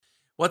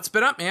What's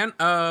been up, man?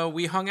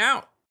 We hung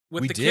out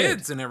with the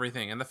kids and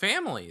everything and the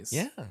families.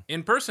 Yeah.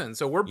 In person.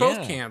 So we're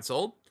both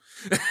canceled.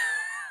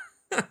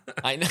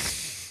 I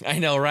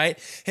know, right?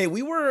 Hey,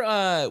 we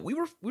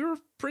were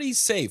pretty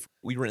safe.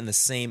 We were in the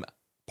same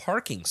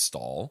parking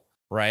stall,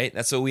 right?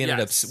 That's what we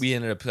ended up. We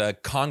ended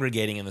up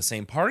congregating in the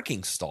same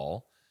parking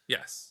stall.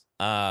 Yes.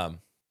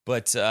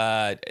 But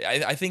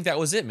I think that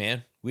was it,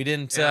 man. We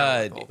didn't.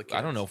 I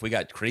don't know if we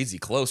got crazy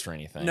close or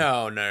anything.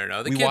 No.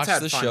 The we kids watched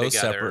had the fun show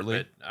together,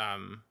 separately.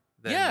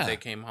 But then they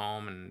came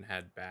home and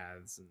had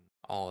baths and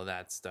all of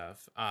that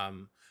stuff.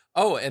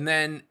 Oh, and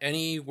then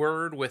any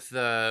word with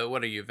the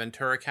what are you,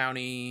 Ventura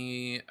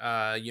County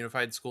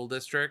Unified School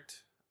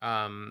District?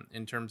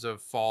 In terms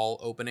of fall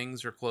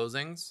openings or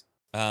closings?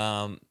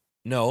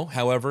 No.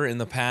 However, in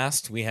the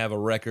past, we have a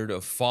record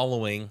of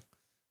following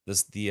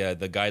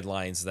the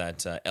guidelines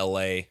that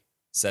LA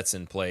sets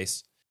in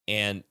place,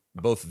 and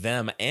both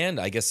them and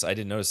I guess I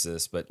didn't notice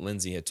this, but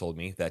Lindsay had told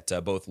me that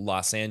both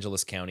Los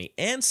Angeles County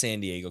and San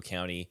Diego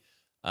County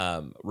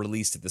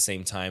released at the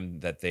same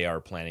time that they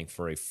are planning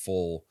for a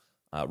full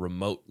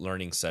remote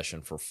learning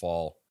session for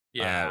fall.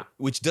 Yeah,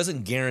 which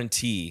doesn't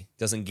guarantee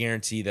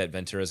that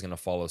Ventura is going to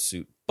follow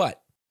suit,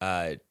 but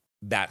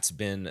that's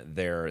been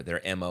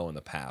their MO in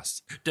the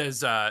past.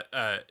 Does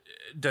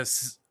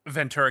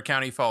Ventura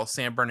County follow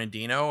San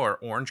Bernardino or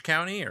Orange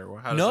County, or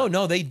how does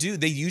No, they do.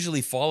 They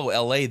usually follow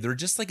LA. They're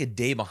just like a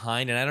day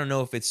behind, and I don't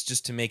know if it's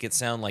just to make it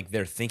sound like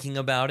they're thinking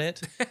about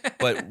it,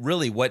 but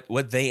really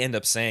what they end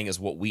up saying is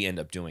what we end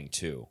up doing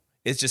too.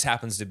 It just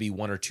happens to be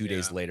 1 or 2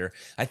 days later.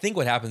 I think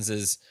what happens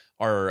is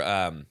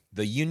our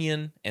the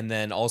union and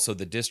then also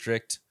the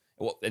district.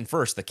 Well, and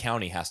first the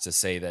county has to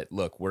say that,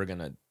 look,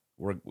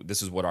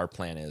 this is what our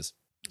plan is,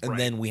 and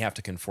then we have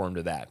to conform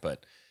to that.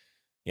 But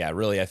yeah,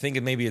 really, I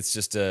think maybe it's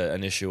just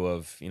an issue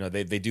of,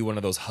 they do one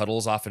of those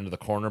huddles off into the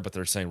corner, but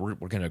they're saying we're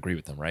going to agree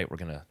with them, right? We're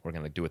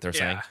gonna do what they're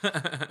saying,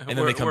 and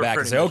then they come back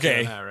and say,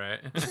 okay, that, right?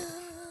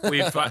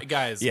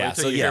 Guys, wait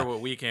till you hear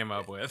what we came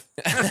up with.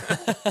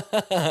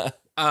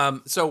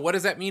 So what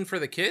does that mean for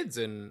the kids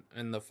in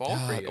the fall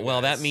for you guys?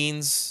 Well, that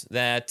means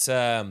that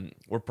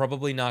we're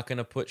probably not going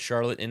to put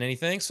Charlotte in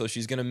anything, so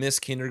she's going to miss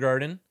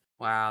kindergarten.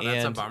 Wow,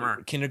 that's a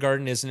bummer.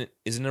 Kindergarten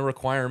isn't a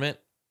requirement.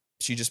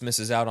 She just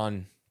misses out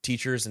on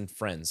teachers and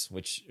friends,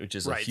 which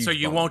is a huge so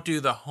you bummer. won't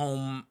do the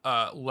home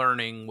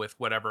learning with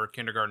whatever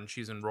kindergarten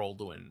she's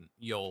enrolled in.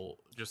 You'll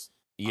just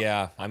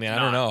I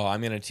don't know.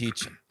 I'm going to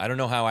teach. I don't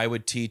know how I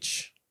would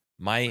teach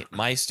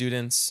my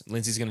students.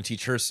 Lindsay's going to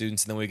teach her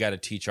students, and then we got to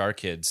teach our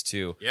kids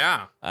too.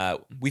 Yeah.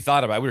 We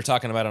were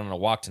talking about it on a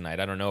walk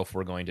tonight. I don't know if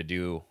we're going to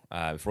do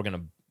if we're going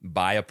to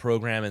buy a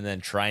program and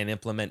then try and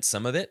implement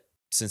some of it,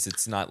 since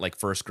it's not like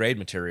first grade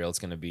material. It's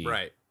going to be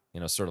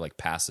sort of like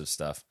passive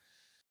stuff.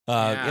 We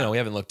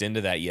haven't looked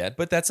into that yet,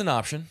 but that's an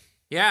option.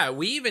 Yeah,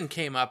 we even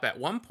came up at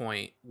one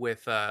point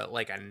with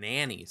like a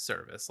nanny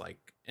service,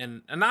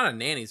 and not a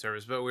nanny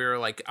service, but we were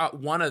like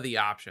one of the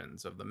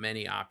options of the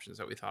many options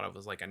that we thought of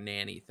was like a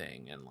nanny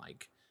thing, and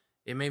like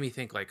it made me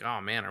think like,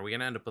 oh man, are we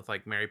gonna end up with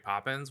like Mary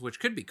Poppins,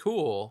 which could be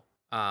cool,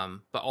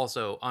 but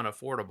also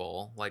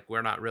unaffordable. Like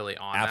we're not really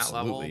on that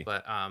level,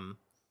 but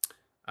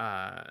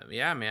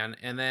yeah, man.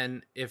 And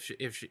then if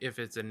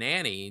it's a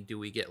nanny, do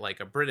we get like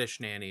a British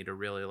nanny to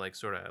really like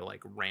sort of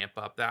like ramp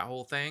up that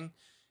whole thing?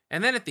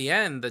 And then at the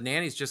end, the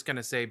nanny's just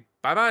gonna say,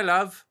 "Bye-bye,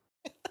 love."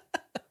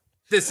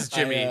 This is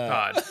Jimmy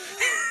Pod.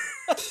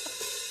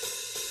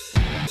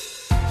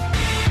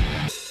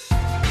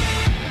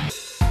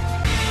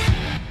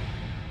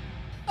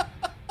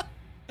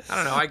 I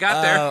don't know. I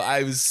got there.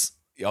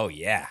 Oh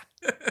yeah.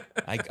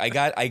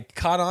 I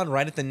caught on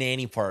right at the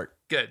nanny part.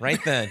 Good. Right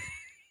then.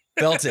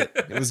 Felt it.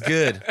 It was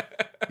good.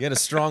 You had a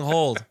strong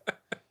hold.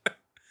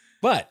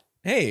 But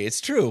hey, it's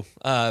true.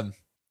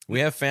 We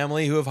have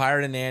family who have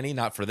hired a nanny,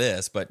 not for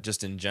this, but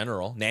just in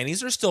general.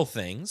 Nannies are still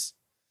things.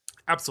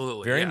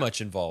 Absolutely. Very much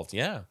involved.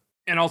 Yeah.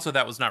 And also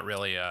that was not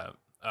really a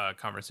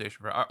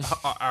conversation for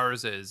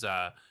ours is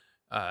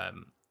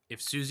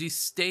if Susie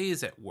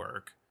stays at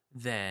work,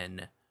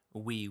 then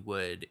we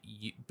would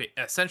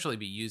essentially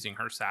be using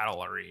her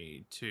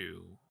salary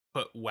to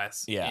put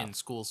Wes in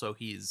school, so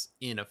he's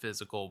in a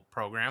physical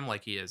program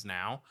like he is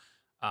now.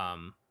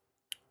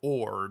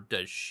 Or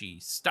does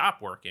she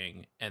stop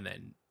working and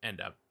then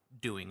end up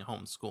doing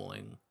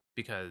homeschooling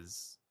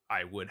because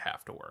I would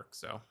have to work?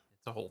 So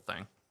it's a whole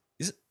thing.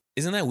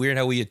 Isn't that weird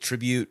how we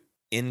attribute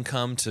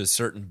income to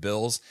certain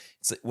bills?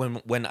 It's like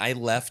when I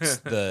left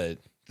the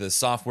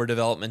software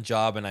development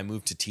job and I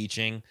moved to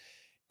teaching,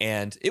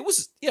 and it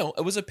was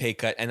a pay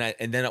cut,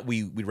 and then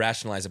we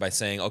rationalize it by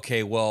saying,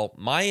 okay, well,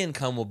 my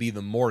income will be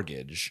the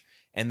mortgage,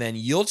 and then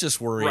you'll just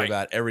worry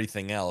about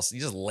everything else.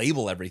 You just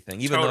label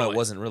everything, even though it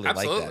wasn't really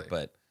like that.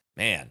 But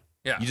man,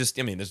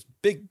 there's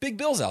big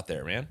bills out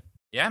there, man.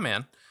 Yeah,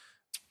 man.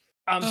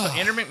 So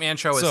Andrew McMahon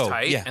show is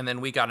tight, and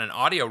then we got an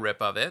audio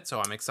rip of it, so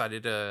I'm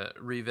excited to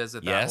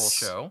revisit that whole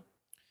show.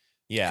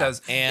 Yeah,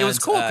 because and it was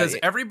cool because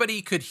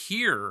everybody could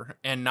hear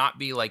and not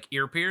be like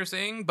ear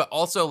piercing, but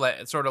also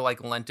sort of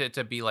like lent it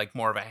to be like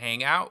more of a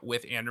hangout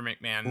with Andrew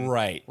McMahon,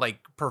 right,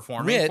 like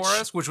performing for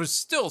us, which was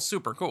still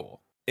super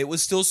cool. It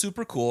was still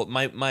super cool.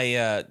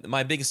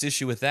 My biggest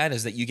issue with that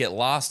is that you get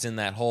lost in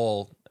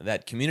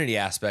that community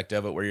aspect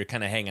of it, where you're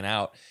kind of hanging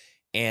out,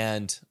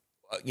 and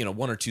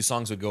one or two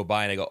songs would go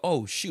by, and I go,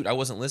 oh shoot, I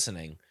wasn't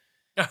listening,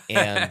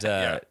 and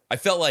I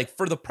felt like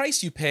for the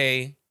price you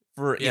pay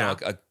for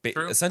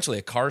essentially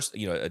a car,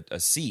 a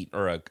seat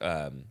or a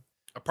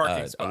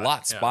parking spot, a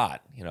lot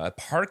spot, a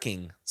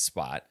parking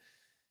spot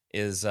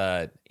is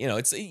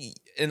it's,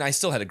 and I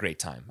still had a great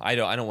time. I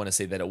don't want to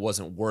say that it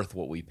wasn't worth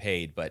what we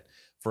paid, but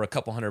for a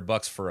couple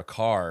 $100 for a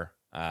car,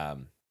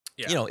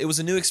 it was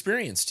a new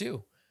experience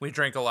too. We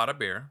drank a lot of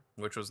beer,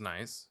 which was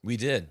nice. We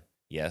did,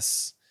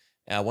 yes.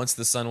 Once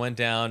the sun went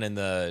down and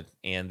the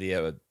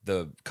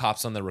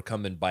cops on the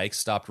recumbent bikes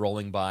stopped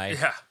rolling by,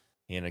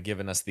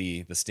 giving us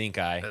the stink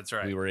eye. That's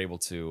right. We were able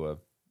to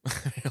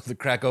to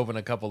crack open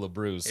a couple of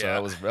brews. So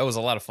that was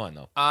a lot of fun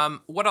though.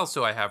 What else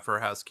do I have for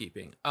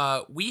housekeeping?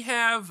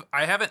 I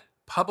haven't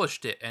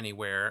published it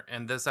anywhere,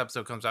 and this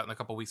episode comes out in a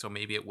couple weeks, so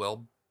maybe it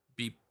will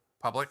be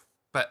public.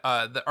 But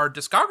our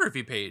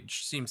discography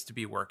page seems to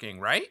be working,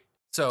 right?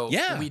 So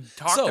we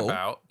talked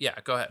about. Yeah,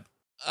 go ahead.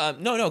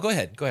 No, go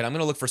ahead. I'm going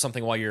to look for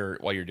something while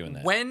you're doing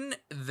that.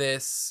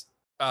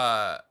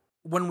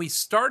 When we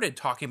started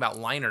talking about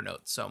liner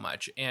notes so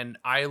much, and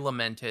I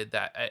lamented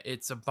that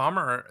it's a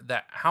bummer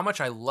that how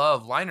much I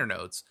love liner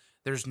notes,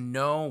 there's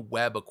no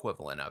web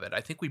equivalent of it.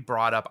 I think we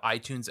brought up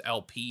iTunes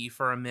LP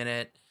for a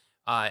minute,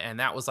 and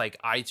that was like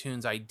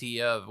iTunes'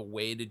 idea of a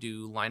way to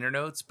do liner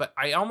notes, but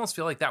I almost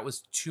feel like that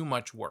was too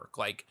much work.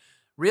 Like,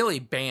 really,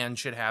 bands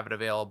should have it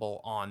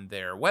available on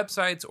their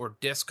websites, or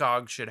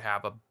Discogs should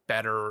have a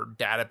better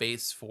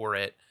database for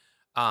it.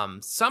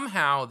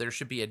 Somehow there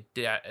should be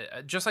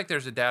just like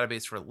there's a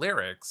database for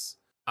lyrics.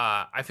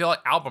 I feel like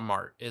album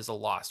art is a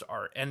lost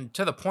art, and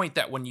to the point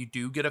that when you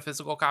do get a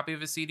physical copy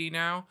of a CD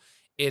now,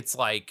 it's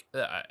like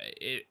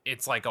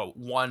it's like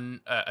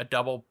a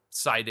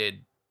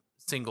double-sided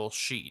single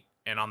sheet,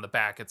 and on the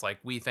back it's like,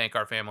 we thank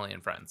our family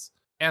and friends,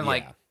 and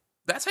like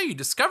that's how you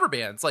discover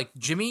bands. Like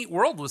Jimmy Eat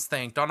World was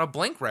thanked on a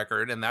Blink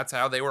record, and that's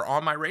how they were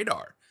on my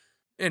radar,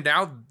 and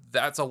now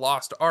that's a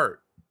lost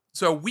art.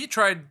 So we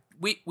tried.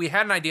 We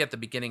had an idea at the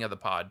beginning of the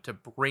pod to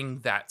bring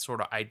that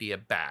sort of idea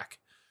back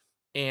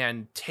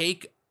and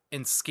take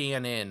and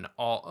scan in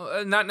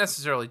all, not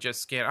necessarily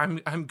just scan.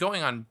 I'm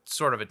going on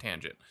sort of a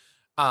tangent.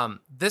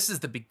 This is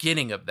the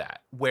beginning of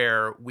that,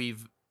 where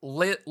we've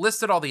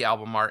listed all the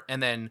album art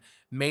and then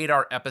made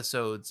our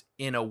episodes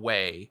in a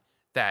way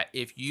that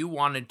if you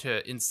wanted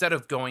to, instead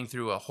of going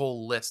through a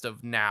whole list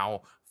of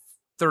now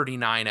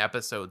 39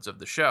 episodes of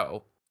the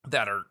show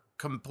that are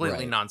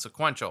completely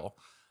non-sequential,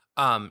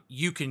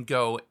 you can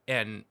go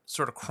and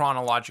sort of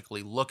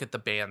chronologically look at the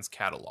band's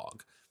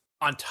catalog.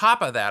 On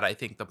top of that, I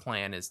think the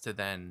plan is to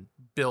then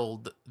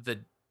build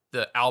the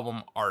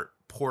album art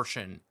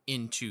portion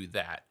into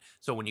that.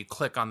 So when you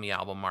click on the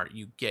album art,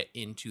 you get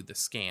into the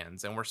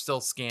scans, and we're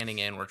still scanning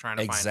in. We're trying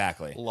to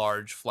find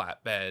large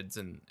flatbeds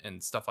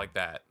and stuff like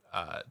that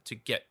to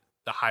get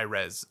the high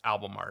res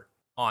album art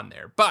on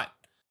there. But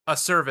a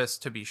service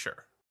to be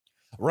sure.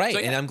 Right, so,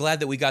 and I'm glad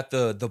that we got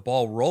the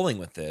ball rolling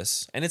with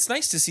this. And it's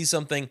nice to see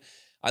something.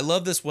 I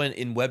love this when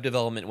in web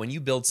development, when you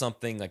build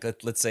something, like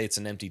let's say it's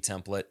an empty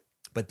template,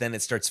 but then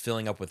it starts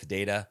filling up with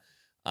data.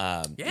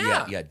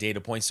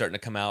 Data points starting to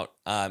come out.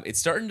 It's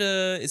starting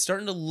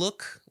to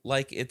look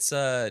like it's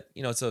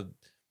it's a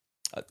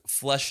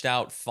fleshed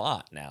out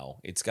font now.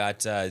 It's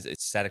got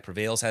Static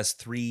Prevails has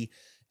 3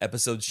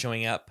 episodes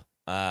showing up.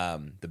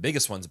 The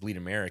biggest one's Bleed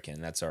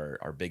American. That's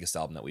our biggest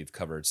album that we've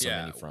covered so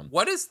many from.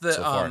 What is the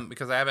so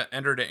because I haven't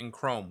entered it in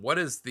Chrome. What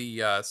is the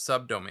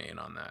subdomain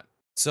on that?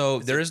 So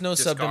there is no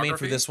subdomain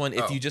for this one.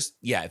 If you just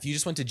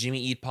went to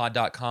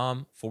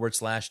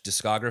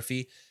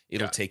jimmyeatpod.com/discography,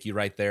 it'll take you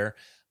right there.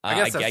 I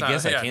guess I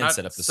can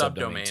set up the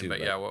subdomain too.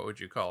 But what would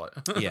you call it?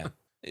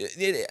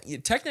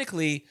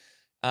 Technically,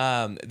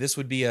 this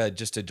would be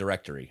just a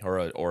directory or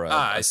a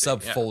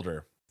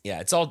subfolder.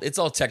 Yeah, it's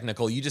all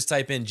technical. You just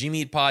type in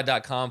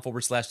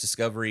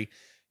jimmyeatpod.com/discovery.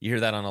 You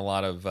hear that on a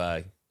lot of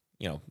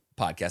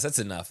podcasts. That's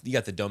enough. You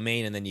got the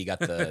domain, and then you got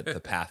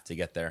the path to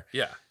get there.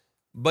 Yeah.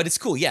 But it's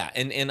cool, yeah.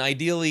 And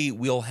ideally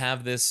we'll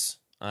have this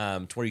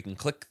to where you can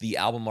click the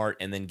album art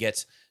and then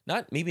get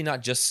not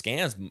just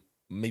scans,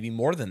 maybe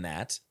more than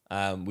that.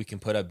 We can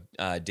put up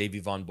Davey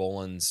Von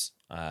Bolen's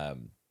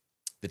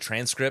the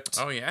transcript.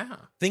 Oh yeah.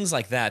 Things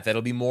like that.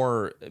 That'll be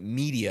more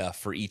media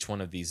for each one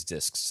of these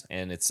discs.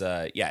 And it's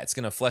it's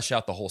gonna flesh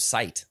out the whole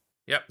site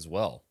as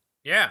well.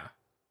 Yeah.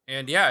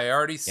 And I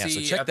already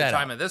see at the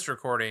time of this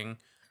recording,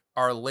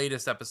 our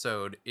latest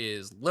episode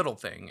is Little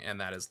Thing,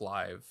 and that is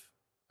live.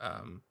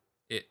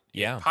 It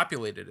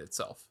populated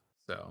itself.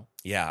 So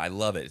yeah, I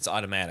love it. It's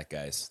automatic,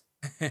 guys.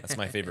 That's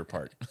my favorite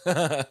part.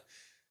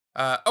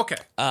 Okay.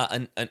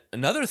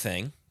 Another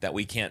thing that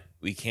we can't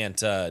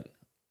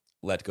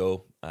let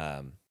go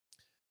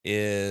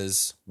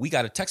is we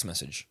got a text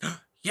message.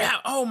 Yeah.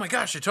 Oh my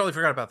gosh, I totally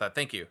forgot about that.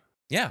 Thank you.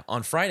 Yeah,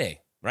 on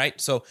Friday, right?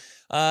 So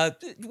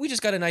we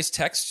just got a nice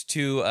text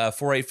to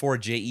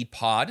 484JE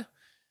Pod,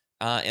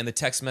 and the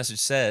text message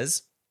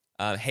says,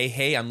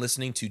 hey, I'm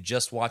listening to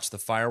Just Watch the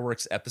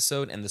Fireworks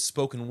episode, and the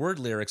spoken word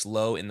lyrics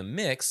low in the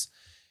mix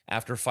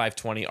after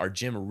 520 are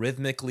Jim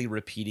rhythmically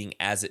repeating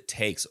as it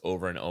takes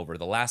over and over.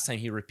 The last time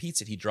he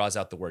repeats it, he draws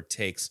out the word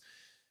takes,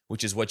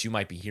 which is what you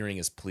might be hearing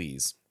as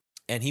please.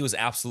 And he was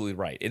absolutely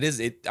right.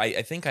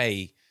 I think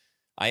I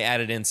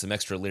added in some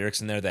extra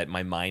lyrics in there that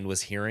my mind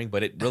was hearing,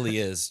 but it really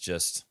is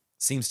just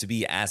seems to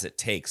be as it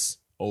takes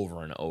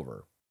over and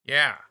over.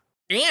 Yeah.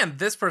 And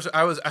this person,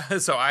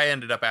 I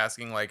ended up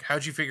asking, like,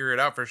 how'd you figure it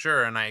out for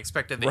sure? And I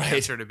expected the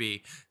answer to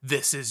be,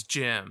 this is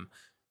Jim.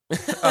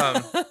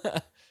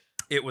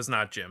 It was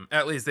not Jim.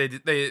 At least they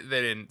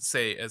didn't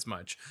say as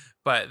much,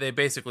 but they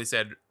basically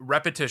said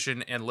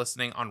repetition and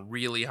listening on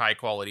really high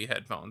quality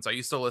headphones. I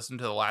used to listen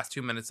to the last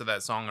 2 minutes of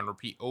that song and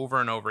repeat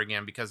over and over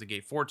again because it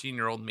gave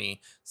 14-year-old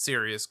me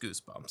serious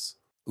goosebumps.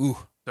 Ooh.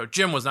 So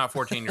Jim was not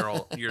 14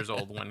 years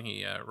old when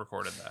he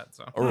recorded that.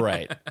 So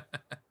right.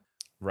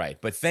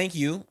 But thank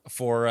you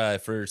for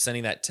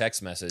sending that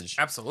text message.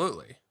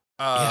 Absolutely.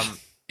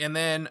 And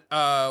then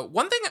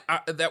one thing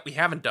that we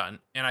haven't done,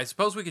 and I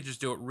suppose we could just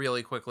do it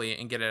really quickly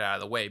and get it out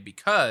of the way,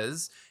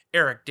 because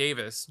Eric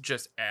Davis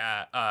just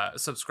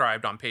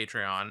subscribed on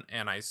Patreon,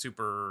 and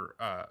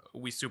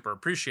we super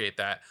appreciate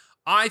that.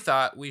 I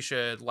thought we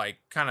should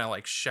kind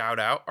of shout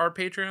out our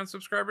Patreon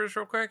subscribers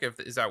real quick.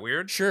 Is that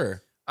weird?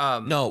 Sure.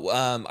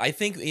 No. I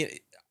think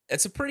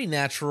it's a pretty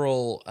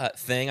natural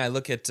thing. I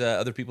look at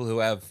other people who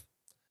have,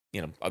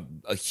 a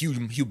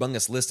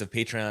humongous list of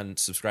Patreon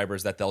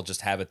subscribers that they'll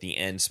just have at the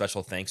end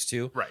special thanks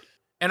to. Right.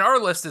 And our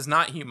list is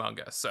not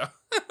humongous. So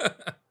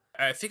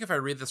I think if I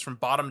read this from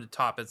bottom to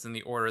top, it's in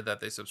the order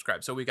that they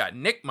subscribe. So we got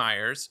Nick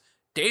Myers,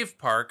 Dave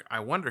Park. I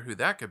wonder who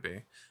that could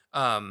be.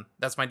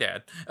 That's my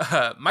dad.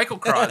 Michael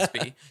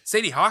Crosby,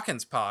 Sadie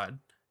Hawkins Pod,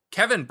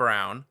 Kevin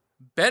Brown,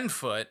 Ben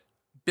Foot,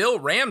 Bill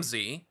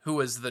Ramsey, who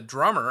was the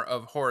drummer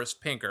of Horace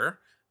Pinker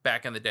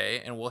back in the day.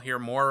 And we'll hear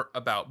more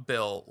about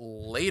Bill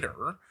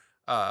later.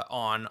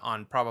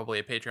 On probably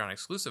a Patreon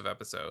exclusive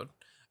episode,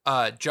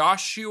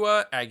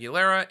 Joshua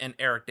Aguilera and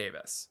Eric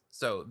Davis.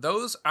 So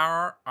those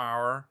are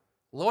our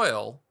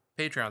loyal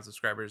Patreon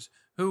subscribers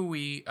who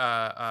we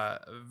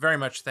very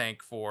much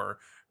thank for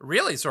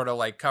really sort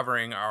of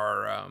covering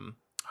our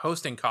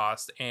hosting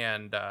cost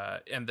and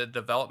the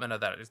development of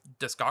that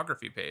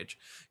discography page,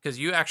 because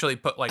you actually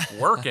put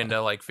work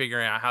into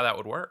figuring out how that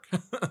would work.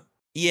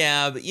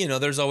 Yeah, but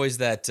there's always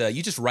that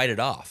you just write it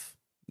off.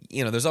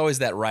 There's always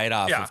that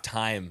write-off of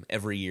time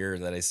every year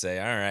that I say,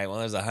 all right, well,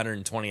 there's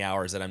 120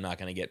 hours that I'm not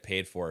going to get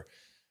paid for.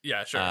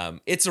 Yeah, sure.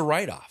 It's a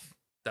write-off.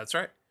 That's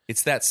right.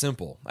 It's that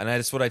simple. And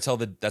that's what I tell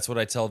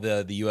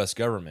the US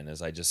government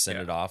is I just send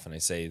it off and I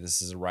say,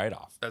 this is a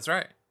write-off. That's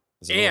right.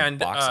 And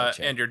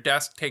your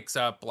desk takes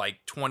up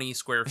 20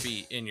 square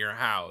feet in your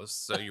house.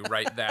 So you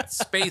write that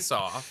space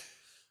off.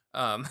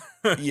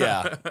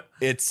 Yeah,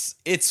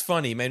 it's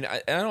funny, man.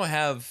 I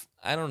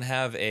don't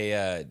have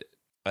a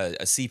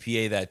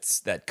CPA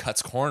that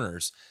cuts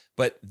corners,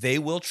 but they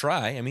will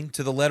try. I mean,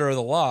 to the letter of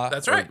the law.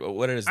 That's right.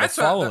 What it is that's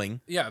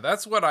following.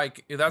 That's what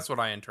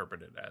I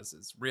interpret it as.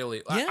 Is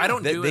really I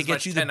don't do as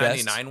much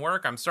 1099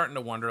 work. I'm starting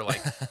to wonder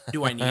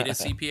do I need a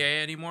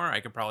CPA anymore? I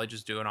could probably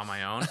just do it on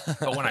my own.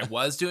 But when I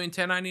was doing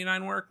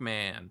 1099 work,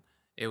 man,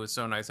 it was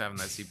so nice having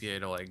that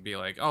CPA to be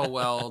oh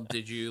well,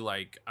 did you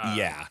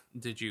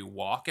did you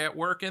walk at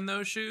work in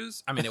those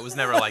shoes? I mean, it was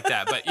never like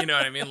that, but you know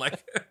what I mean,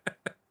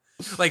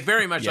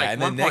 very much and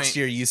then next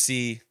year you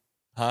see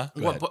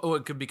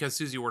because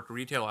Susie worked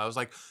retail, I was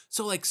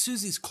so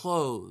Susie's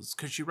clothes,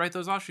 could she write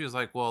those off? She was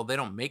well, they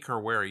don't make her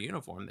wear a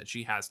uniform that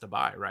she has to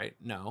buy, right?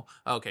 No.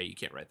 Okay, you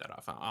can't write that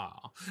off.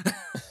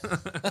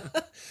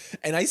 Oh.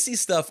 And I see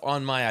stuff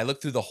I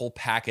look through the whole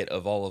packet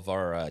of all of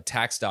our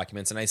tax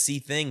documents, and I see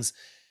things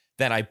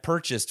that I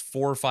purchased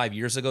 4 or 5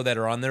 years ago that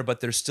are on there, but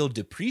they're still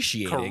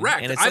depreciating.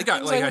 Correct. And it's I've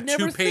got a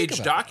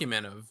 2-page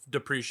document of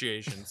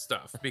depreciation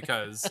stuff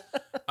because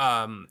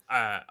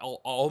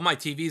all my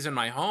TVs in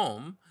my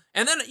home,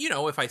 and then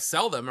if I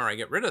sell them or I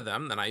get rid of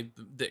them, then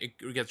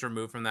it gets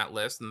removed from that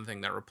list and the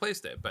thing that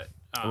replaced it. But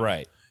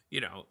right,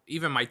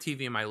 even my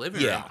TV in my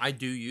living room, I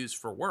do use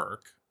for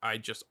work. I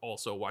just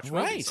also watch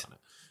movies on it.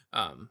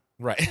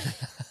 Right.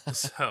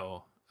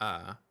 So.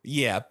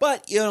 Yeah,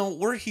 but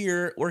we're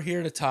here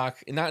to talk,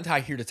 not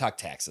here to talk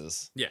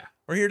taxes. Yeah,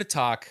 we're here to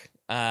talk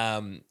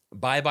Bye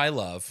Bye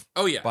Love.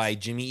 Oh yeah, by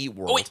Jimmy Eat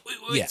World. Oh, wait.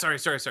 Yeah. Sorry.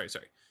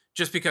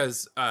 Just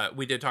because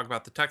we did talk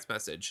about the text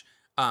message.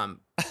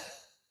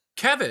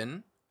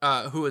 Kevin,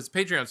 who is a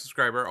Patreon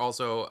subscriber,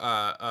 also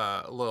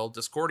a loyal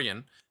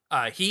Discordian,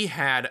 he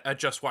had a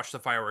Just Watch the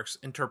Fireworks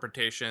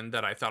interpretation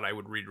that I thought I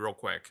would read real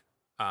quick,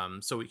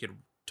 so we could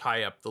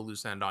tie up the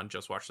loose end on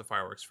Just Watch the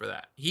Fireworks for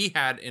that. He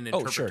had an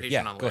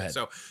interpretation on the lyrics.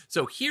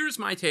 So here's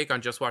my take on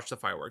Just Watch the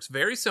Fireworks.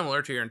 Very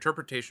similar to your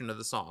interpretation of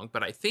the song,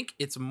 but I think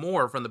it's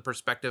more from the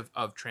perspective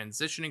of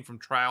transitioning from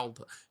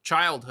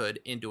childhood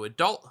into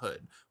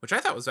adulthood, which I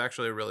thought was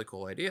actually a really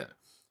cool idea.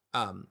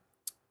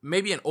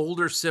 maybe an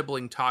older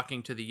sibling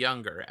talking to the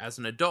younger. As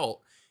an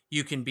adult,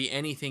 you can be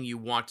anything you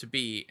want to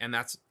be, and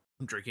that's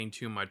I'm drinking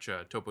too much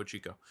Topo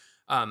Chico.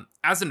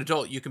 As an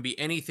adult, you can be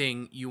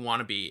anything you want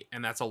to be,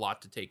 and that's a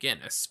lot to take in,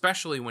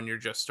 especially when you're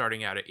just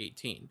starting out at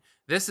 18.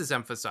 This is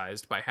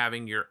emphasized by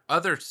having your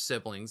other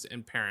siblings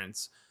and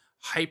parents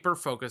hyper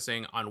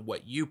focusing on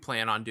what you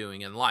plan on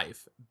doing in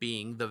life,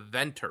 being the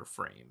venter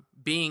frame,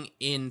 being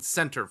in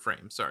center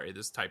frame. Sorry,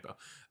 this typo.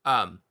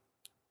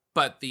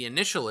 But the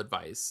initial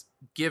advice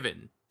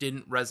given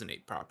didn't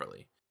resonate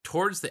properly.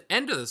 Towards the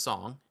end of the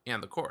song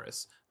and the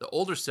chorus, the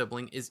older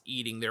sibling is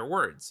eating their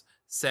words.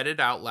 Said it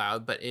out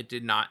loud, but it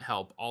did not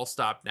help. I'll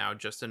stop now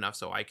just enough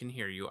so I can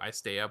hear you. I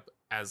stay up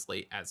as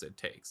late as it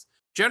takes.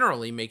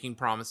 Generally, making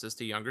promises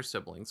to younger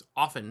siblings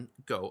often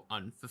go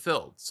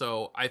unfulfilled.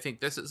 So I think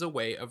this is a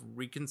way of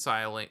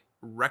reconciling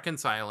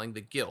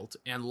the guilt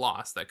and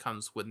loss that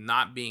comes with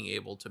not being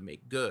able to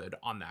make good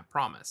on that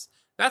promise.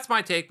 That's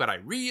my take, but I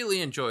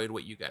really enjoyed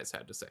what you guys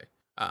had to say,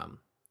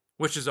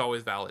 which is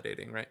always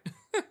validating, right?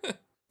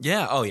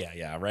 Yeah. Oh,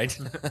 yeah. Right.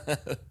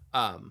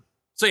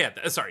 So yeah,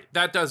 sorry,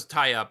 that does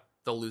tie up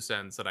the loose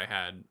ends that I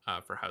had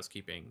for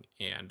housekeeping,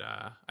 and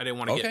I didn't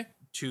want to get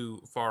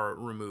too far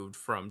removed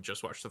from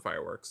just watch the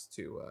fireworks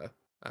to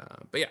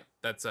but yeah,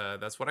 that's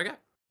what I got.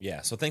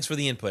 Yeah, so thanks for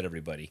the input,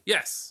 everybody.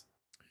 Yes,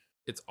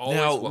 it's always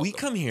now welcome.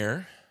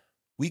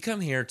 we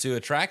come here to a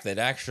track that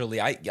actually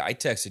I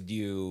texted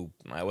you,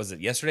 was it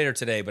yesterday or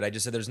today, but I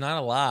just said there's not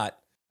a lot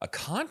of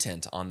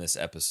content on this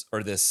episode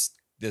or this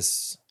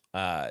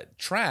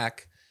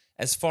track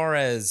as far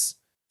as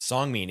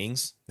song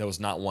meanings. There was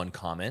not one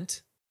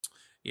comment.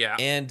 Yeah.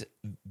 And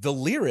the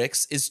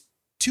lyrics is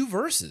 2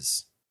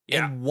 verses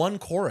and 1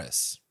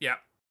 chorus. Yeah.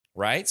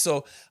 Right?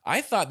 So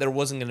I thought there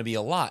wasn't going to be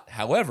a lot.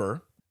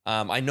 However,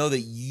 I know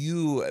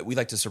that we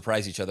like to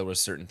surprise each other with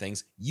certain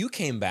things. You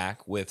came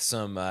back with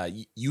some,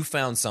 you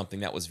found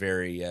something that was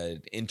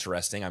very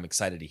interesting. I'm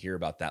excited to hear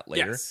about that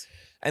later. Yes.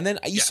 And then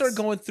we started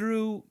going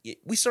through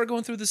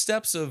the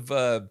steps of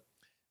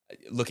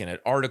looking at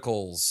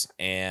articles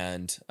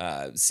and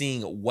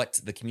seeing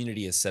what the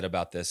community has said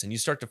about this. And you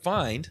start to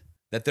find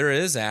that there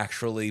is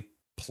actually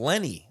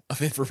plenty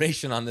of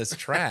information on this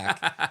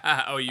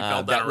track. Oh, you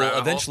felt that we'll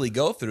eventually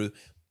go through.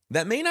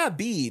 That may not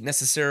be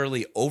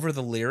necessarily over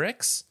the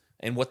lyrics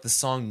and what the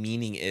song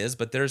meaning is,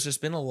 but there's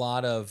just been a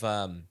lot of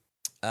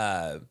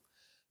hubbub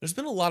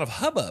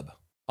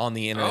on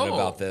the internet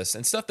about this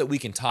and stuff that we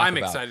can talk about.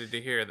 I'm excited to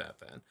hear that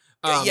then.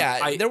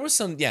 There was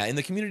some, in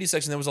the community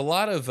section, there was a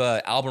lot of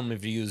album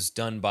reviews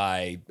done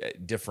by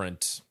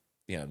different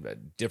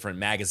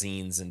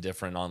magazines and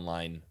different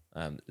online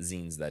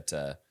zines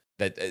that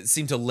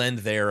seem to lend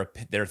their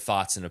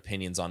thoughts and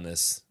opinions on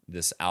this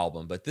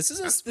album. But this is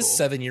this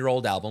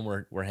 7-year-old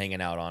album we're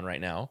hanging out on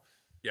right now.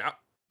 Yeah.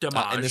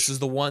 Damage. And this is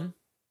the one.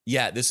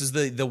 Yeah, this is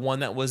the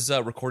one that was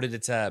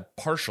recorded at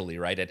partially,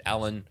 right, at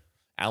Alan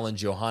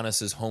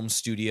Johannes's home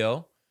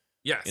studio.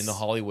 Yes. In the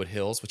Hollywood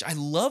Hills, which I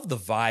love the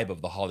vibe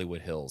of the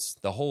Hollywood Hills.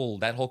 That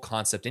whole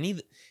concept.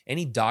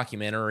 Any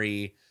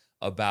documentary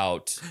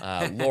about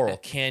Laurel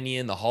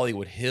Canyon, the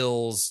Hollywood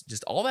Hills,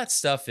 just all that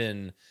stuff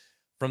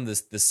from the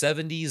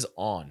 70s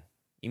on.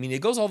 I mean,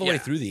 it goes all the way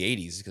through the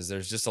 80s because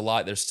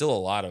there's still a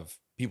lot of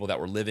people that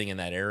were living in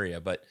that area,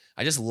 but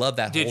I just love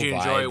that whole vibe. Did you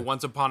enjoy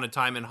Once Upon a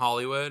Time in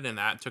Hollywood, and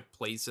that took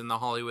place in the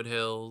Hollywood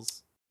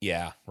Hills?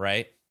 Yeah,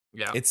 right?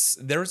 Yeah.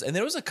 There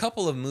was a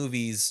couple of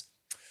movies.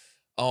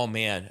 Oh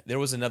man, there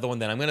was another one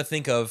that I'm going to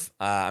think of.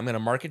 I'm going to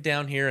mark it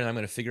down here and I'm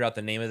going to figure out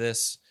the name of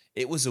this.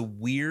 It was a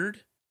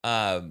weird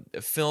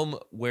film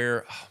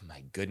where, oh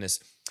my goodness,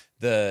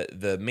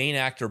 the main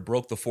actor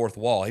broke the fourth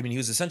wall. I mean, he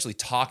was essentially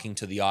talking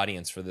to the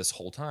audience for this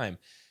whole time,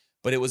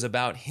 but it was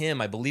about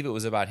him. I believe it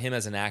was about him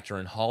as an actor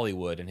in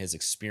Hollywood and his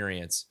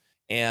experience.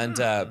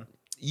 And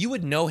you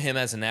would know him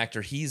as an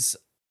actor.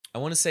 I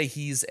want to say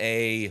he's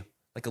a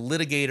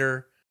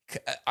litigator.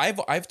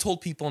 I've told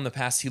people in the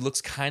past he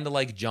looks kind of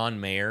like John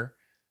Mayer.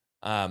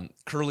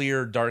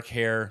 Curlier, dark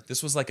hair.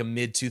 This was like a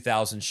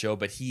mid-2000s show,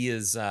 but he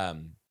is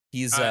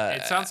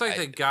it sounds like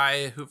the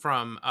guy who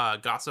from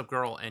Gossip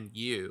Girl and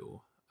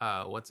You.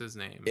 What's his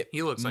name?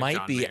 He looks like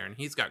John Mayer, and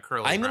he's got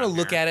curly. I'm going to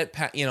look at it,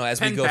 as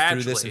Ken we go Badgley.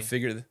 through this and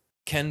figure.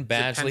 Ken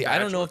Badgley. I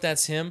don't know if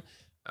that's him.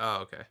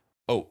 Oh, okay.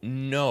 Oh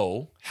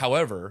no.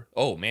 However,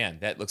 oh man,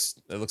 that looks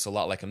a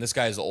lot like him. This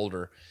guy is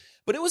older,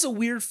 but it was a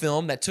weird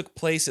film that took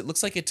place. It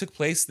looks like it took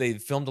place. They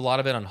filmed a lot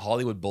of it on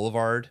Hollywood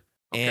Boulevard.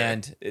 Okay.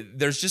 And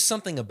there's just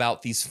something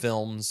about these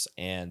films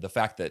and the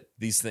fact that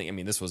these things, I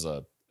mean, this was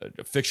a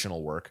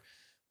fictional work,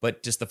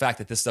 but just the fact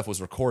that this stuff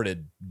was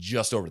recorded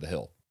just over the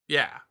hill.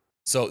 Yeah.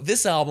 So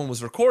this album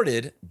was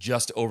recorded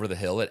just over the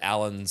hill at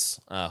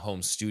Alan's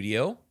home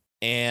studio.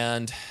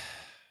 And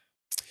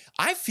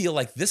I feel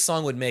like this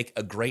song would make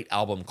a great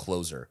album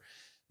closer.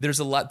 There's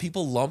a lot,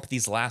 people lump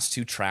these last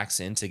 2 tracks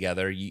in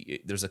together.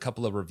 There's a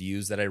couple of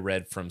reviews that I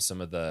read from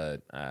some of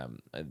the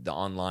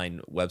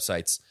online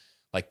websites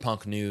like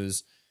Punk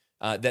News,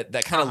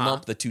 that kind of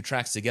lump the 2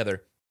 tracks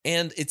together.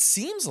 And it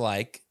seems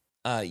like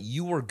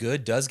You Were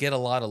Good does get a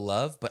lot of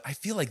love, but I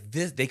feel like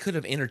they could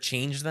have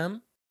interchanged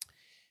them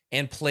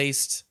and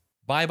placed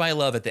Bye Bye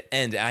Love at the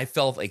end. And I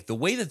felt like the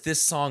way that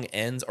this song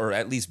ends, or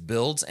at least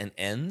builds and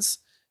ends,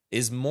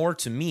 is more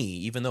to me,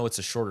 even though it's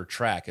a shorter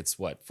track. It's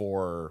what,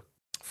 4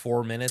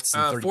 minutes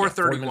and 30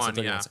 4:31,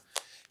 yeah. minutes.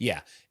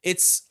 Yeah.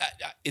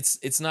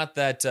 It's not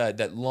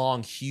that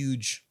long,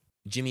 huge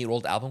Jimmy Eat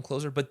World album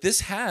closer, but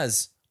this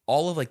has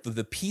all of like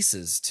the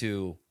pieces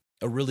to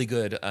a really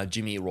good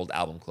Jimmy Eat World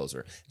album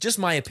closer. Just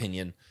my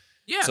opinion.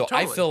 Yeah, so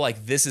totally. I feel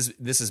like this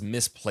is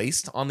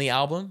misplaced on the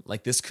album.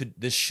 Like this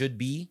should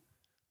be.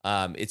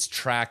 It's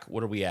track.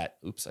 What are we at?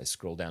 Oops, I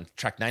scrolled down.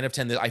 Track 9 of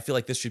 10. I feel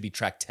like this should be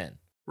track 10.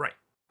 Right.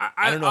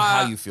 I don't know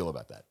how you feel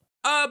about that.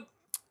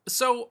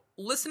 So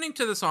listening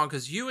to the song,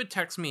 because you had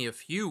texted me a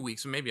few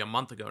weeks, maybe a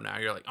month ago now,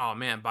 you're like, oh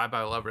man, Bye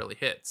Bye Love really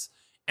hits.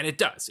 And it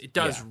does. It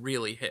does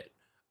really hit.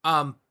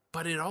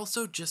 But it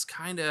also just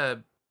kind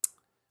of,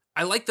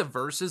 I like the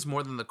verses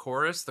more than the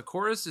chorus. The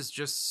chorus is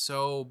just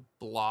so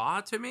blah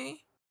to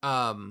me.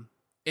 Hopefully,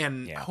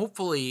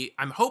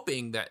 I'm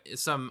hoping that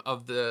some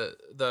of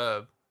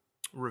the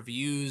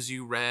reviews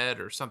you read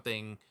or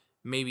something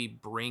maybe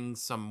bring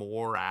some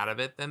more out of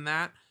it than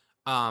that.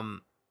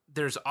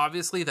 There's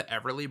obviously the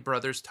Everly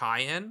Brothers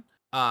tie-in.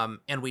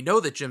 And we know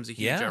that Jim's a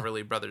huge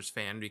Everly Brothers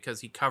fan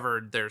because he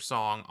covered their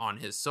song on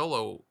his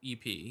solo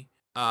EP.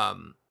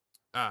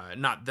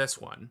 Not this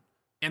one.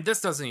 And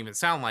this doesn't even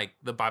sound like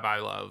the Bye Bye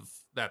Love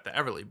that the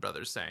Everly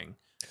Brothers sang.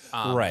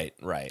 Right.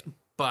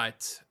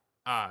 But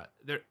I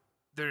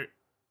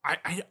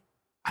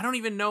don't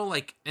even know,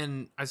 like,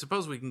 and I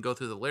suppose we can go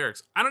through the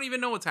lyrics. I don't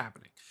even know what's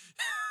happening.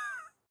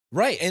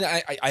 Right, and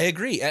I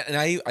agree. And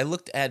I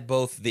looked at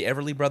both the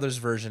Everly Brothers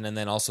version and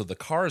then also the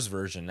Cars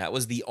version. That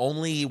was the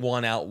only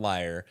one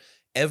outlier.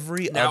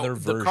 Every other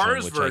version, the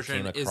Cars which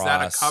version, I came across, is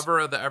that a cover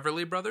of the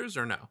Everly Brothers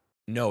or no?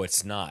 No,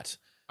 it's not.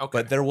 Okay.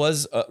 But there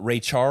was Ray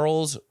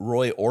Charles,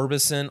 Roy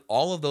Orbison.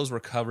 All of those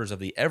were covers of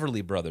the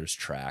Everly Brothers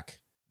track.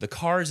 The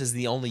Cars is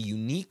the only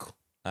unique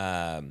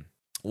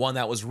one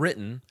that was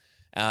written.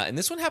 And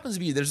this one happens to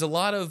be, there's a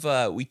lot of,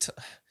 I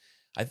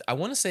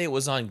want to say it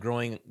was on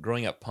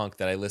Growing Up Punk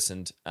that I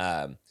listened.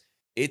 I'm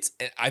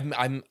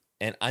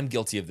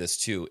guilty of this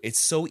too. It's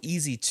so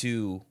easy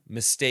to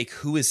mistake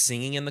who is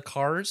singing in the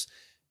Cars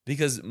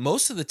because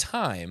most of the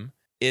time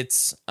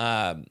it's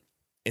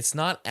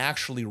not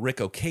actually Rick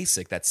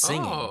Ocasek that's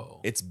singing.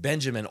 Oh. It's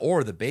Benjamin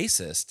Orr, the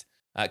bassist.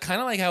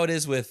 Kind of like how it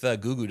is with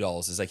Goo Goo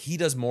Dolls. Is like he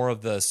does more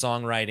of the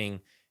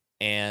songwriting.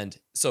 And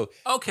so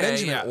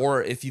Benjamin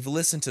Orr, if you've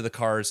listened to the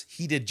Cars,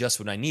 he did Just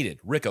What I Needed.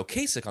 Rick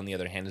Ocasek, on the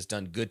other hand, has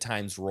done Good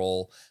Times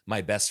Roll,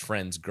 My Best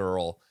Friend's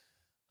Girl.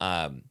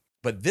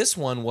 But this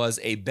one was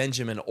a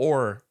Benjamin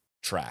Orr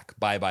track,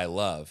 Bye Bye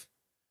Love.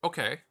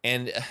 Okay.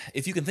 And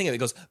if you can think of it, it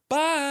goes,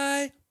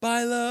 Bye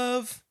Bye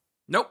Love.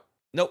 Nope.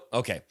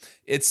 Okay.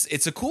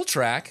 It's a cool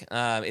track.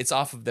 It's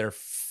off of their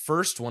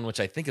first one,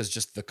 which I think is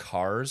just the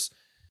Cars.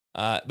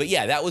 But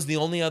yeah, that was the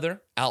only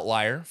other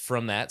outlier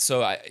from that.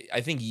 So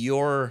I think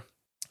your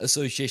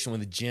association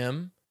with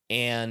Jim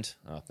and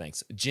the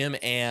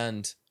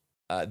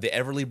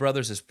Everly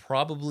Brothers is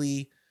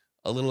probably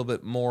a little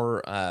bit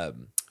more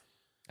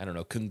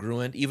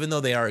congruent, even though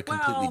they are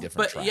completely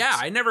different tracks. Yeah,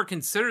 I never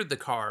considered the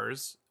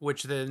Cars,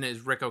 which then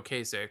is Rick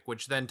Ocasek,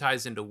 which then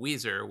ties into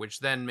Weezer, which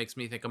then makes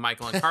me think of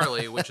Michael and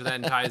Carly, which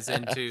then ties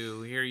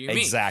into Hear You Me.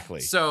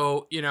 Exactly.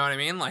 So, you know what I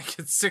mean? Like,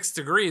 it's 6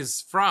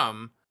 degrees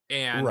from,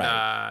 and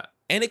right.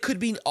 And it could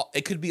be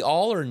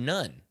all or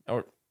none,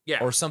 or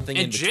something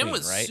in between, Jim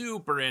was right?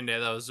 super into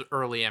those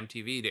early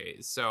MTV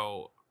days,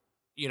 so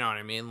you know what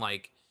I mean.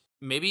 Like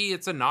maybe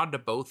it's a nod to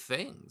both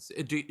things.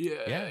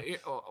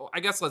 I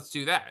guess let's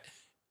do that.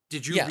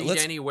 Did you read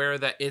anywhere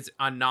that it's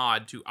a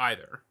nod to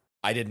either?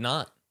 I did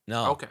not.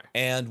 No. Okay.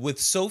 And with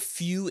so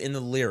few in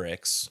the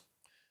lyrics,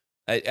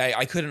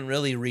 I couldn't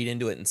really read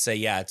into it and say,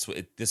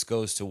 this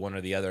goes to one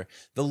or the other.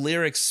 The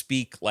lyrics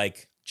speak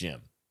like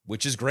Jim,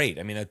 which is great.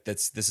 I mean,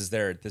 this is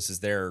their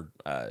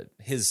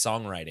his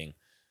songwriting.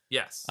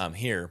 Yes.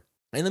 Here.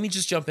 And let me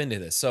just jump into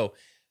this. So,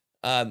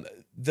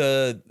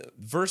 the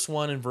verse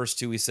 1 and verse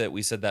 2, we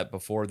said that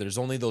before. There's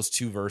only those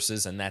 2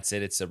 verses, and that's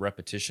it. It's a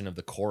repetition of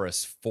the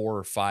chorus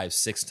 4, 5,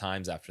 6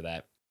 times after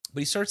that.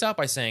 But he starts out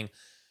by saying,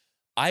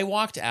 "I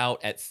walked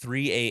out at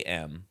 3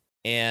 a.m.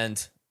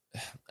 and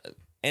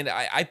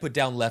I put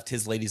down left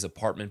his lady's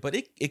apartment, but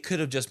it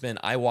could have just been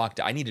I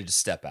needed to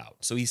step out.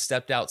 So he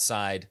stepped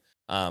outside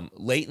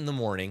late in the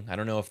morning. I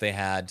don't know if they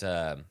had,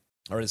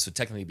 or this would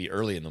technically be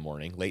early in the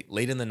morning,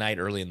 late in the night,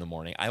 early in the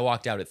morning. I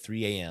walked out at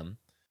 3 a.m.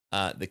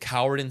 The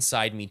coward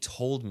inside me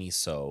told me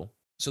so.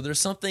 So there's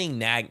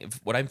something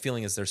what I'm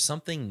feeling is there's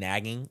something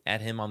nagging at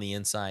him on the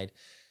inside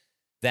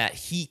that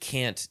he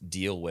can't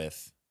deal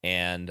with.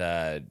 And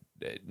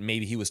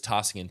maybe he was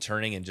tossing and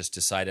turning and just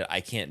decided,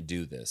 I can't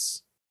do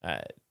this.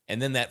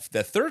 And then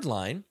the third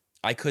line,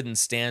 I couldn't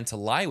stand to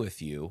lie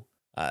with you,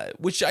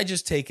 which I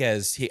just take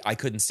as I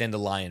couldn't stand to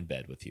lie in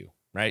bed with you,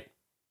 right?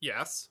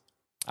 Yes.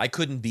 I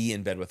couldn't be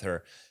in bed with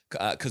her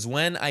because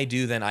when I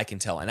do, then I can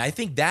tell. And I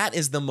think that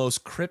is the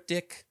most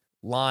cryptic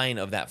line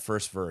of that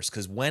first verse,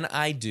 because when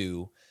I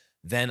do,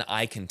 then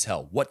I can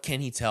tell. What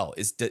can he tell?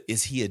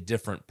 Is he a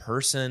different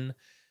person?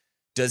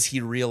 does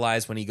he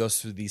realize when he goes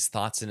through these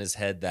thoughts in his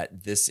head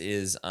that this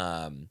is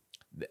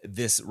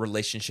this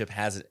relationship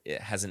has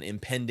an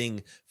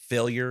impending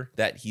failure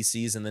that he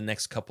sees in the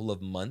next couple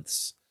of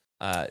months?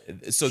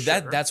 So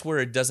Sure. that's where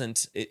it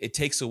doesn't it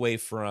takes away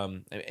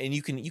from, and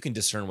you can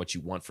discern what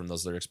you want from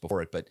those lyrics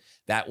before it, but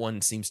that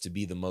one seems to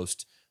be the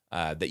most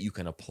that you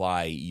can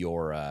apply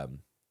your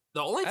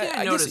The only thing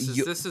I guess noticed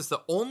is this is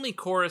the only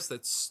chorus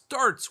that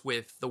starts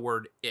with the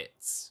word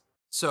 "it's."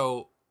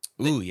 So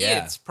the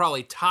 "it's"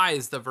 probably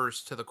ties the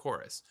verse to the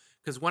chorus.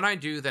 Because when I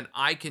do, then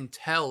I can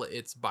tell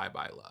it's "Bye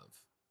Bye Love."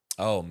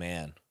 Oh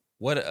man,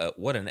 what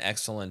an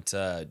excellent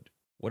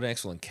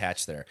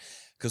catch there.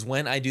 Because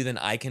when I do, then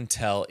I can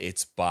tell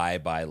it's "Bye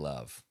Bye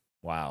Love."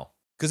 Wow.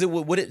 Because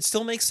would it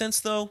still make sense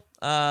though?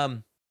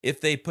 If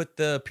they put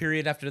the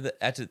period after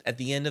at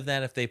the end of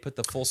that, if they put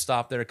the full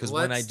stop there, because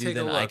when I do,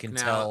 then I can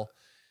tell.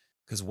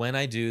 Because when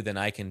I do, then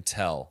I can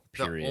tell.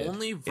 Period. The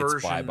only version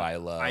it's "Bye Bye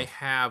Love" I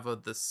have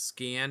of the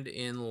scanned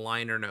in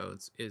liner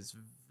notes is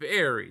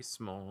very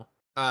small.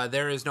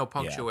 There is no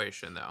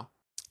punctuation though.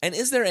 And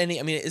is there any?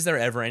 I mean, is there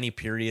ever any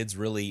periods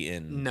really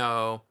in?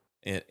 No.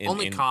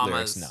 Only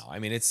commas. Lyrics? No. I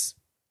mean, it's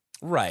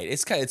right.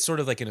 It's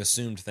sort of like an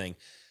assumed thing.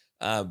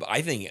 But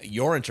I think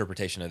your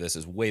interpretation of this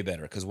is way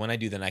better, because when I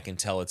do, then I can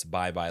tell it's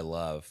 "Bye Bye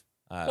Love."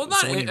 Well,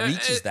 so when he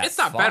reaches that, it's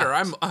not better.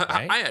 Right?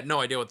 I had no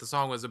idea what the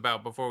song was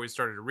about before we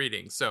started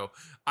reading, so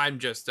I'm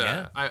just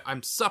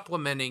I'm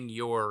supplementing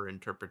your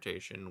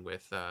interpretation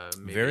with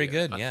maybe very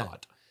good. A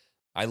thought.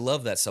 I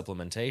love that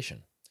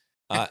supplementation.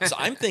 So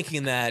I'm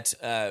thinking that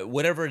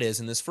whatever it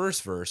is in this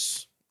first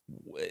verse,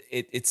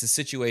 it's a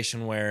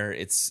situation where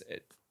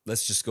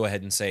let's just go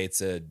ahead and say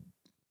it's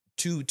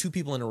two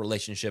people in a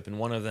relationship, and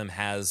one of them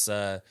has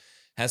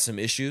some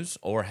issues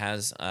or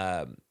has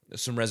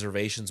some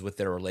reservations with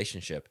their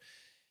relationship.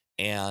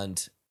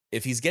 And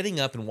if he's getting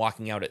up and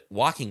walking out,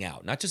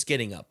 not just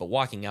getting up, but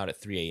walking out at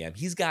 3 a.m.,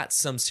 he's got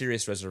some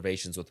serious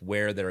reservations with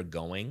where they're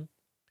going.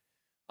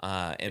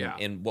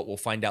 And what we'll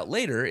find out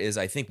later is,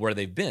 I think, where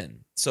they've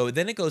been. So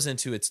then it goes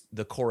into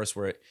the chorus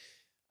where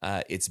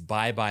it's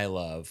 "Bye Bye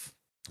Love,"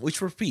 which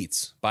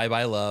repeats, "Bye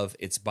Bye Love,"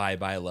 it's "Bye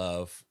Bye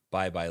Love,"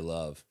 "Bye Bye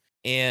Love."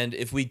 And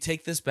if we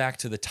take this back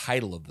to the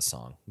title of the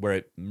song, where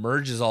it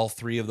merges all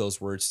three of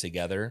those words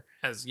together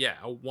as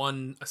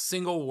a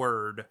single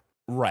word.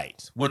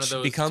 Right, which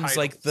becomes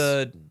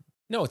titles.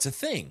 It's a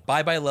thing.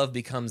 "Bye Bye Love"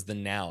 becomes the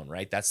noun,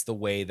 right? That's the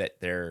way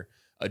that they're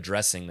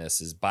addressing this,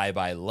 is "Bye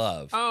Bye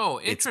Love." Oh,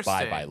 interesting. It's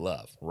 "Bye Bye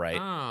Love," right?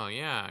 Oh,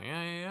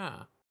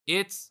 yeah.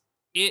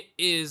 It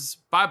is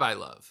 "Bye Bye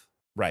Love."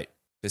 Right.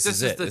 This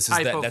is it. The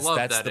type of love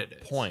that's that the it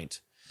is.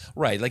 Point.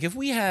 Right. Like if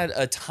we had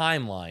a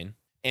timeline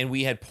and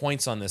we had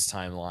points on this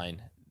timeline,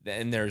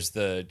 and there's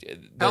the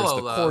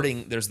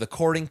courting, there's the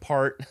courting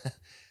part,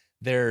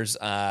 there's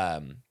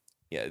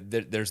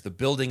there's the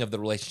building of the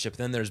relationship,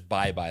 then there's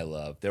 "Bye Bye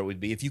Love." There would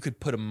be, if you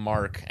could put a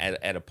mark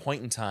at a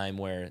point in time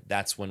where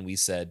that's when we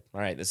said, all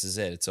right, this is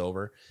it, it's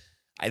over.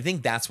 I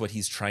think that's what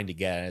he's trying to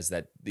get at, is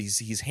that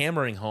he's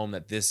hammering home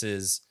that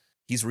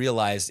he's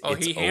realized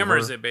it's he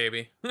hammers it,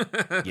 baby.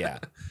 Yeah,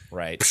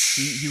 right.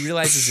 He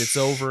realizes it's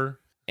over,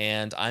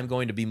 and I'm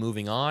going to be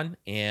moving on,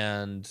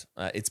 and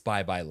it's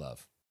 "Bye Bye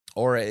Love."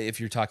 Or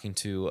if you're talking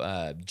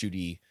to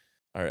Julie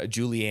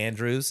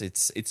Andrews,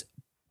 it's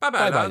 "Bye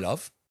Bye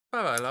Love."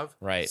 Bye Bye Love.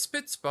 Right.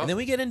 Spit spot. And then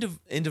we get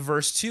into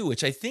verse 2,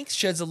 which I think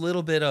sheds a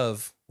little bit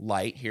of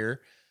light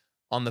here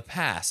on the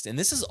past. And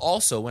this is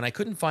also when I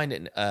couldn't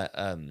find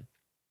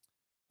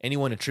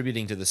anyone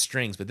attributing to the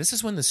strings, but this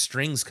is when the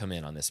strings come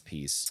in on this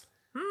piece.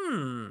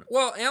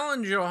 Well,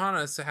 Alan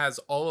Johannes has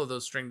all of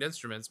those stringed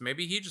instruments.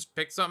 Maybe he just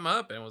picked something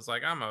up and was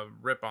like, I'm a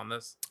rip on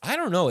this. I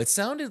don't know. It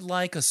sounded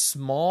like a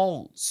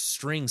small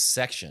string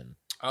section.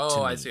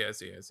 Oh, I see.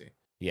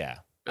 Yeah.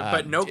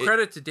 But no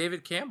credit to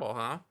David Campbell,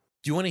 huh?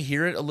 Do you want to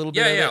hear it a little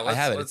bit? Yeah, I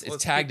have it.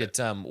 It's tagged at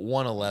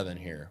 111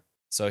 here.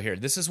 So here,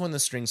 this is when the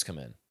strings come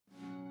in.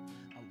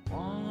 I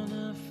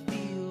wanna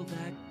feel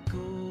that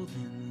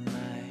golden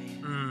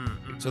light.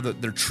 Mm-hmm. So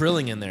they're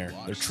trilling in there.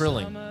 They're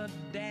trilling.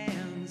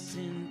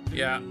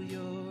 Yeah.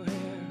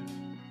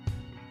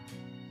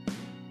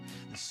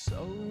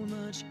 So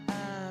much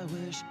I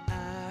wish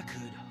I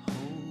could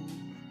hold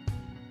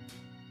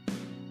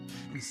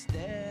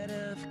instead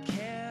of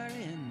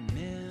carrying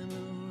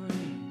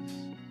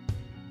memories.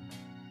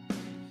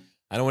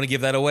 I don't want to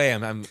give that away.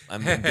 I'm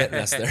getting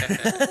us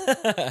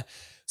there.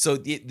 So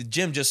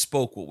Jim just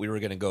spoke what we were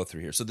going to go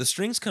through here. So the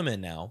strings come in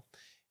now,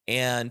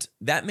 and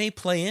that may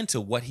play into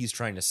what he's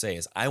trying to say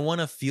is, I want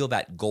to feel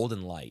that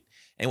golden light.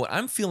 And what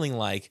I'm feeling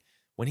like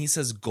when he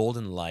says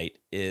golden light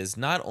is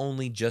not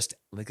only just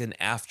like an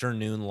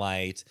afternoon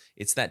light,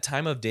 it's that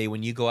time of day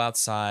when you go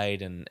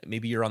outside and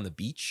maybe you're on the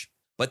beach.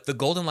 But the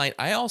golden light,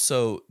 I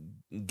also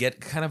get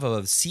kind of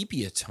a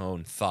sepia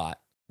tone thought,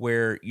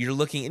 where you're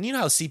looking, and you know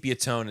how sepia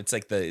tone, it's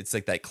like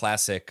that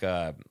classic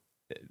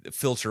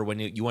filter when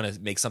you want to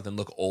make something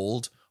look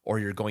old or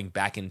you're going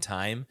back in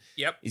time.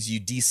 Yep. Is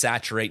you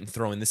desaturate and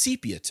throw in the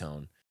sepia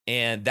tone.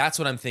 And that's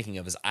what I'm thinking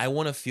of, is I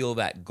want to feel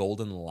that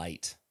golden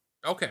light.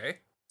 Okay.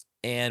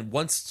 and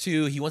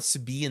he wants to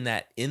be in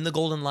the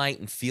golden light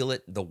and feel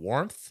the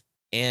warmth.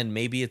 And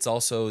maybe it's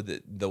also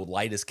the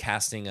light is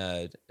casting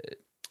a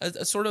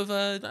sort of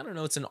I don't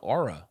know, it's an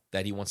aura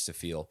that he wants to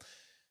feel.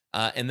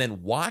 And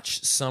then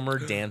watch summer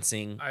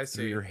dancing I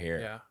through see. your hair.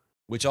 Yeah.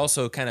 Which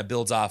also kind of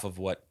builds off of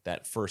what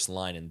that first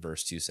line in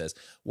verse 2 says.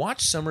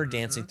 Watch summer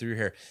dancing through your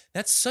hair.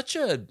 That's such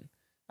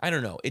I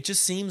don't know. It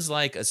just seems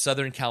like a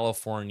Southern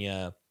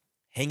California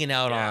hanging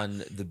out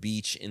on the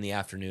beach in the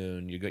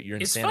afternoon. You're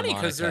in It's Santa funny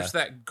Monica. because there's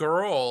that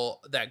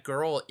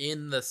girl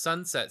in the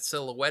sunset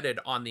silhouetted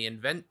on the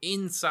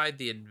inside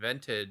the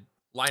invented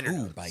liner Ooh,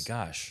 notes. my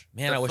gosh.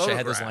 Man, The I wish I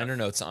had those photograph. liner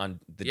notes on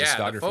the Yeah,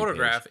 discography the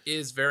photograph page.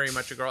 is very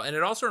much a girl, and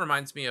it also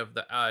reminds me of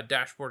the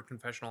Dashboard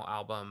Confessional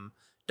album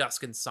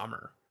 "Dusk and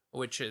Summer,"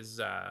 which is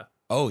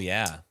Oh,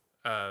 yeah.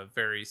 a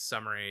very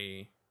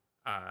summery,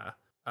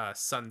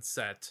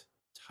 sunset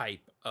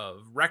type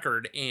of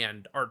record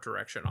and art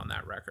direction on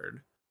that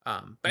record.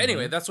 But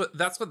anyway, that's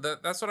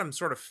what I'm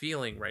sort of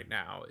feeling right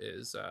now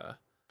is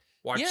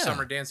watch Yeah.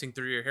 summer dancing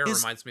through your hair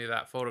reminds me of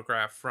that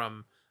photograph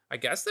from I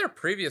guess their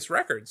previous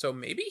record. So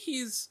maybe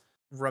he's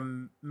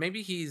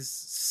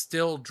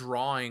still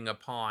drawing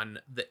upon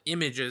the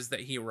images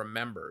that he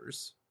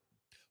remembers.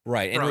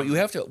 Right. And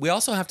from- we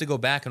also have to go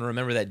back and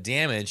remember that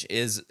Damage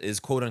is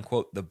quote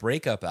unquote the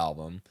breakup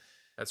album.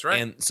 That's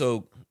right. And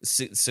so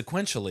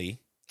sequentially,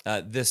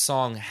 this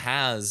song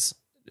has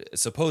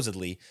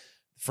supposedly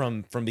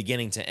from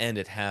beginning to end,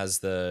 it has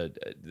the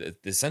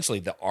essentially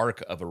the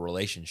arc of a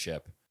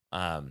relationship,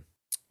 and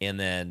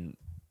then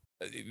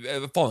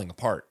falling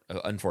apart,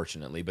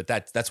 unfortunately. But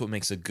that's what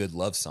makes a good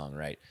love song,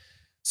 right?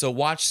 So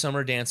watch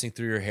summer dancing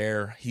through your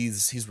hair.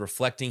 He's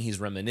reflecting, he's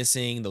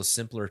reminiscing those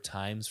simpler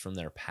times from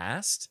their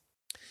past.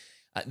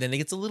 Then it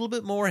gets a little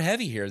bit more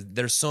heavy here.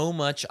 There's so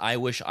much I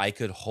wish I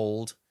could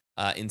hold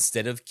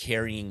instead of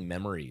carrying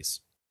memories.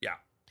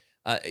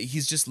 Yeah.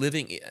 He's just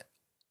living.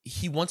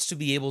 He wants to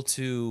be able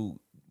to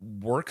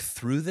work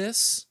through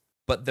this,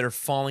 but they're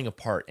falling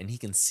apart, and he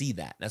can see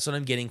that. That's what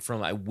I'm getting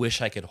from I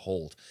wish I could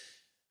hold.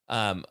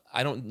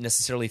 I don't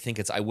necessarily think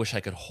it's I wish I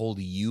could hold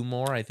you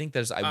more. I think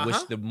there's I wish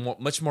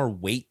much more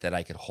weight that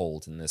I could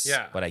hold in this,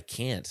 but I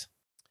can't.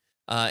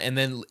 And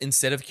then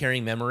instead of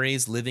carrying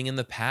memories, living in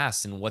the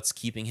past and what's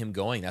keeping him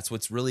going. That's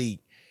what's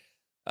really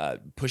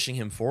pushing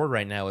him forward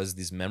right now is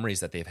these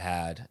memories that they've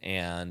had.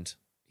 And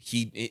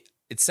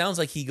it sounds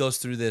like he goes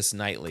through this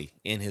nightly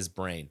in his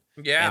brain.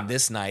 Yeah. And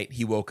this night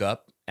he woke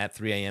up at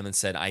 3 a.m. and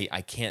said,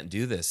 I can't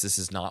do this. This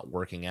is not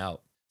working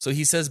out. So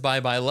he says,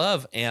 bye bye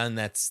love. And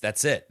that's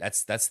it.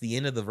 That's the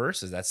end of the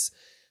verses. That's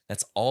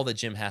all that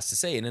Jim has to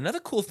say. And another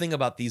cool thing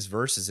about these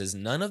verses is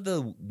none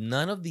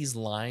of these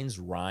lines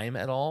rhyme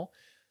at all.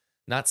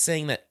 Not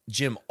saying that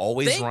Jim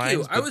always Thank rhymes.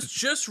 you. I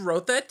just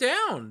wrote that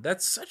down.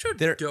 That's such a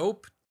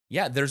dope.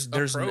 Yeah, there's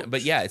approach.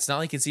 But yeah, it's not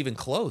like it's even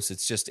close.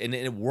 It's just, and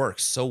it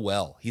works so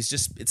well.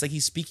 It's like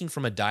he's speaking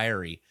from a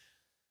diary.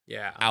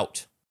 Yeah.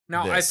 Out.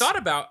 Now I thought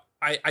about,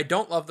 I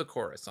don't love the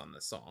chorus on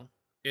this song.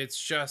 It's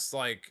just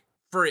like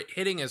for it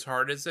hitting as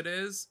hard as it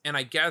is. And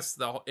I guess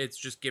it's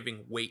just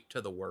giving weight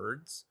to the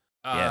words.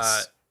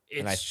 Yes. It's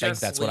And I think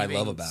that's what I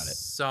love about it.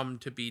 Some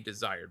to be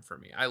desired for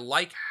me. I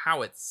like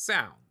how it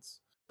sounds,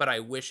 but I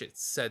wish it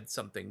said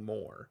something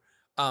more.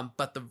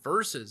 But the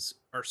verses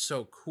are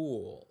so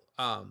cool.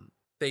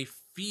 They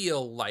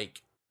feel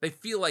like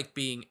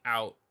being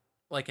out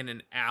like in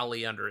an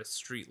alley under a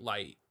street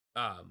light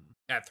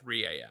at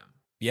 3 a.m.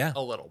 Yeah.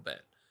 A little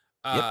bit.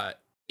 Yep.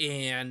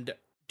 And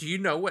do you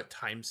know what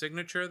time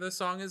signature this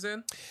song is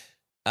in?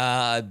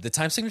 The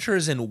time signature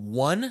is in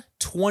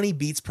 120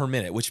 beats per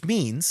minute, which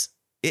means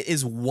it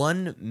is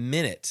 1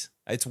 minute.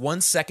 It's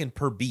 1 second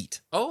per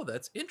beat. Oh,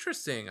 that's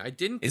interesting. I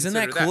didn't. Isn't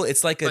that cool?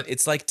 It's like but,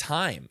 it's like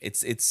time.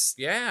 It's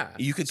yeah.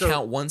 You could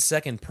count 1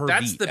 second per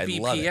that's beat. That's I the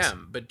love it.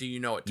 BPM. But do you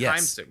know what time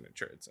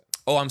signature it's in?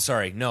 Oh, I'm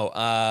sorry.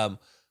 No.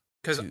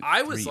 Because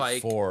I was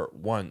like 4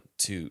 1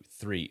 2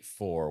 3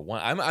 4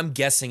 1. I'm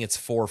guessing it's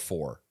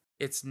 4/4.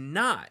 It's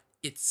not.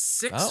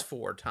 It's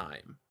 6/4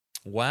 time.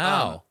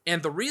 Wow.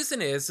 And the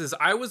reason is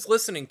I was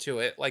listening to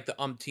it like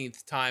the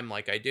umpteenth time,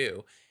 like I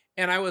do,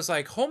 and I was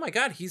like, oh my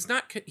god, he's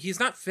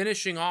not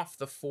finishing off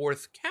the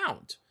fourth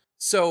count.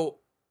 So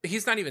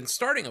he's not even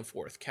starting a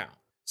fourth count.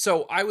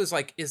 So I was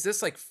like, is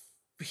this like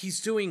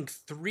he's doing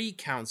 3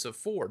 counts of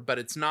 4, but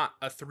it's not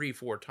a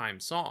 3/4 time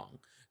song.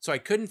 So I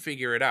couldn't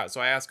figure it out.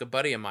 So I asked a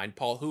buddy of mine,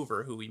 Paul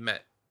Hoover, who we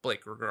met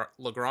Blake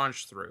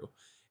Lagrange through.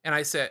 And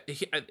I said,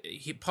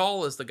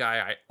 Paul is the guy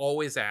I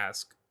always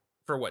ask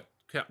for what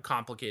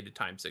complicated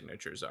time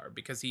signatures are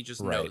because he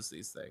just knows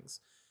these things.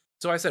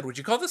 So I said, would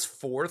you call this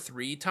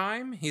 4/3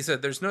 time? He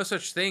said, there's no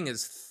such thing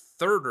as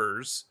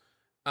thirders.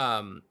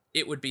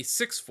 It would be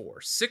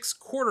 6/4, 6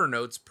 quarter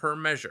notes per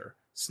measure.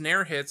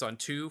 Snare hits on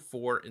 2,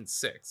 4, and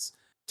 6.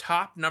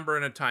 Top number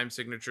in a time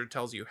signature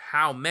tells you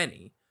how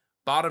many.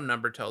 Bottom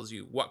number tells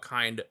you what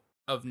kind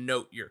of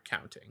note you're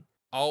counting.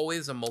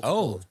 Always a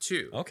multiple of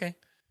 2. Okay.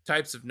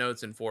 Types of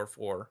notes in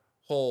 4/4: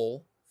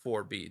 whole,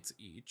 4 beats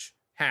each;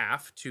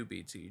 half, 2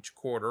 beats each;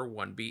 quarter,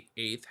 1 beat;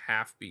 eighth,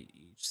 half beat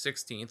each;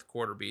 16th,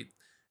 quarter beat;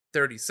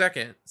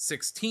 32nd,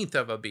 16th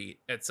of a beat,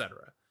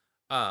 etc.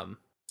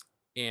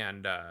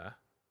 And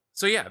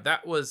so yeah,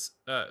 that was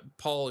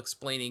Paul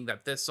explaining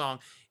that this song,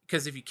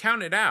 because if you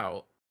count it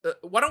out,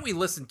 why don't we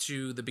listen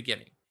to the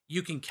beginning?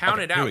 You can count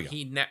Okay, it here out.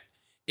 we go.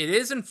 It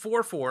is in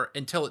 4/4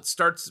 until it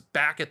starts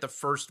back at the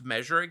first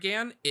measure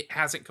again. It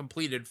hasn't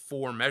completed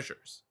 4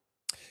 measures.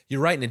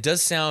 You're right, and it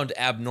does sound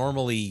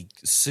abnormally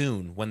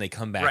soon when they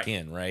come back Right.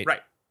 in, right?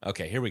 Right.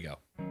 Okay, here we go.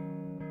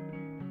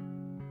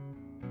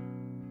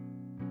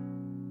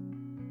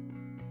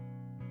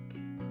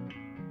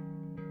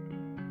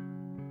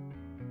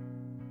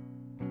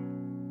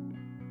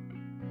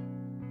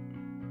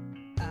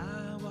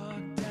 I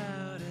walked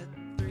out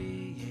at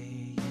 3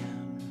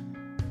 a.m.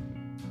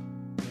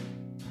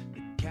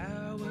 The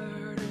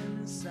coward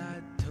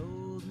inside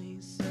told me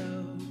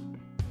so.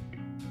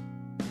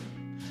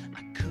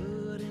 I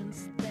couldn't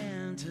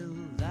stand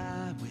to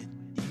lie with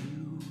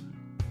you.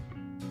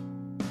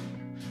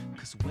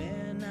 'Cause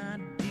when I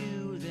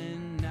do,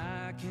 then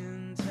I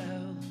can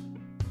tell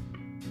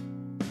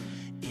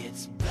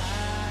it's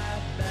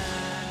bye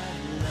bye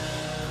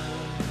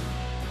love.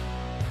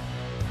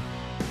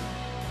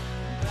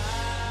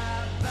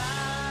 Bye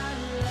bye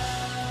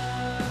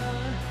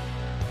love.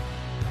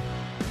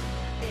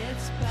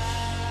 It's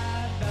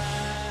bye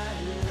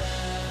bye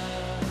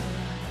love.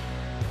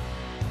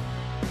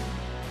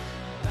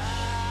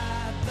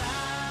 Bye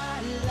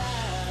bye love.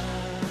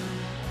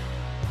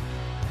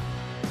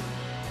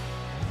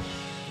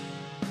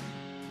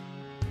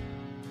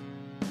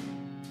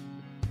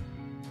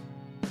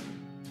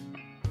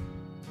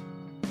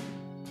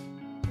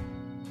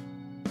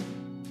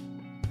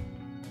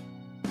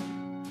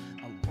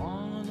 I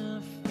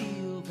wanna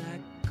feel that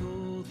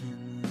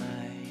golden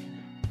light.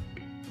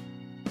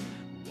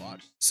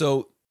 Watch.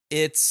 So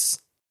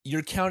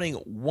you're counting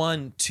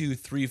 1, 2,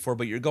 3, 4,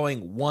 but you're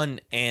going 1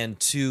 and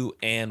 2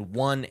 and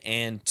 1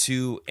 and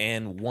 2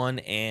 and 1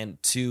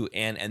 and 2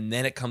 and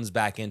then it comes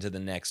back into the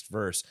next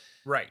verse.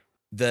 Right.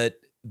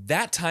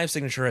 That time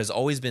signature has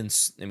always been,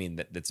 I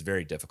mean, that's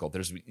very difficult.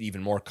 There's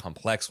even more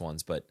complex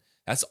ones, but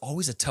that's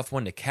always a tough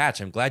one to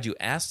catch. I'm glad you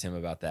asked him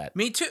about that.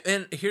 Me too.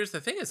 And here's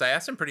the thing: is I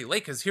asked him pretty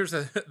late, because here's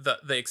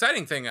the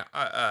exciting thing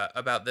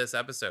about this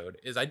episode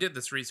is I did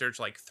this research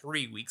like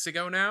 3 weeks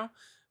ago now,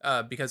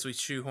 because we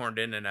shoehorned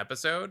in an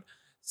episode.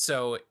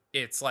 So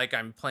it's like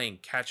I'm playing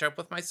catch up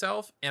with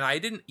myself, and I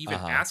didn't even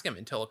ask him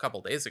until a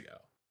couple days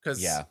ago,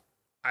 because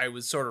I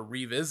was sort of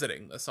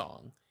revisiting the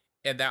song,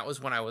 and that was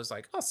when I was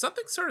like, oh,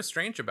 something's sort of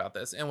strange about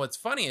this. And what's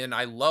funny, and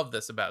I love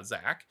this about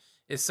Zach,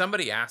 is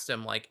somebody asked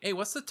him like, hey,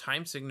 what's the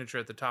time signature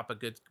at the top of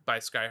Goodbye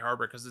Sky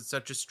Harbor, because it's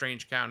such a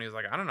strange count. He was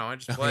like, I don't know, I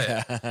just play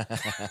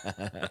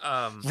it.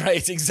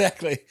 Right,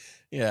 exactly.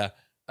 Yeah.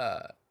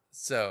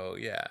 So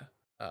yeah.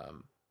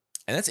 And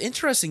that's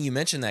interesting you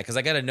mentioned that, because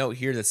I got a note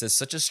here that says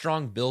such a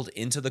strong build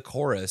into the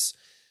chorus.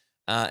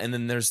 And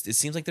then it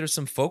seems like there's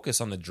some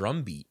focus on the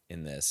drum beat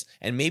in this.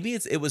 And maybe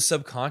it was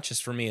subconscious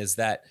for me, is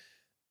that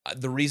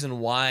the reason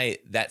why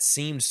that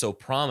seemed so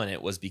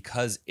prominent was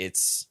because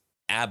it's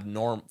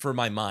abnormal, for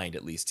my mind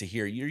at least, to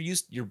hear.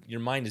 Your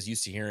mind is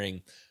used to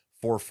hearing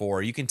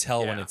 4/4. You can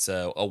tell when it's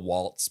a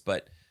waltz,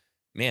 but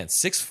man,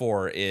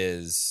 6/4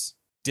 is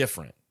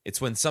different.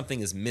 It's when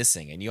something is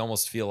missing, and you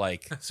almost feel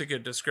like That's a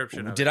good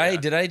description of did it, I yeah.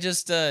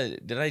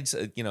 did I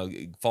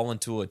fall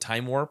into a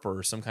time warp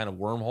or some kind of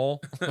wormhole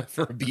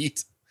for a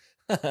beat?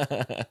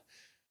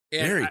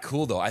 Very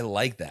cool though. I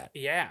like that.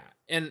 Yeah.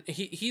 And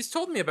he's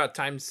told me about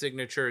time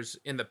signatures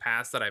in the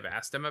past that I've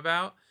asked him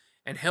about,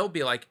 and he'll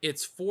be like,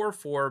 it's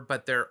 4/4,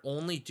 but they're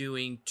only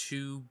doing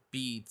 2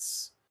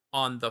 beats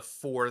on the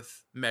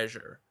 4th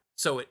measure.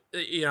 So it,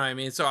 you know what I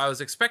mean? So I was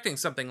expecting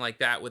something like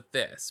that with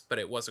this, but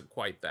it wasn't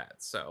quite that.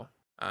 So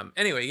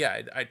anyway,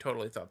 yeah, I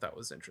totally thought that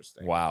was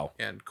interesting. Wow.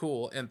 And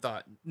cool, and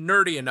thought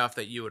nerdy enough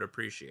that you would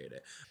appreciate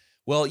it.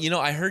 Well,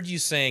 I heard you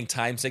saying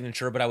time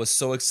signature, but I was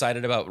so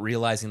excited about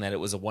realizing that it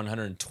was a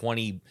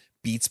 120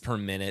 beats per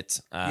minute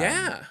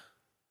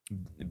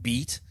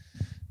beat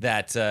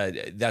that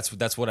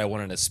that's what I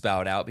wanted to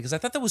spout out, because I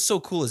thought that was so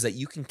cool, is that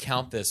you can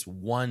count this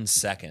 1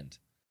 second.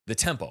 The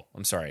tempo,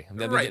 I'm sorry. I'm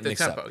getting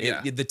mixed tempo, up.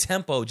 yeah. The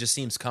tempo just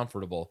seems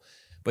comfortable,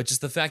 but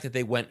just the fact that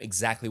they went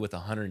exactly with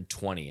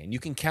 120, and you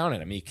can count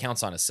it. I mean, it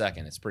counts on a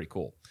second. It's pretty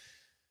cool.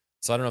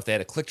 So I don't know if they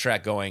had a click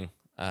track going,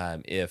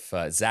 if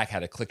Zach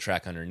had a click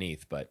track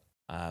underneath, but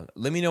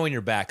let me know when you're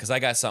back, because I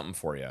got something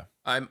for you.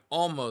 I'm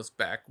almost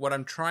back. What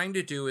I'm trying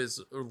to do is,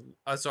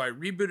 so I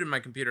rebooted my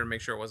computer to make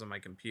sure it wasn't my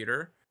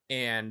computer,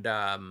 and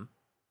so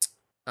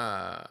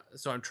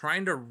I'm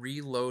trying to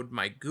reload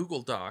my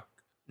Google Doc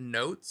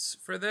notes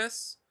for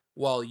this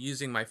while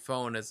using my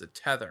phone as a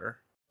tether.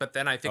 But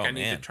then I think I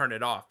need to turn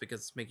it off because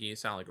it's making you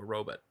sound like a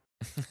robot.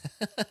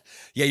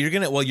 Yeah, you're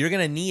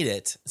gonna need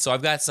it. So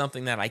I've got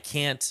something that I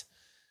can't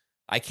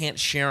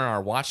share on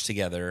our watch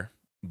together,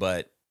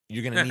 but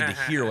you're gonna need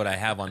to hear what I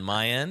have on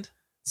my end.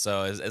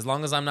 So as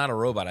long as I'm not a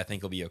robot, I think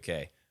it'll be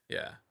okay.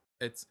 Yeah,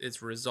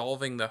 it's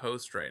resolving the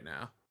host right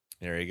now.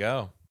 There you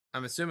go.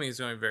 I'm assuming it's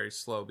going very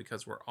slow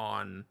because we're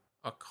on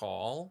a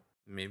call.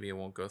 Maybe it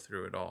won't go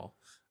through at all.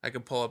 I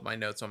could pull up my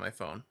notes on my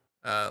phone.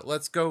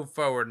 Let's go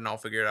forward, and I'll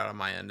figure it out on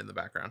my end in the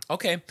background.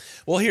 Okay.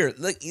 Well, here,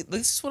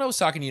 this is what I was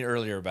talking to you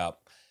earlier about.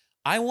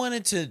 I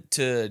wanted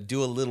to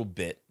do a little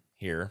bit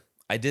here.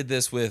 I did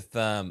this with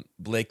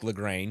Blake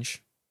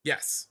LaGrange,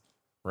 Yes.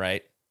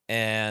 right?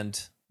 And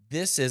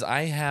this is,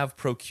 I have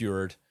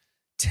procured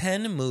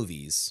 10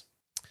 movies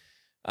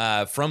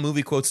from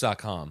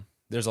moviequotes.com.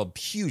 There's a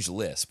huge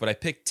list, but I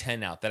picked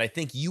 10 out that I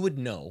think you would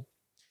know.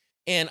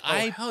 And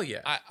Hell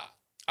yeah.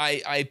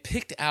 I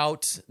picked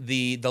out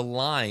the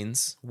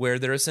lines where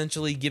they're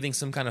essentially giving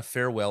some kind of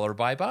farewell or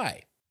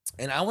bye-bye.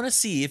 And I want to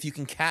see if you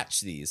can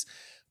catch these.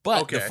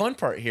 But Okay. the fun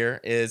part here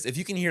is, if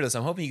you can hear this,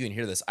 I'm hoping you can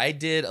hear this. I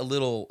did a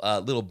little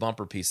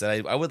bumper piece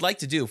that I would like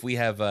to do if we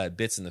have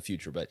bits in the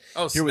future. But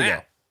Oh, here we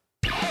go.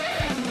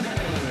 snap.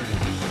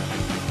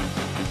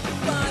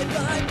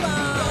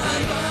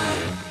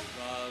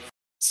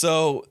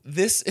 So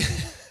this,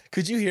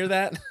 could you hear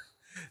that?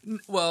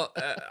 Well,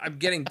 I'm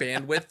getting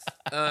bandwidth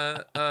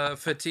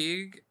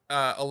fatigue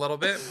a little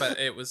bit, but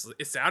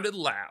it sounded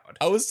loud.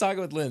 I was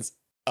talking with Linz.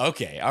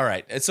 Okay, all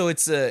right. And so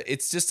it's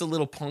just a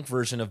little punk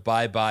version of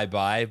Bye Bye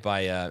Bye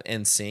by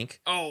NSYNC.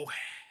 Oh,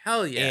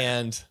 hell yeah.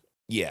 And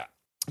yeah,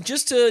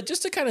 just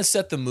to kind of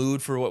set the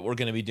mood for what we're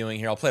going to be doing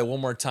here. I'll play it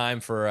one more time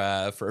for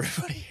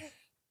everybody.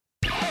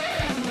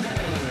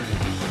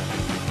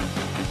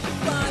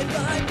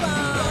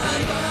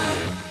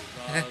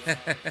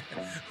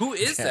 Who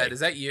is Okay. that? Is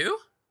that you?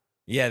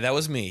 Yeah, that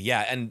was me.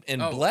 Yeah, and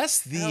Oh,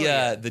 bless hell the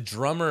yeah. the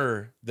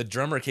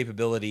drummer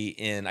capability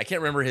in, I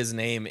can't remember his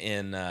name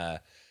in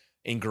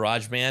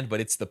GarageBand, but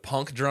it's the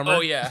punk drummer.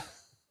 Oh yeah.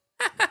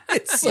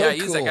 It's so Yeah, I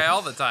use that cool. guy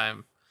all the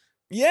time.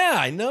 Yeah,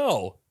 I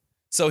know.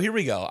 So here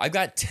we go. I've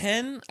got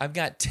 10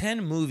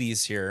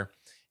 movies here,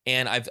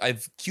 and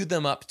I've queued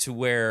them up to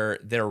where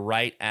they're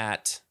right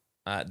at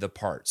the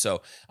part.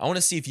 So I want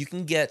to see if you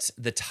can get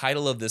the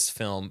title of this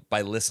film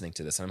by listening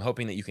to this. And I'm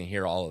hoping that you can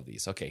hear all of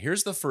these. Okay,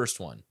 here's the first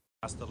one.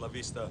 Hasta la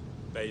vista,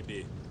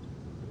 baby.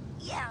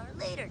 Yeah,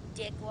 later,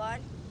 dickwad.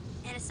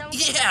 And if someone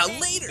Yeah, comes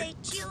up later. say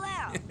chill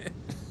out.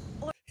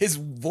 His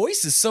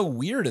voice is so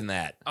weird in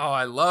that. Oh,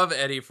 I love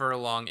Eddie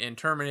Furlong in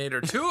Terminator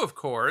 2, of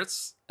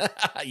course.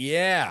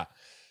 Yeah.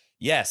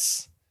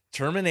 Yes.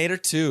 Terminator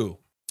 2.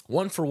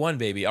 1 for 1,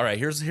 baby. All right,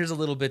 here's a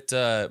little bit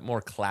more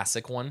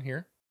classic one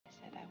here. I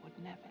said I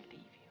would never leave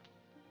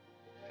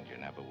you. And you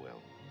never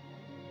will.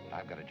 But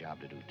I've got a job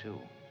to do, too.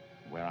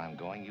 Where I'm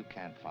going, you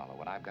can't follow.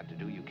 What I've got to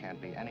do, you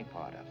can't be any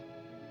part of.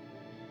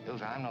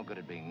 Ilsa, I'm no good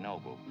at being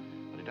noble,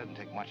 but it doesn't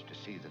take much to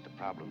see that the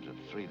problems of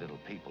three little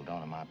people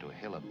don't amount to a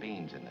hill of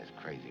beans in this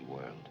crazy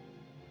world.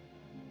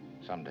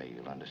 Someday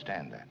you'll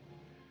understand that.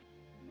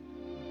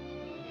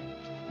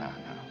 Now.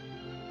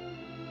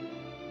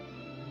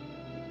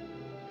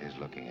 He's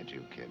looking at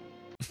you, kid.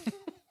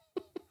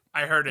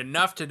 I heard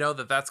enough to know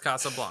that that's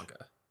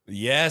Casablanca.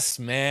 Yes,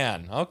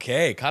 man.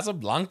 Okay,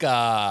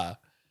 Casablanca.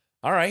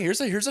 All right, here's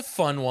a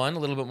fun one, a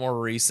little bit more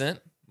recent.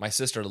 My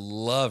sister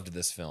loved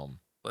this film.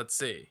 Let's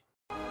see.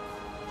 I'm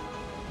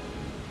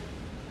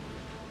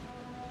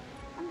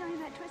going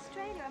back to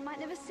Australia. I might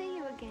never see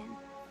you again.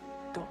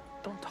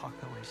 Don't talk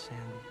that way,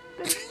 Sandy.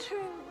 But it's true.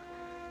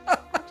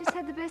 I've just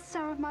had the best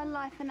summer of my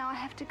life and now I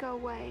have to go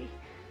away.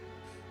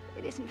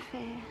 It isn't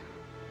fair.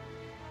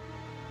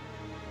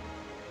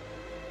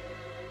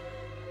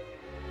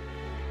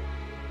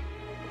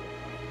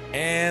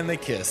 And they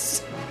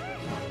kiss.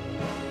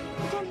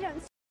 Daddy,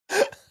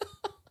 don't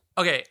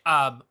Okay,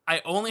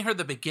 I only heard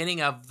the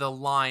beginning of the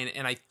line,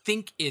 and I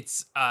think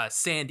it's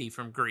Sandy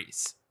from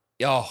Greece.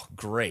 Oh,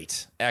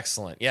 great.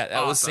 Excellent. Yeah,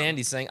 that was Awesome.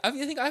 Sandy saying, I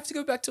think I have to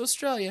go back to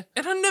Australia.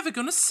 And I'm never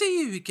gonna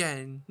see you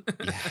again.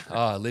 Yeah.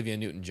 Oh, Olivia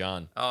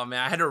Newton-John. Oh man,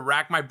 I had to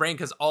rack my brain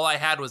because all I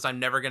had was "I'm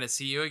never gonna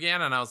see you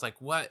again," and I was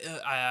like, "What?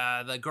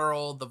 The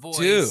girl, the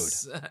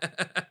voice."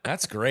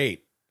 That's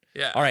great.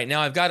 Yeah. All right,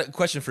 now I've got a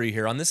question for you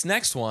here. On this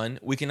next one,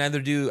 we can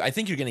either do, I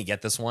think you're going to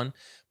get this one,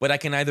 but I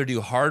can either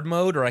do hard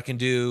mode or I can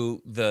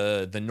do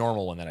the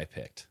normal one that I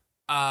picked.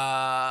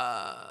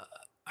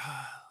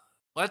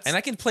 Let's And I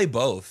can play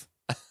both.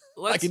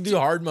 let's I can do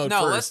hard mode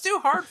No, first. let's do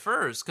hard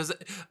first because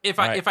if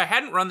All I right. if I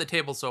hadn't run the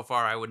table so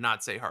far, I would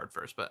not say hard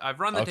first. But I've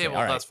run the Okay, table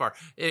all right. thus far.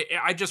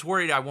 I just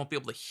worried I won't be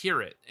able to hear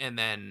it, and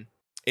then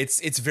This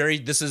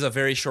is a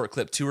very short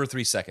clip, 2 or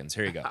 3 seconds.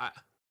 Here you go.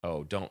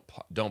 Oh,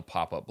 don't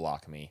pop up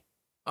block me.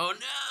 oh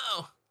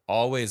no.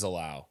 Always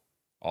allow.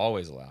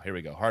 Always allow. Here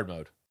we go. Hard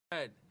mode.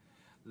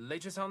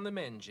 Latest on the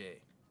Menji.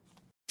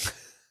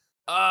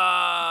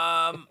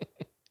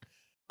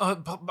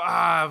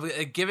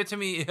 Give it to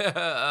me.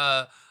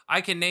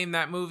 I can name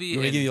that movie. You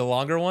want me to in- give you a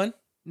longer one?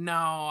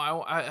 No,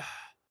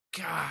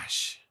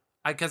 gosh,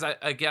 because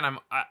I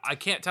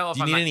can't tell if Do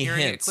you I'm need not any hearing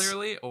hints? it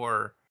clearly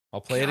or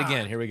I'll play it God.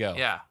 again. Here we go.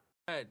 yeah.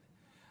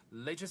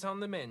 Latest on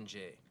the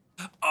Menji.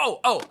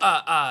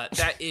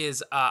 That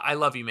is I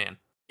Love You Man.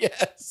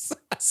 Yes.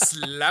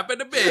 Slap in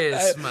the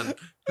basement.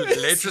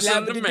 Latest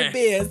on the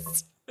man.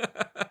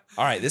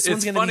 All right, this It's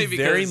one's going funny to be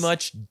very because-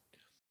 much.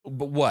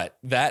 But what?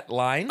 That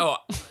line? Oh,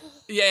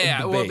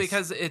 yeah. The Well, bass.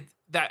 because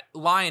that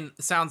line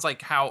sounds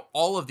like how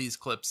all of these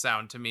clips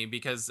sound to me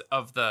because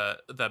of the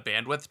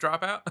bandwidth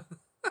dropout.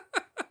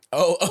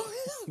 Oh,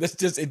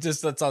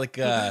 that's like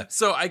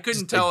So I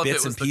couldn't just tell like if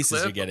bits it was and the pieces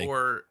you're clip getting.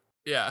 or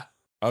yeah.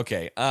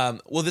 Okay.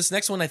 Well, this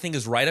next one I think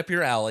is right up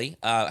your alley.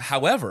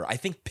 However, I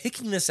think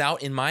picking this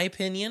out, in my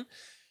opinion,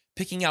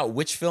 picking out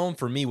which film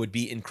for me would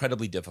be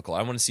incredibly difficult.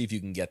 I want to see if you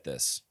can get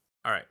this.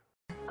 All right.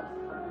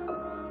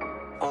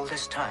 All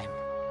this time,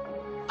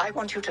 I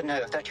want you to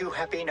know that you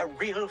have been a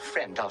real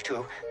friend,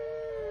 Artu.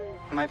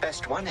 My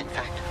best one, in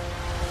fact.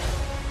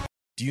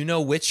 Do you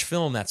know which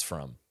film that's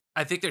from?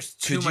 I think there's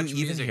too Could you much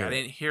even music. hear I it?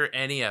 didn't hear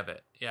any of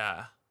it.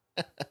 Yeah.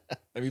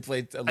 Let me play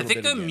a little I think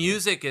bit the again.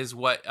 music is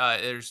what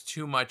there's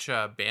too much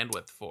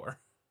bandwidth for.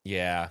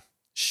 Yeah.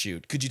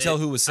 Shoot. Could you tell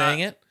who was saying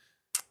it?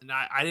 And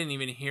I didn't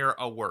even hear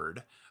a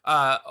word.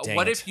 Dang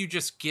What it. if you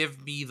just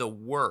give me the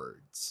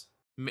words?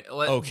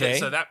 Okay.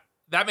 So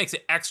that makes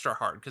it extra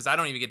hard because I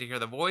don't even get to hear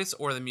the voice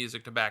or the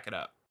music to back it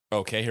up.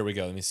 Okay, here we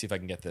go. Let me see if I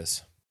can get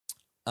this.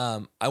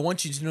 I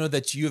want you to know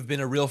that you have been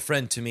a real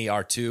friend to me,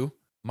 R2.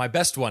 My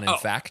best one, in Oh.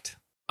 fact.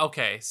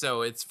 Okay,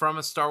 so it's from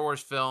a Star Wars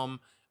film.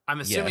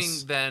 I'm assuming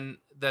Yes. then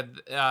that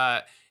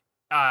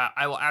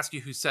I will ask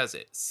you who says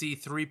it.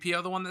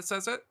 C-3PO, the one that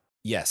says it?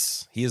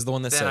 Yes, he is the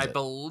one that Then says I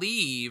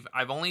it.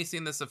 I've only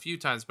seen this a few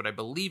times, but I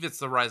believe it's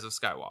The Rise of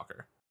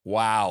Skywalker.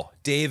 Wow,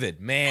 David,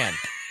 man,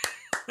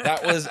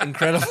 that was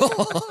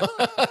incredible.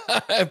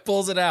 It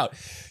pulls it out.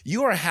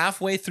 You are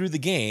halfway through the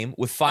game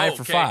with 5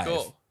 for Okay, 5.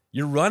 cool.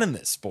 You're running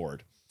this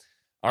board.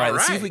 All right,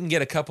 let's see if right. we can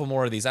get a couple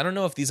more of these. I don't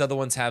know if these other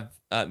ones have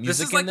music This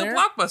is in like there. the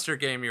Blockbuster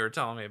game you were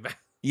telling me about.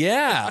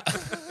 Yeah,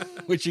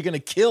 which you're gonna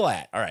kill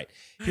at. All right,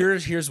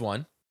 here's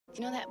one.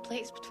 You know that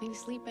place between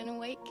sleep and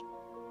awake?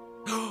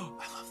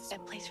 I love this.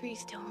 That place where you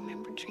still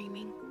remember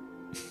dreaming.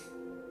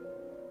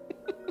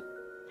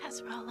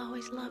 That's where I'll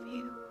always love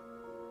you.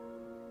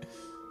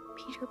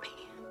 Peter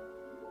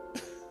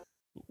Pan.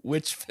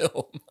 Which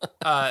film?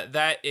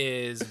 That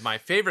is my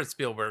favorite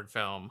Spielberg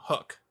film,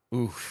 Hook.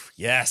 Oof,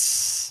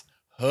 yes,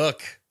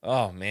 Hook.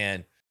 Oh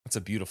man, that's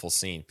a beautiful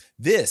scene.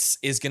 This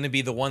is going to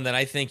be the one that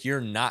I think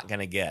you're not going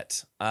to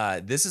get.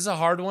 This is a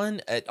hard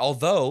one,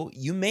 although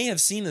you may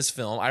have seen this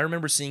film. I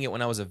remember seeing it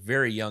when I was a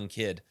very young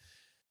kid.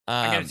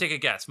 I'm going to take a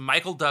guess.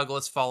 Michael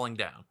Douglas falling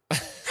down.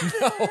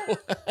 No.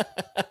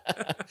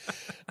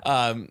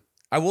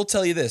 I will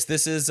tell you this.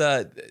 This is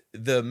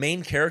the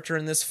main character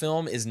in this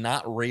film is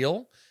not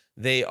real.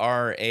 They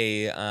are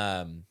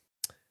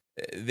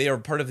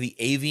part of the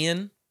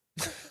avian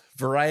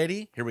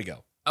variety. Here we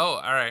go. Oh,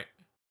 all right.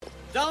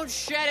 Don't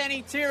shed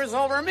any tears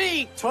over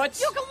me,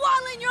 Toots. You can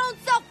wallow in your own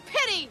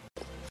self-pity!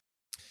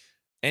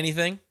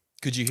 Anything?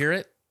 Could you hear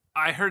it?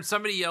 I heard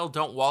somebody yell,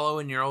 "Don't wallow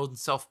in your own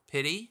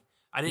self-pity."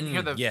 I didn't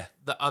hear the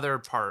other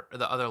part, or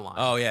the other line.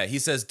 Oh yeah, he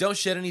says, "Don't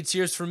shed any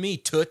tears for me,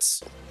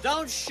 Toots."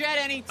 Don't shed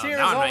any tears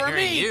now I'm not over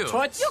hearing me, you.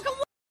 Toots.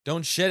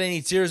 Don't shed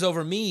any tears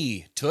over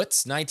me,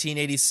 Toots.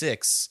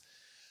 1986.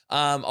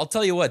 I'll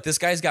tell you what, this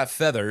guy's got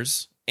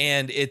feathers,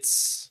 and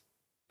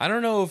I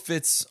don't know if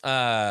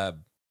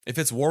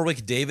it's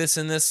Warwick Davis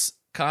in this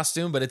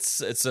costume, but it's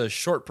a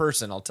short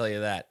person. I'll tell you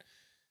that.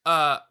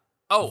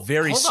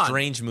 Very hold on.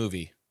 strange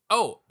movie.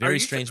 Oh, Very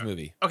strange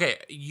movie. Okay,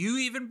 you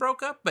even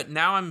broke up, but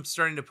now I'm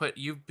starting to put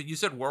you. You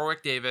said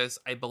Warwick Davis.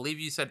 I believe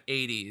you said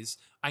 80s.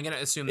 I'm gonna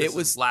assume this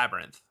is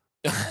Labyrinth.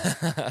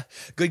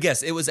 Good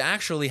guess. It was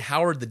actually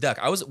Howard the Duck.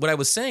 What I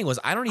was saying was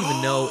I don't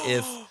even know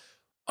if. Oh,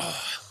 I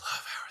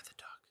love Howard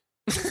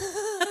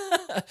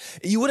the Duck.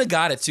 You would have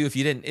got it too if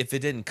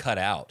it didn't cut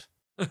out.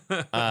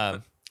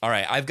 All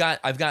right, I've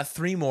got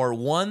 3 more.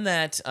 One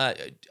that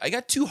I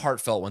got 2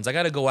 heartfelt ones. I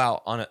got to go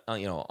out on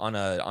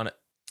a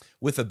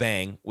with a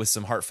bang with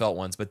some heartfelt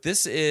ones. But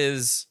this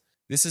is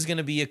going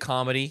to be a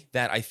comedy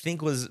that I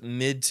think was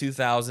mid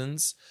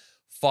 2000s.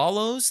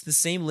 Follows the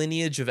same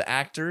lineage of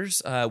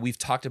actors. We've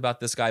talked about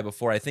this guy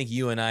before. I think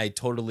you and I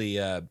totally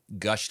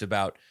gushed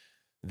about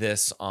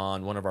this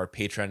on one of our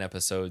Patreon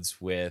episodes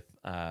with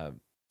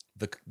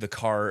the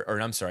car, or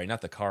I'm sorry,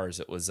 not the Cars.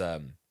 It was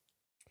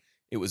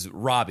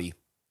Robbie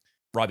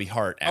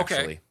Hart, actually.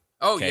 Okay.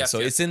 Oh, okay, yes. so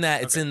yes.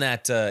 it's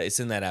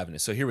in that avenue.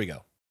 So here we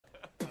go.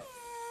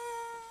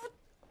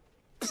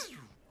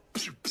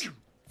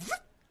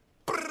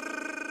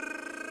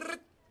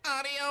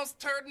 Adios,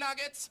 turd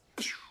nuggets.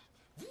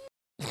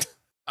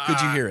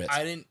 Could you hear it?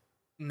 I didn't.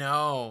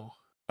 No.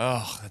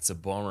 Oh, that's a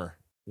bummer.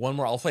 One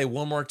more. I'll play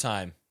one more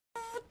time.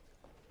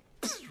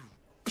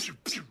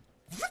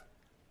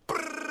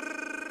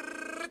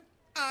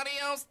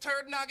 Adios,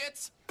 turd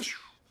nuggets.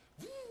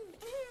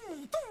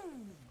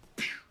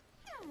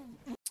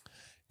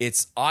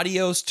 It's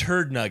Adios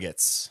Turd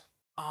Nuggets.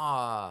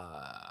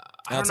 I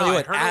I'll don't tell know. you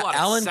I what. heard a lot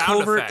of Alan sound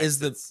Covert effects. is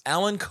the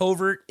Alan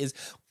Covert is.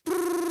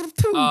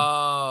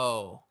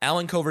 Oh.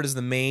 Alan Covert is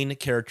the main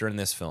character in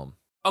this film.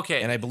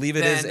 Okay. And I believe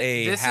it then is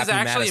a This Happy is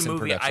actually Madison a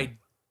movie production. I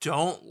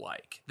don't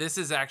like. This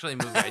is actually a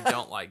movie I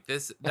don't like.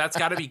 That's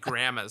got to be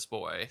Grandma's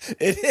Boy.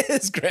 It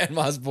is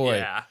Grandma's Boy.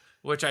 Yeah,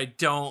 which I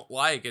don't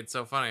like. It's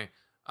so funny.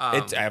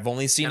 I've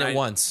only seen it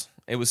once.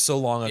 It was so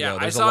long ago. Yeah,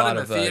 There's I saw a it lot in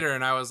the of theater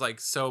and I was like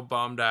so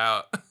bummed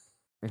out.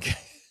 Okay.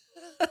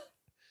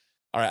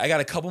 All right, I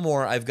got a couple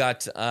more. I've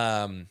got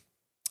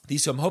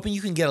these. So I'm hoping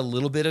you can get a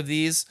little bit of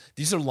these.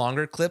 These are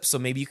longer clips, so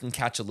maybe you can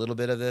catch a little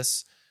bit of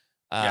this.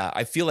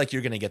 I feel like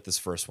you're going to get this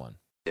first one.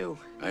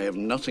 I have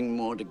nothing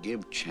more to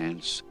give,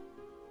 Chance.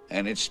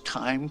 And it's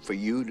time for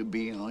you to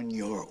be on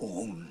your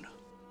own.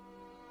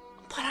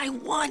 But I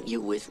want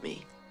you with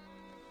me.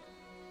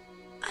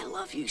 I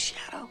love you,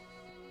 Shadow.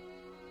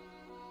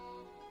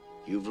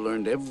 You've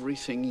learned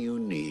everything you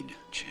need,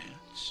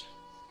 Chance.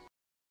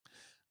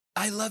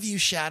 I love you,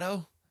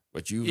 Shadow.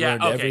 But you've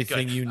learned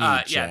everything you need,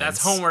 Chance. Yeah,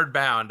 that's Homeward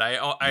Bound. I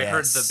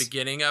heard Yes. the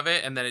beginning of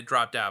it, and then it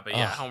dropped out. But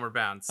yeah, Homeward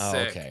Bound. Sick. Oh,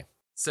 okay.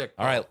 Sick.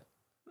 All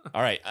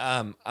right.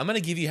 I'm gonna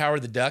give you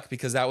Howard the Duck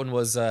because that one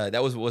was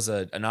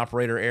an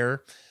operator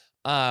error.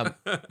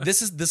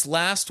 This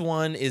last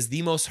one is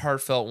the most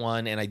heartfelt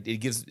one, and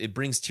it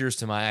brings tears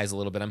to my eyes a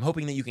little bit. I'm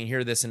hoping that you can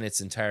hear this in its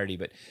entirety,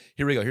 but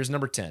here we go. Here's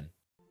number 10.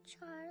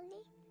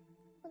 Charlie,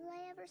 will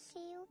I ever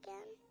see you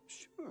again?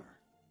 Sure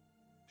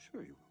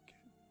you will, kid.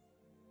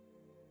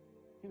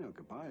 You know,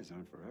 goodbyes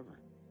aren't forever.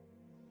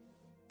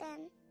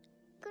 Then,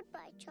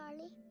 goodbye,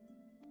 Charlie.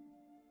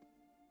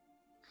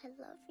 I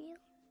love you.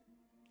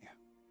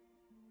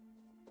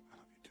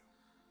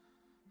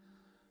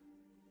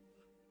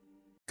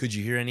 Could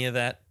you hear any of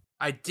that?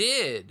 I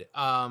did.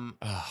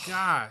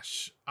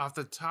 Gosh, off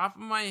the top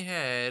of my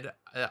head,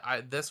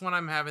 this one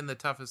I'm having the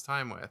toughest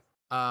time with.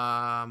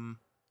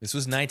 This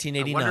was I wonder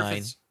 1989.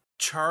 if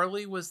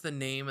Charlie was the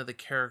name of the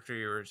character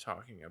you were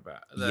talking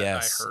about. That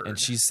Yes, I heard. and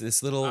she's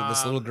this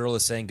little girl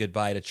is saying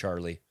goodbye to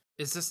Charlie.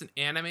 Is this an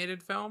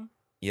animated film?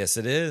 Yes,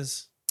 it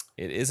is.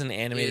 It is an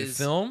animated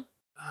film.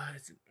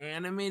 It's an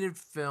animated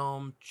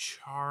film,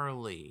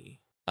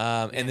 Charlie.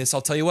 And this,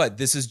 I'll tell you what,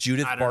 this is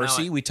Judith I don't know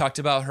Barcy. it. We talked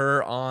about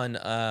her on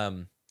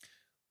the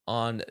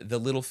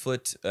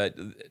Littlefoot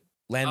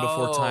Land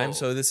Before Time.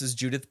 So this is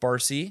Judith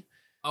Barcy.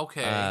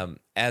 Okay.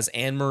 As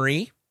Anne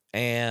Marie,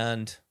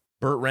 and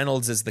Burt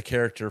Reynolds is the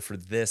character for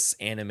this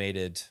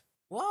animated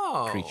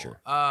creature.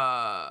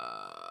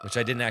 Which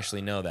I didn't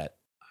actually know that.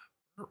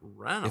 Burt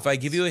Reynolds. If I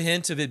give you a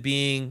hint of it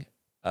being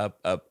a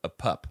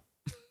pup.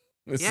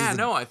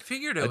 I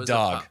figured it was a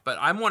dog. pup, but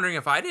I'm wondering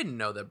if I didn't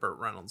know that Burt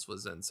Reynolds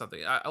was in something.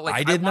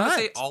 I did want not.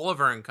 to say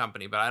Oliver and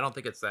Company, but I don't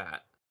think it's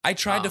that. I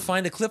tried to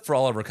find a clip for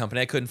Oliver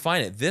Company. I couldn't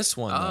find it. This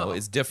one, though,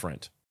 is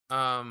different.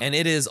 And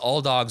it is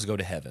All Dogs Go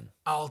to Heaven.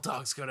 All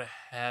Dogs Go to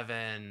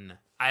Heaven.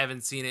 I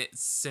haven't seen it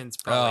since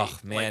probably. Oh,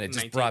 man, like it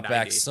just brought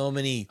back 1990. so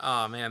many.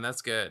 Oh, man,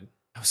 that's good.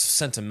 I was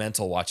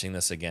sentimental watching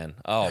this again.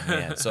 Oh,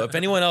 man. So if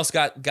anyone else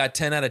got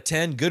 10 out of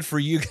 10, good for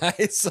you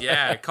guys.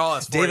 Yeah, call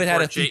us. David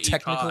had a 44 few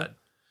technical. Pod.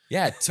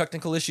 Yeah,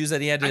 technical issues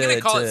that he had to. I'm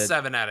gonna call it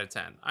 7 out of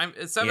 10.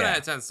 Seven Yeah. out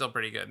of 10 is still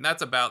pretty good, and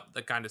that's about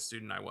the kind of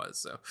student I was.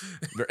 So,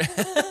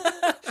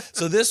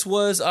 So this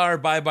was our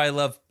Bye Bye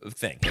Love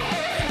thing.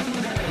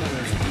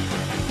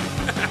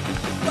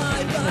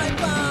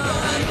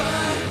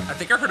 I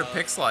think I heard a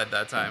pick slide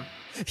that time.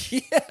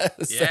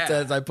 Yes, Yeah.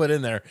 that I put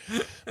in there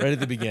right at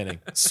the beginning.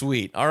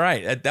 Sweet. All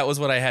right, that was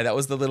what I had. That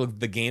was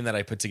the game that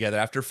I put together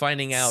after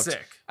finding out.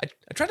 Sick. I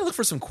tried to look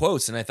for some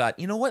quotes, and I thought,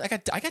 you know what? I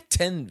got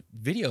 10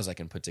 videos I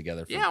can put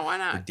together. For, Yeah, why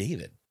not? for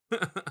David. All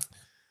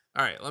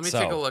right, let me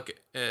take a look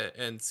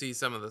and see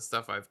some of the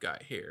stuff I've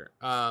got here.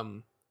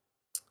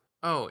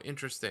 Oh,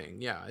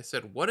 interesting. Yeah, I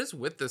said, what is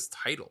with this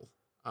title?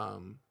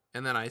 And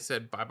then I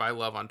said, Bye Bye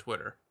Love on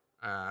Twitter.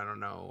 I don't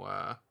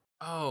know.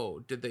 Oh,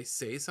 did they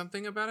say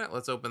something about it?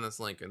 Let's open this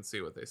link and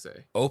see what they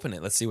say. Open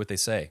it. Let's see what they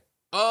say.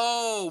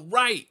 Oh,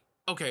 right.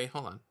 Okay,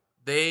 hold on.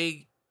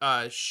 They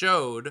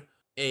showed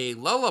a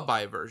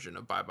lullaby version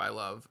of Bye Bye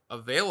Love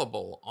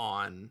available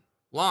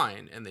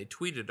online, and they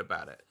tweeted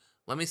about it.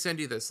 Let me send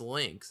you this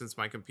link since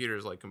my computer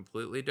is like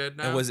completely dead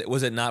now. And was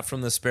it not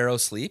from The Sparrow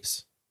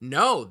Sleeps?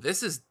 No,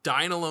 this is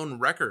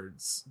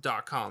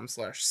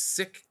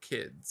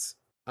dinalonerecords.com/sickkids.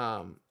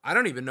 I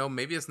don't even know.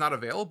 Maybe it's not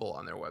available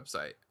on their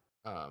website.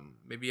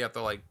 Maybe you have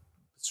to like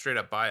straight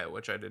up buy it,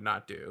 which I did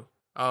not do.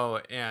 Oh,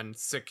 and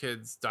Sick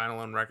Kids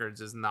Dynalone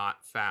Records is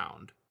not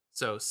found.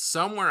 So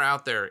somewhere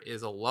out there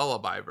is a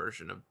lullaby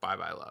version of Bye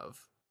Bye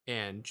Love.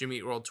 And Jimmy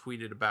Eat World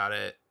tweeted about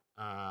it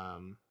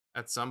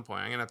at some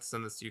point. I'm going to have to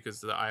send this to you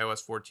because the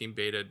iOS 14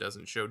 beta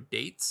doesn't show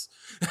dates.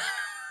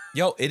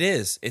 Yo, it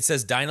is. It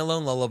says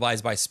Dynalone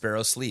Lullabies by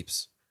Sparrow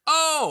Sleeps.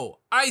 Oh,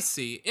 I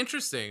see.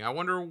 Interesting. I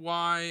wonder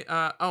why.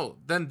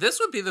 Then this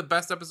would be the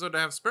best episode to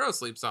have Sparrow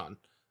Sleeps on.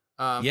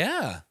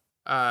 Yeah.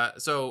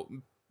 So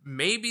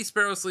maybe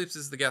Sparrow Sleeps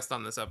is the guest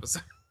on this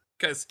episode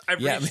because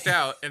I've reached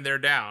out and they're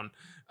down.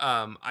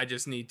 I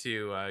just need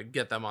to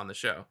get them on the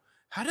show.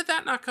 How did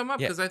that not come up?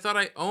 Because I thought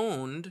I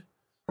owned.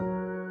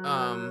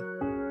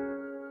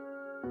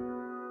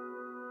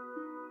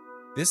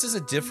 This is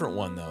a different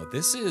one though.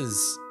 This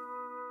is.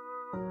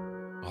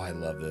 Oh, I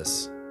love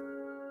this.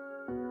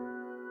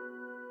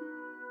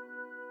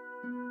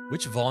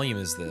 Which volume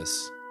is this?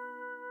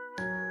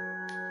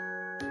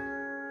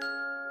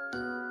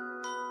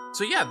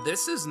 So yeah,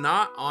 this is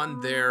not on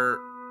their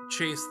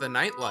Chase the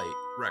Nightlight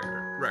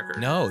record.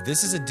 No,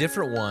 this is a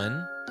different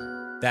one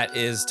that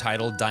is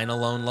titled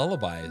Dynalone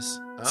Lullabies.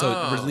 So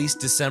it released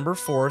December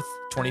 4th,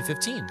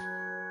 2015.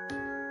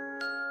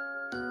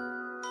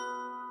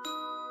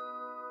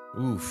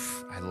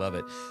 Oof, I love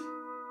it.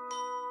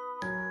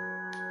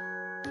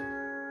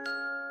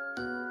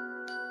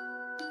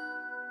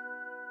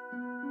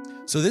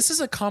 So this is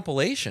a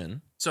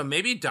compilation. So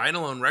maybe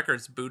Dynalone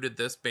Records booted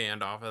this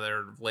band off of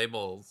their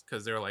labels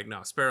because they're like,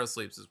 no, Sparrow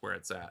Sleeps is where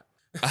it's at.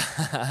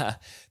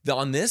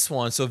 On this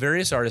one, so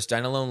various artists,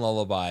 Dynalone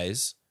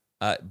Lullabies,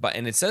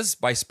 and it says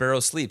by Sparrow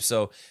Sleep.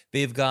 So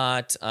they've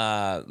got,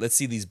 let's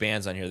see these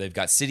bands on here. They've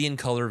got City and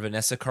Color,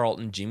 Vanessa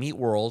Carlton, Jimmy Eat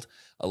World,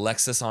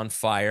 Alexis on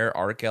Fire,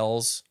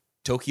 Arkells,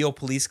 Tokyo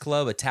Police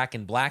Club, Attack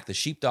in Black, The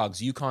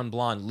Sheepdogs, Yukon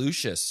Blonde,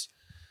 Lucius,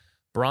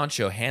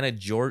 Broncho, Hannah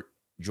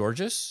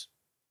Georges,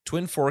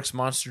 Twin Forks,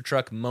 Monster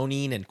Truck,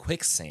 Monine, and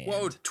Quicksand.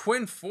 Whoa,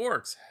 Twin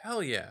Forks.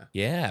 Hell yeah.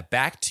 Yeah,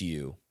 Back to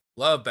You.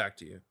 Love Back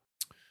to You.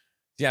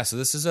 Yeah, so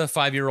this is a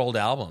 5-year-old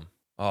album.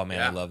 Oh man,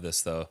 Yeah. I love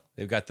this though.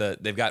 They've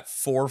got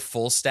 4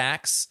 full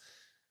stacks,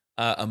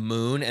 a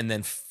moon, and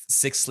then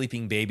 6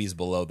 sleeping babies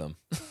below them.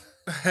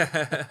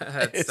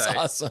 It's tight.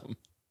 awesome.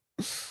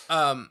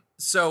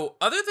 So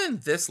other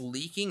than this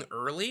leaking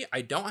early,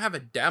 I don't have a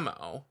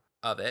demo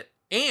of it,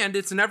 and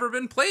it's never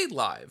been played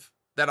live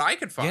that I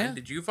could find. Yeah.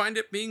 Did you find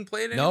it being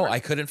played No, anywhere? I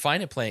couldn't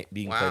find it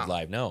being Wow. played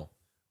live. No.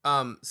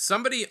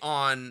 Somebody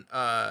on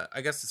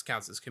I guess this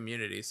counts as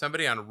community.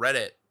 Somebody on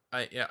Reddit,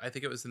 I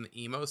think it was in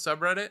the emo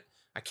subreddit.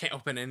 I can't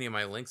open any of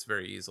my links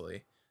very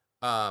easily.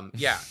 In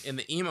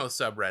the emo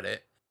subreddit,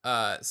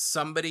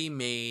 somebody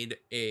made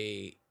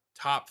a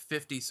top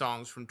 50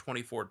 songs from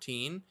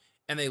 2014,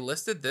 and they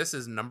listed this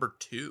as number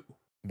 2.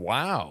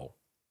 Wow.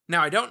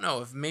 Now, I don't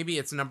know if maybe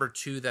it's number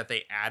 2 that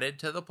they added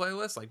to the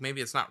playlist. Like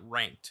maybe it's not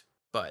ranked,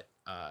 but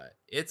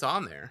it's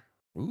on there.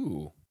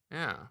 Ooh.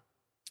 Yeah.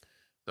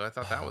 So I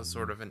thought that was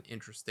sort of an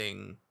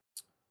interesting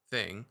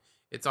thing.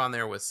 It's on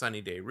there with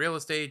Sunny Day Real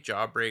Estate,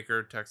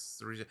 Jawbreaker,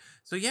 Texas.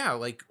 So yeah,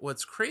 like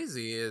what's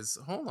crazy is,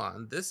 hold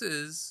on,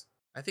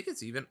 I think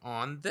it's even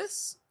on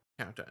this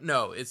countdown.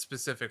 No, it's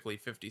specifically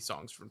 50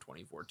 songs from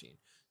 2014.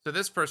 So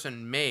this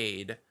person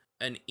made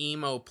an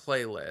emo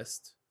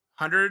playlist,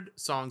 100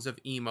 songs of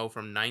emo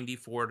from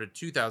 94 to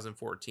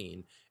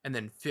 2014, and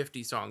then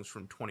 50 songs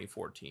from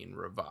 2014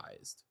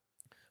 revised.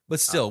 But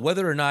still,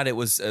 whether or not it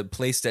was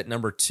placed at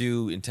number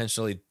 2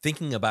 intentionally,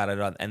 thinking about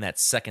it in that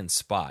second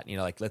spot,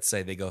 like let's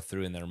say they go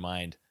through in their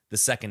mind the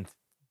second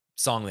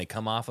song they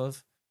come off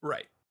of.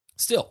 Right.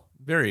 Still,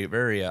 very,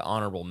 very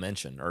honorable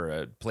mention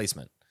or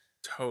placement.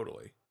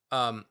 Totally.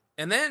 And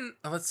then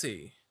let's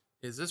see.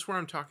 Is this where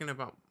I'm talking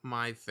about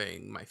my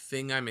thing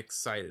I'm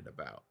excited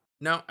about?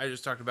 No, I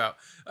just talked about.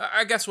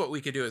 I guess what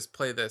we could do is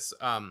play this.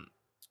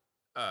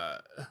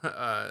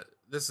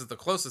 This is the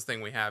closest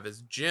thing we have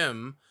is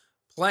Jim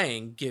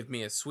playing "Give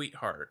Me a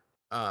Sweetheart."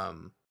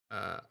 I'm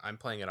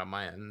playing it on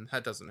my end.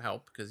 That doesn't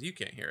help because you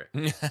can't hear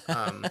it.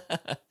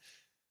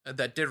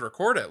 That did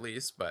record at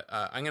least, but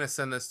I'm gonna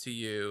send this to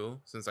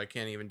you since I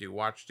can't even do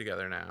watch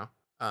together now.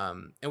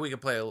 And we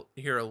can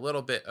hear a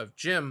little bit of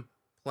Jim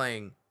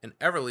playing an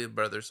Everly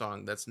Brothers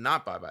song that's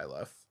not "Bye Bye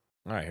Love."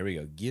 All right, here we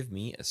go. Give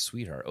Me a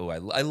Sweetheart. Oh, I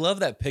love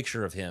that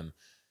picture of him.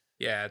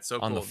 Yeah, it's so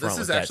on cool. the front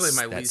This is with actually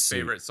my that least suit.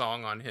 favorite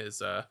song on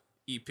his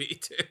EP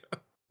too,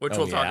 which Oh,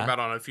 we'll talk yeah? about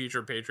on a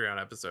future Patreon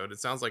episode. It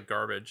sounds like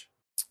garbage.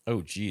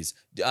 Oh, geez.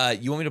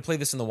 You want me to play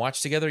this in the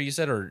watch together, you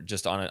said, or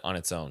just on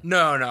its own?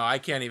 No, I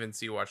can't even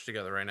see watch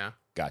together right now.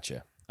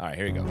 Gotcha. All right,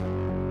 here you go.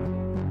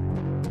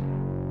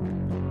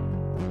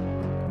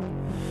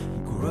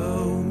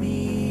 Grow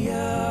me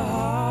a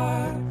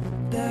heart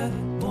that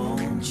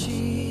won't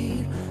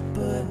cheat,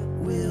 but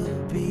will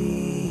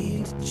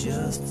beat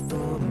just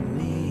for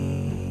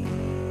me.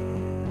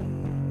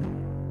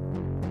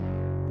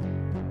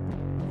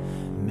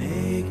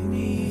 Make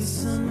me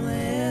some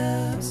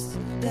lips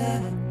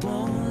that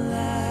won't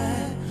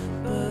lie,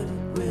 but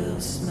will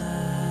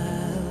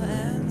smile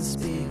and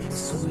speak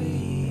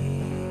sweet.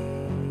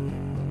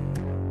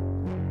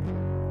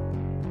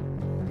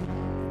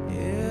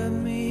 Give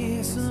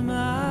me some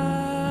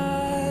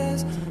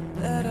eyes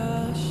that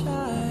are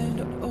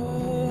shined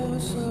oh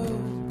so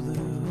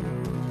blue.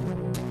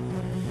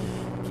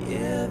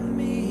 Give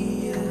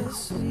me a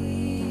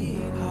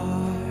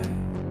sweetheart.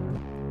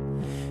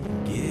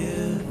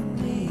 Give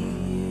me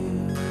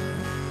you.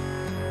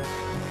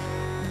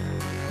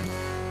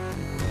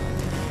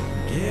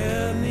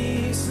 Give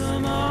me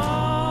some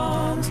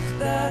arms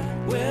that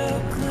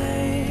will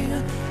cling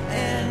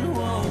and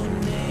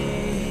won't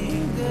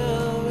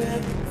mingle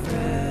with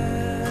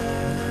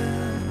friends.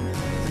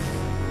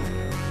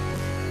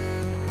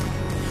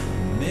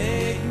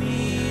 Make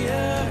me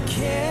a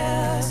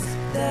kiss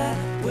that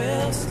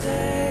will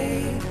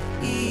stay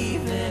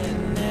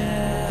even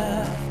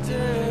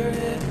after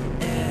it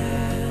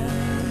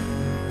ends.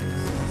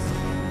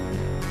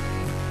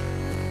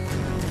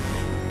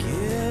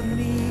 Give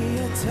me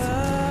a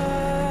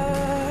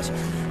touch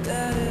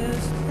that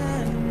is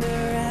tender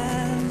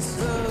and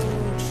so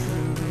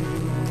true.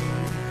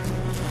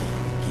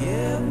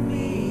 Give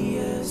me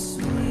a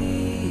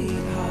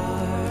sweetheart.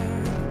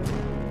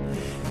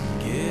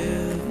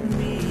 Give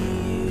me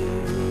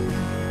you.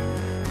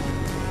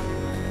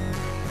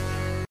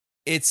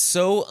 It's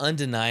so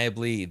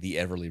undeniably the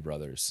Everly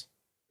Brothers.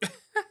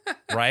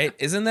 Right?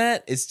 Isn't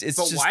that? It's But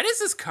just, why does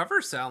this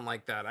cover sound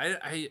like that?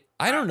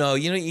 I don't know.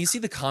 You see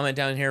the comment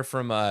down here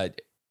from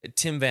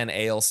Tim Van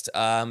Aelst.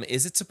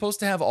 Is it supposed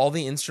to have all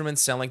the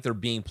instruments sound like they're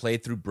being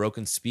played through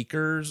broken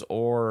speakers,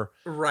 or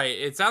Right.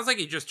 It sounds like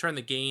you just turn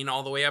the gain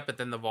all the way up, but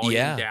then the volume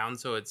Yeah. down,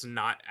 so it's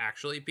not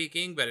actually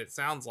peaking. But it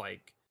sounds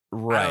like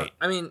right?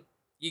 I mean,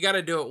 you got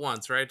to do it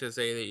once, right, to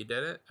say that you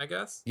did it. I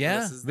guess. Yeah,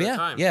 This is the yeah,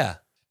 time. yeah.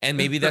 And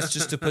maybe that's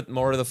just to put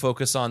more of the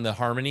focus on the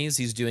harmonies.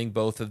 He's doing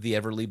both of the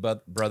Everly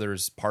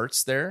Brothers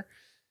parts there.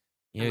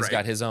 He's Right.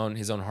 got his own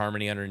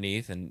harmony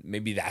underneath, and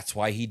maybe that's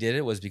why he did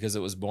it, was because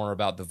it was more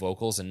about the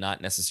vocals and not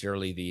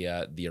necessarily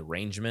the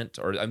arrangement,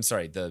 or I'm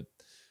sorry, the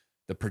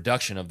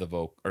production of the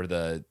vocal or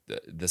the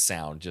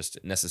sound, just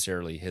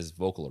necessarily his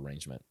vocal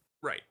arrangement.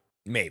 Right.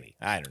 Maybe,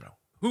 I don't know.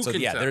 Who So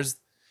can yeah, tell?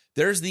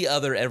 there's the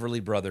other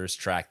Everly Brothers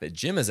track that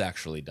Jim has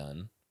actually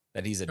done,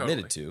 that he's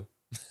admitted to.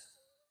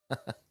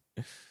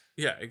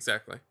 Yeah,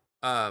 exactly.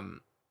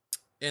 And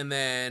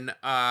then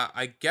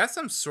I guess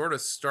I'm sort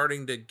of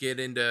starting to get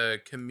into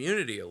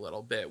Community a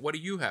little bit. What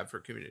do you have for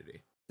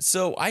Community?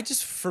 So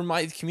for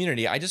my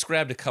Community, I just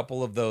grabbed a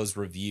couple of those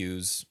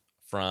reviews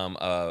from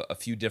a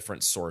few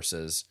different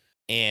sources,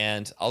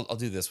 and I'll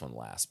do this one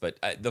last. But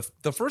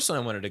the first one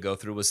I wanted to go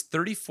through was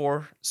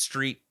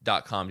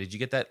 34thstreet.com. Did you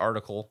get that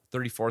article,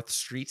 34th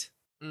Street?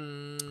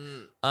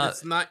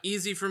 It's not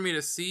easy for me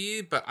to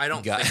see, but I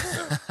don't think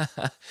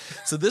so.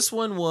 So this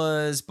one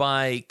was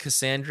by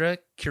Cassandra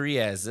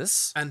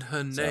Kyriazis. And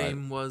her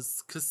name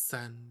was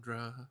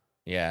Cassandra.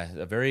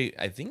 Yeah,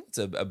 I think it's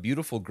a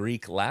beautiful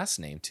Greek last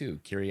name too,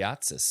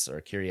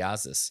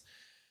 Kyriazis.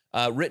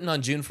 Written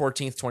on June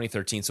 14th,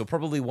 2013. So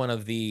probably one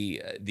of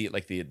the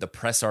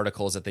press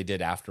articles that they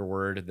did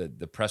afterward,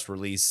 the press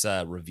release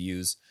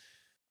reviews.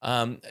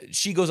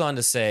 She goes on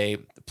to say,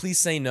 "Please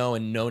Say No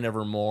and No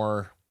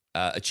Nevermore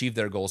achieved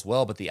their goals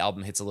well, but the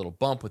album hits a little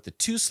bump with the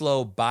too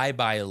slow Bye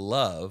Bye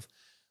Love.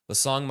 The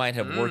song might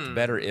have worked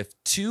better if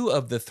two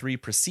of the three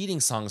preceding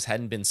songs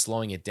hadn't been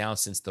slowing it down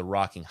since the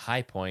rocking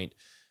high point,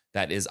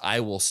 that is I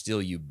Will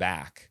Steal You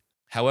Back.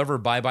 However,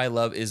 Bye Bye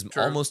Love is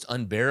almost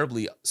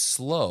unbearably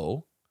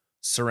slow,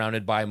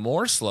 surrounded by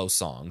more slow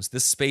songs.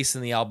 This space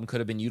in the album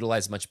could have been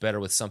utilized much better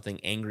with something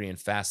angry and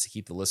fast to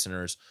keep the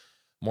listeners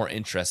more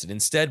interested.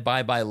 Instead,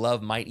 Bye Bye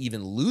Love might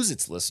even lose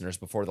its listeners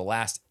before the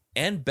last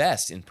and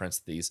best, in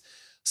parentheses,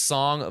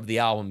 song of the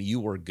album,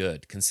 You Were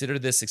Good. Consider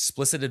this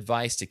explicit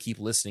advice to keep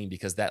listening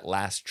because that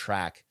last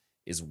track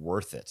is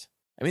worth it."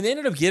 I mean, they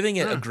ended up giving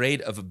it a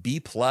grade of a B+.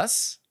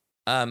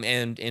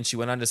 And she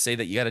went on to say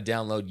that you got to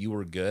download You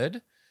Were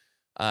Good.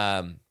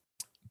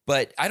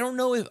 But I don't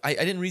know if I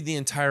didn't read the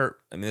entire,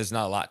 I mean, there's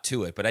not a lot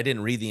to it, but I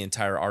didn't read the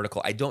entire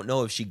article. I don't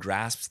know if she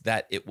grasped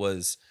that it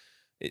was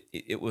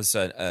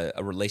a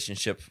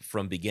relationship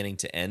from beginning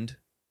to end,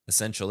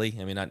 essentially.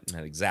 I mean, not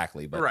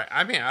exactly, but Right.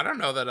 I mean, I don't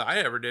know that I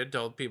ever did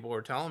till people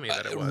were telling me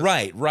that it was.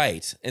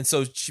 Right. And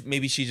so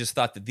maybe she just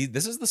thought that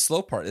this is the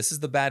slow part. This is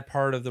the bad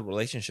part of the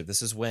relationship.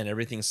 This is when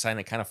everything's kind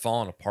of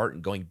falling apart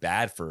and going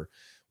bad for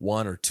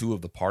one or two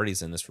of the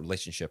parties in this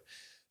relationship.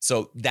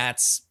 So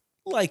that's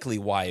likely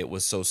why it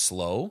was so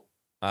slow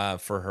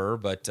for her.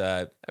 But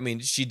I mean,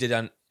 she did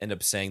end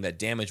up saying that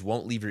Damage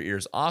won't leave your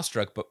ears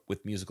awestruck but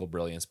with musical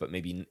brilliance, but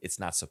maybe it's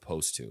not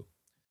supposed to.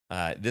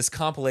 This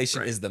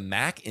compilation is the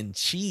mac and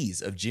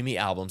cheese of Jimmy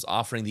albums,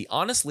 offering the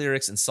honest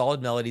lyrics and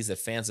solid melodies that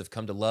fans have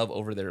come to love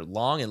over their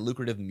long and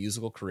lucrative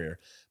musical career,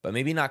 but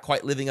maybe not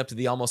quite living up to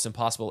the almost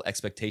impossible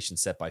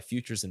expectations set by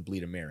Futures and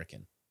Bleed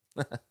American.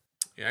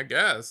 Yeah, I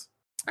guess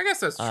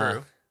that's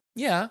true.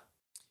 Yeah.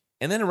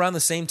 And then around the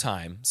same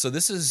time, so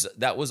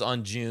that was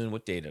on June,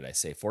 what day did I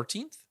say?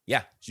 14th?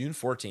 Yeah, June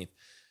 14th.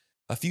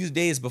 A few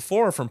days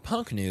before, from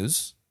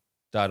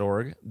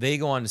punknews.org, they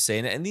go on to say,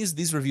 and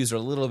these reviews are a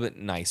little bit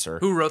nicer.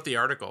 Who wrote the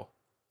article?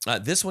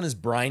 This one is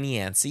Brian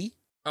Yancey.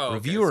 Oh,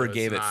 Reviewer so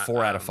gave it not,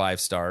 4 out of 5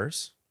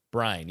 stars.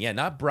 Brian. Yeah,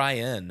 not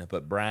Brian,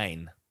 but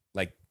Brian.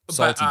 Like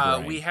salty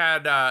Brian. We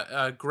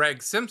had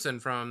Greg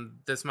Simpson from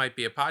This Might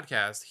Be a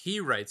Podcast.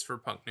 He writes for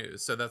Punk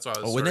News, so that's why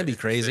I was wouldn't that be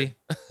crazy?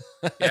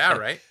 Yeah,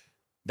 right?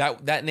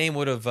 That name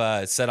would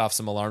have set off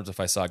some alarms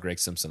if I saw Greg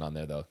Simpson on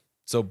there, though.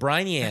 So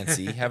Brian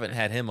Yancey, haven't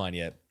had him on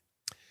yet.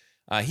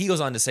 He goes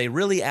on to say,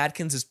 really,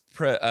 Adkins is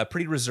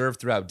pretty reserved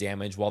throughout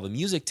Damage, while the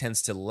music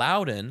tends to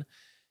louden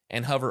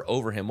and hover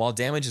over him. While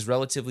Damage is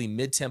relatively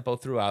mid-tempo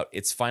throughout,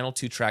 its final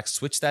 2 tracks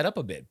switch that up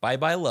a bit. Bye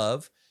Bye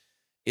Love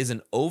is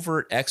an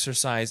overt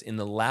exercise in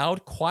the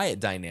loud, quiet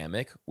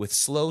dynamic with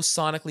slow,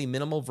 sonically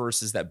minimal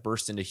verses that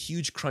burst into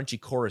huge, crunchy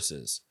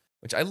choruses,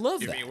 which I love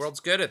that. Jimmy World's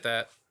good at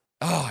that.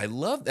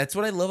 Oh, that's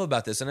what I love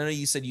about this. And I know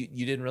you said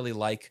you didn't really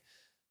like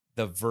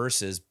the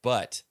verses,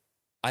 but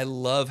I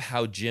love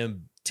how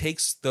Jim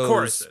takes those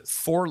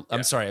choruses.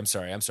 I'm sorry.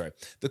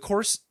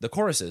 The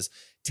choruses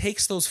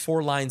takes those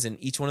 4 lines in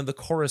each one of those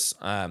choruses.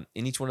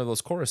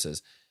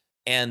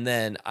 And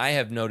then I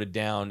have noted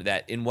down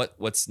that in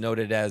what's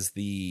noted as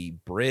the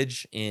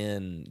bridge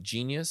in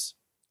Genius,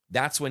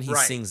 that's when he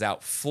sings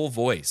out full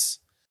voice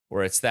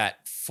where it's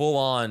that full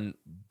on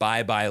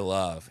bye bye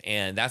love.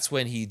 And that's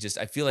when I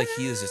feel like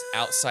he is just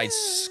outside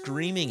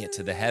screaming it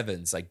to the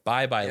heavens, like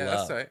bye bye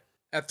love. That's right.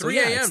 At 3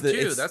 a.m.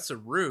 too. That's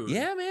rude.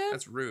 Yeah, man.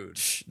 That's rude.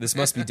 This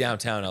must be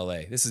downtown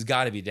LA. This has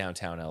got to be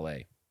downtown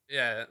LA.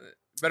 Yeah.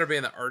 Better be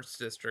in the arts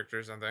district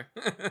or something.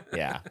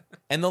 Yeah.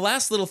 And the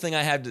last little thing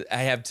I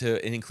have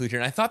to include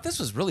here, and I thought this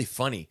was really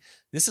funny.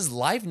 This is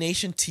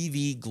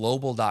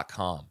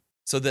LiveNationTVGlobal.com.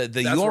 So the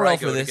That's URL where I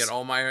for go this. to get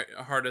all my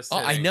hardest. Oh,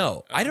 I hitting.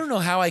 know. I don't know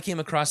how I came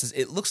across this.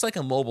 It looks like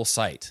a mobile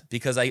site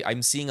because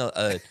I'm seeing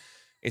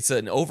it's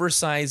an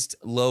oversized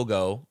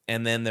logo,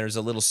 and then there's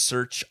a little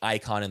search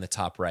icon in the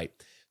top right.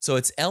 So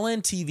it's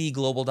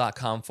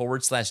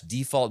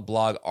lntvglobal.com/default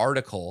blog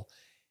article.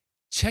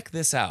 Check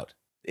this out.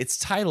 It's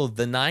titled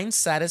 "The 9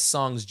 Saddest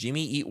Songs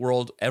Jimmy Eat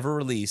World Ever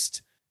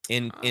Released"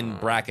 in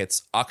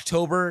brackets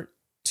October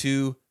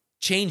to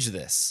change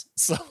this.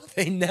 So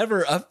they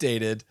never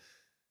updated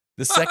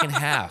the second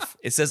half.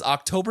 It says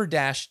October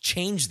 -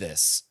 change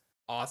this.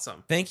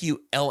 Awesome. Thank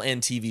you,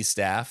 LNTV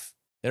staff.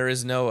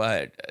 There's no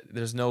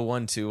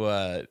one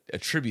to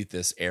attribute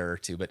this error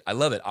to, but I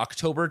love it.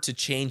 October to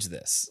change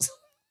this.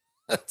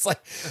 It's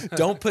like,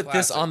 don't put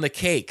this on the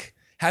cake.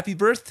 Happy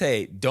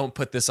birthday. Don't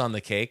put this on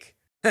the cake.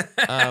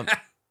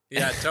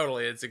 Yeah,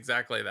 totally. It's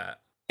exactly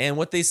that. And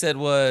what they said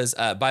was,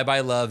 bye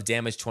bye love,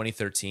 Damage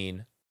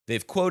 2013.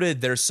 They've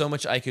quoted, there's so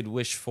much I could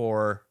wish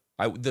for.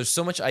 There's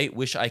so much I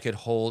wish I could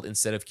hold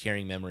instead of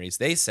carrying memories.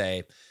 They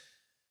say,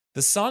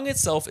 the song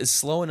itself is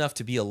slow enough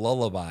to be a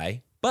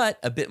lullaby, but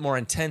a bit more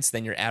intense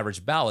than your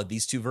average ballad.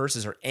 These two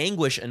verses are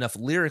anguish enough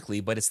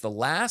lyrically, but it's the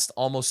last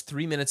almost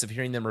 3 minutes of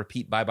hearing them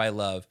repeat bye bye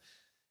love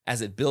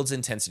as it builds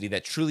intensity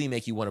that truly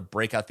make you want to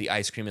break out the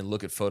ice cream and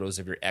look at photos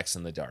of your ex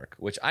in the dark,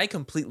 which I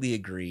completely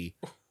agree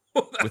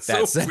with that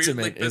so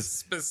sentiment. Is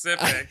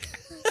specific.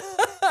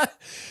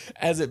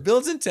 As it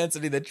builds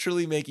intensity that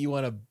truly make you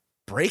want to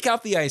break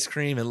out the ice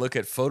cream and look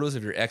at photos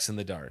of your ex in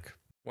the dark.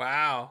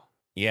 Wow.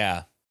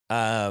 Yeah.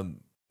 Oh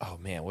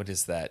man, what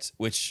is that?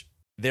 Which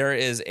there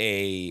is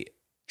a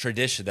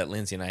tradition that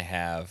Lindsay and I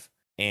have,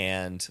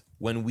 and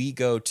when we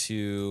go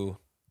to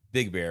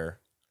Big Bear,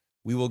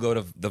 we will go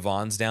to the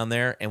Vons down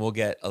there and we'll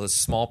get a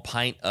small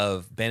pint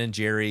of Ben &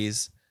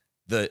 Jerry's,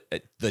 the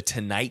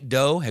Tonight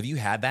Dough. Have you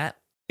had that?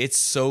 It's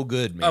so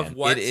good, man. Of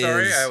what?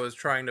 Sorry, I was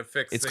trying to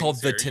fix. It's things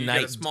called the here. Tonight.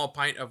 You get a small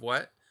pint of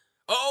what?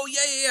 Oh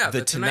yeah.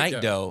 The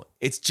Tonight Dough.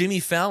 It's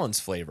Jimmy Fallon's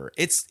flavor.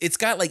 It's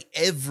got like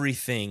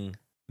everything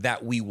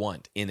that we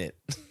want in it.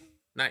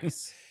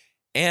 Nice.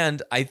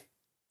 And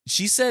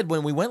she said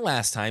when we went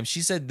last time,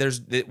 she said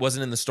it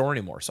wasn't in the store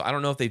anymore. So I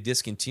don't know if they've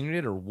discontinued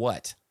it or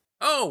what.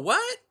 Oh,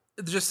 what?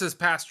 Just this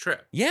past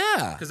trip.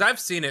 Yeah. Because I've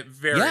seen it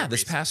this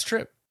recently. Past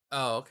trip.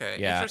 Oh, okay.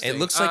 Yeah. It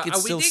looks like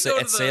it's still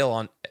at sale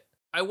on.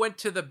 I went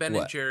to the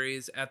Ben &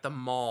 Jerry's at the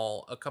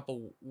mall a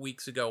couple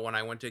weeks ago when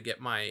I went to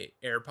get my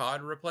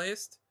AirPod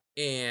replaced.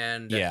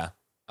 And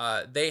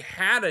they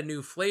had a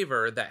new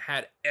flavor that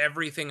had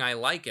everything I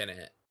like in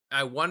it.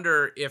 I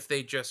wonder if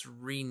they just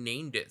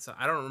renamed it. So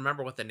I don't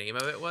remember what the name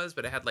of it was,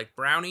 but it had like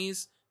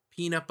brownies,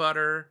 peanut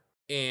butter,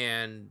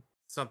 and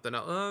something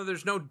else. Oh,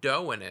 there's no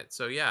dough in it.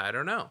 So yeah, I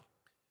don't know.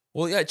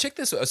 Well, yeah, check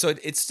this out. So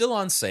it's still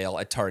on sale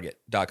at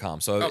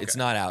Target.com. So it's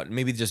not out.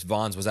 Maybe just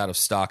Vons was out of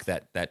stock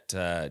that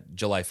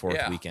July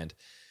 4th weekend.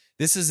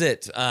 This is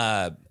it.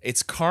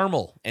 It's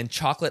caramel and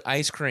chocolate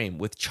ice cream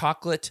with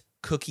chocolate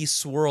cookie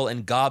swirl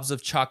and gobs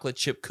of chocolate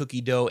chip cookie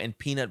dough and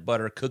peanut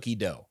butter cookie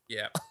dough.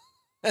 Yeah.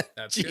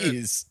 That's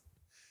Jeez. Good.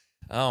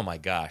 Oh, my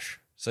gosh.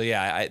 So,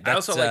 yeah. I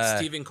also like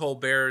Stephen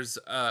Colbert's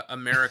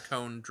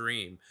Americone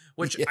Dream,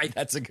 which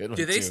that's a good one,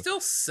 do they too. still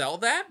sell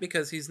that?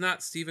 Because he's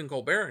not Stephen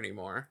Colbert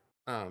anymore.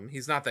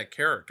 He's not that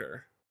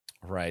character.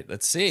 Right.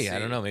 Let's see. I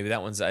don't know. Maybe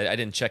that one's. I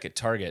didn't check at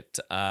Target.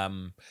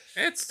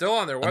 It's still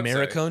on their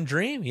website. Americone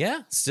Dream.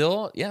 Yeah.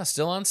 Still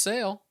on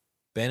sale.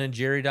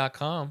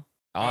 BenandJerry.com.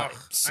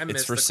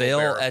 It's for sale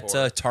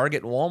at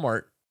Target and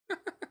Walmart.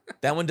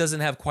 That one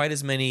doesn't have quite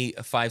as many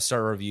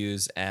 5-star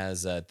reviews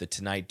as the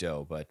Tonight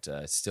Dough, but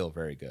still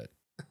very good.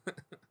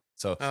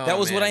 So that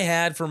was what I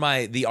had for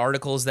the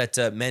articles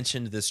that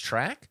mentioned this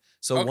track.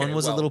 So one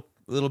was a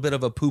little bit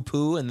of a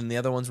poo-poo, and then the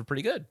other ones were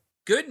pretty good.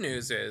 Good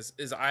news is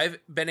I've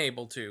been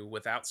able to,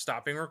 without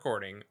stopping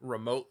recording,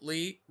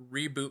 remotely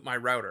reboot my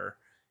router,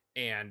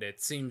 and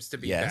it seems to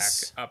be back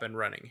up and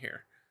running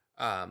here.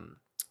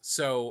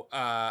 So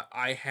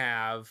I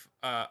have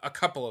a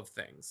couple of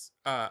things,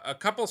 a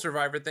couple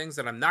Survivor things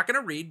that I'm not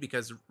going to read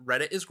because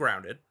Reddit is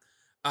grounded.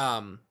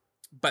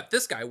 But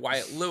this guy,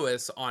 Wyatt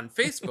Lewis on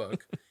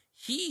Facebook,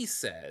 he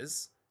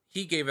says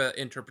he gave an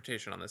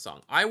interpretation on this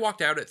song. I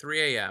walked out at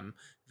 3 a.m.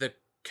 The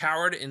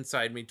coward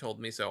inside me told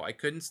me so. I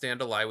couldn't stand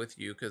to lie with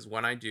you because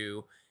when I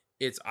do,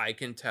 I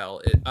can tell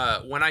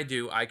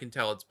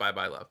it's bye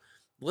bye love.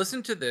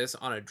 Listen to this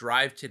on a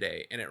drive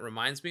today, and it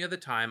reminds me of the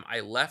time I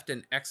left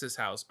an ex's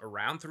house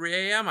around 3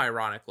 a.m.,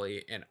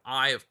 ironically, and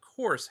I, of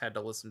course, had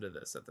to listen to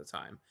this at the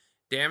time.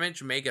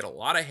 Damage may get a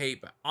lot of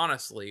hate, but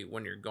honestly,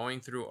 when you're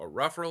going through a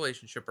rough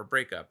relationship or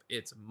breakup,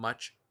 it's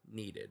much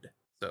needed.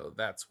 So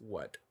that's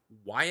what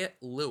Wyatt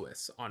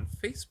Lewis on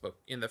Facebook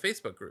in the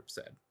Facebook group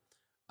said.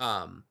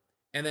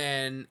 And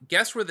then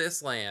guess where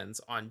this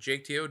lands on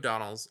Jake T.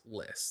 O'Donnell's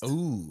list.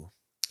 Ooh.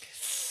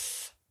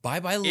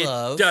 Bye Bye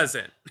Love. It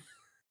doesn't.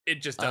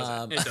 It just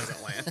doesn't. It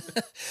doesn't land.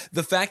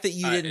 The fact that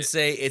you didn't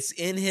say it's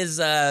in his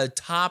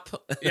top.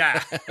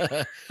 Yeah.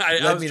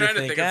 I was trying to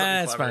think of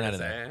it's something probably clever not to in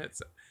there. say.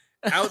 It's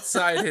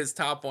outside his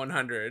top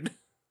 100.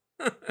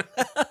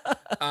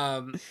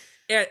 And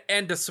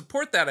to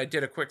support that, I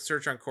did a quick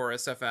search on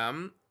Chorus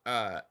FM.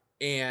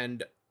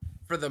 And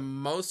for the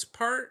most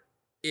part,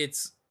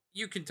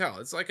 you can tell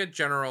it's like a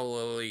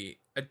generally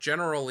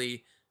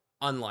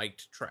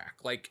unliked track.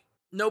 Like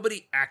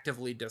nobody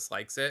actively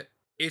dislikes it.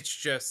 It's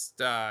just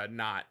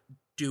not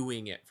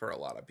doing it for a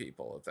lot of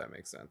people, if that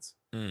makes sense.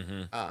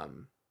 Mm-hmm.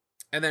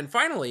 And then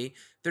finally,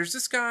 there's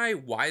this guy,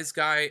 Wise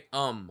Guy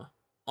on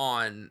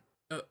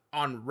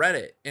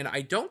Reddit, and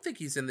I don't think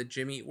he's in the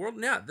Jimmy Eat World.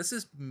 Now, this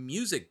is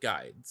Music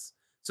Guides.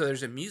 So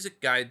there's a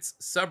Music Guides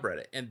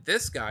subreddit, and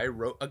this guy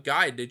wrote a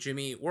guide to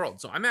Jimmy Eat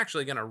World. So I'm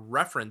actually going to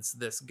reference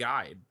this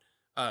guide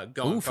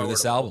going forward for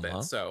this a little album, bit.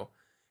 huh? So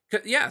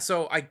yeah,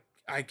 so I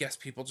guess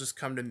people just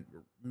come to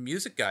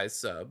Music Guides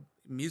sub,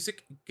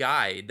 Music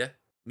Guides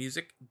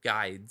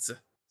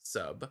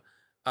sub,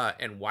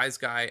 and Wise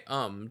Guy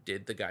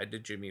did the guide to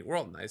Jimmy Eat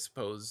World, and I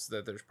suppose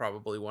that there's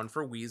probably one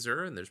for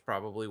Weezer, and there's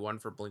probably one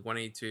for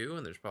Blink-182,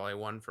 and there's probably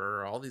one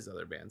for all these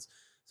other bands.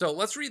 So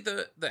let's read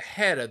the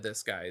head of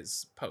this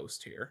guy's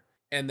post here,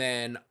 and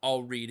then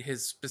I'll read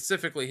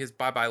specifically his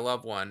Bye Bye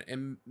Love one.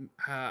 And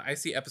I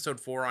see episode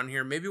 4 on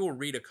here. Maybe we'll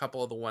read a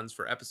couple of the ones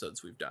for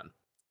episodes we've done.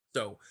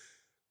 So,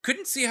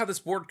 couldn't see how this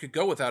board could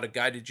go without a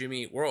guide to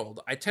Jimmy Eat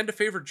World. I tend to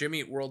favor Jimmy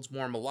Eat World's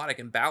more melodic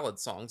and ballad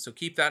songs, so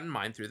keep that in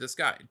mind through this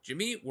guide.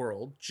 Jimmy Eat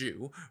World,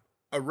 Jew,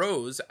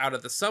 arose out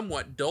of the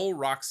somewhat dull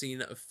rock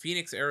scene of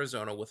Phoenix,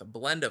 Arizona, with a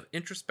blend of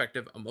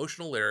introspective,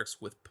 emotional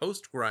lyrics with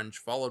post-grunge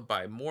followed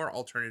by more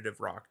alternative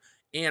rock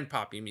and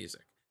poppy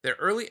music. Their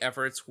early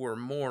efforts were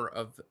more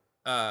of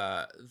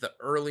the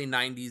early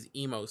 90s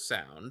emo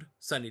sound,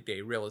 Sunny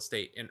Day Real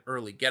Estate, and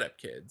early Get Up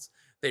Kids.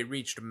 They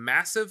reached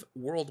massive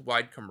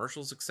worldwide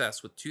commercial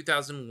success with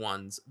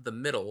 2001's The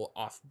Middle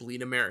off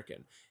Bleed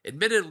American.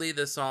 Admittedly,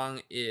 the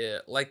song,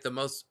 like the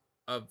most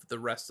of the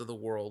rest of the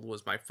world,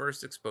 was my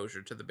first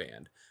exposure to the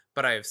band,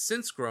 but I have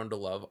since grown to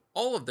love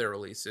all of their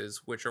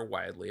releases, which are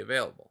widely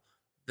available.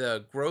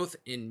 The growth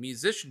in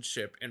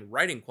musicianship and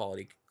writing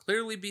quality can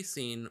clearly be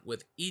seen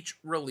with each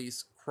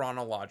release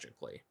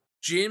chronologically.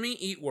 Jimmy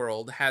Eat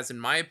World has, in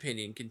my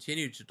opinion,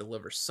 continued to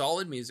deliver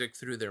solid music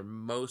through their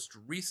most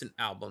recent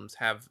albums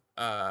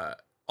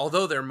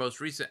although their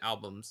most recent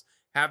albums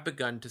have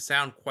begun to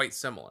sound quite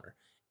similar.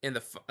 And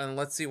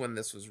let's see when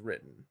this was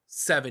written.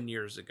 7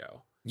 years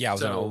ago. Yeah, I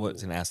was going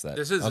to ask that.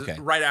 This is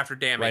right after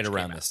Damage. Right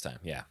around this time,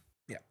 yeah.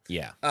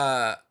 Yeah.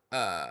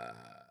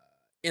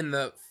 In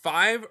the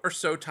 5 or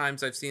so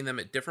times I've seen them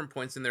at different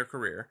points in their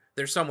career,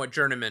 they're somewhat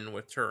journeyman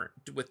with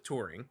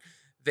touring.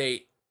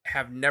 They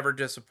have never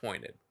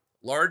disappointed.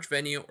 Large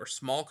venue or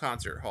small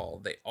concert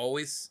hall, they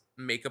always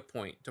make a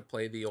point to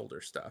play the older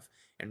stuff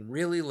and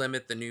really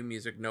limit the new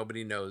music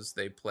nobody knows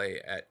they play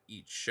at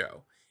each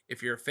show.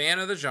 If you're a fan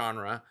of the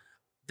genre,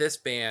 this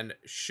band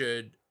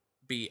should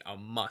be a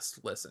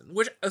must listen.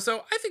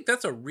 So I think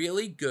that's a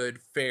really good,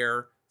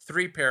 fair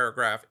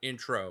 3-paragraph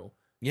intro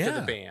to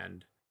the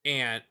band.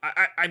 And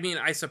I mean,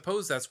 I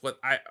suppose that's what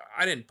I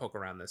didn't poke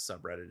around this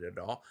subreddit at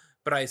all,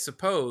 but I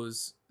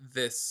suppose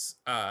this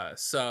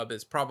sub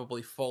is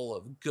probably full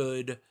of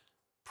good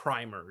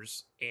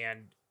primers,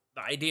 and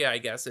the idea, I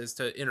guess, is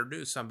to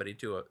introduce somebody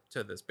to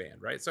this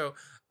band, right? So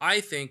I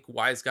think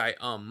Wise Guy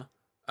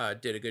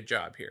did a good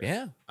job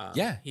here.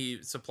 Yeah.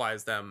 He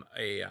supplies them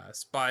a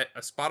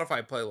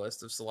Spotify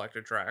playlist of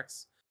selected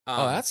tracks.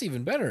 That's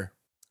even better.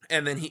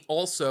 And then he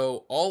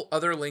also, all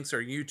other links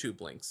are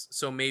YouTube links.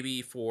 So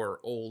maybe for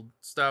old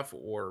stuff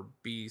or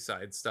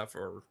B-side stuff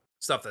or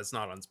stuff that's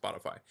not on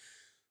Spotify.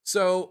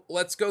 So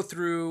let's go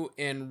through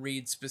and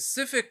read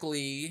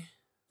specifically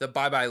the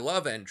Bye Bye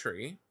Love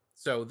entry.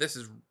 So this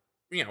is,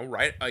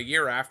 right a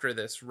year after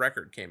this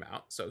record came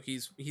out. So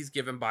he's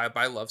given Bye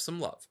Bye Love some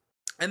love.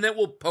 And then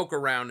we'll poke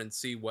around and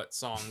see what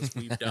songs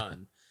we've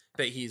done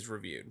that he's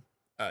reviewed.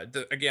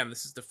 Again,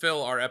 this is to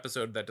fill our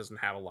episode that doesn't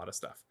have a lot of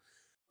stuff.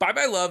 Bye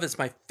Bye Love is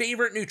my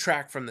favorite new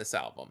track from this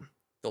album.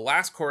 The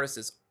last chorus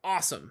is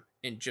awesome,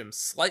 and Jim's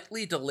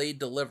slightly delayed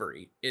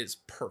delivery is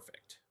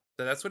perfect.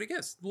 So that's what he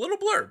gets. Little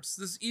blurbs.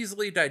 This is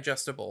easily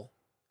digestible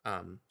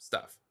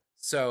stuff.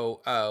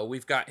 So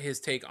we've got his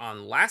take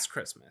on Last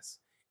Christmas.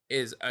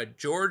 Is a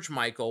George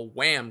Michael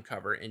Wham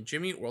cover, and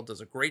Jimmy Eat World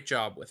does a great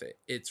job with it.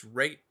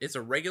 It's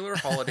a regular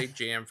holiday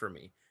jam for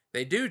me.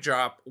 They do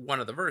drop one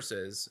of the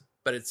verses,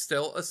 but it's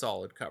still a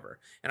solid cover.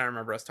 And I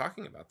remember us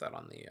talking about that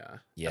on the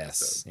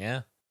episode.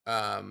 Yeah.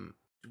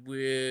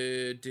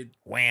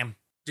 Wham.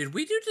 Did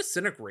we do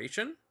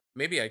Disintegration?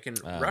 Maybe I can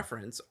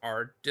reference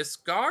our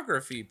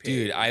discography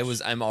page. Dude,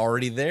 I'm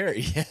already there.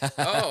 Yeah.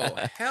 Oh,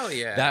 hell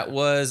yeah. That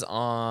was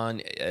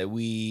on,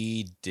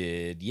 we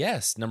did,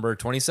 number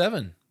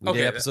 27. We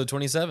did episode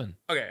 27.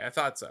 Okay, I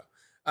thought so.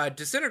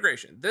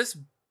 Disintegration.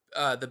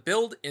 The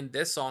build in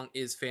this song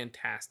is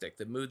fantastic.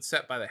 The mood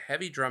set by the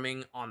heavy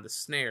drumming on the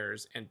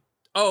snares and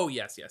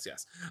yes,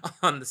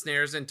 on the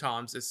snares and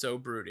toms is so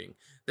brooding.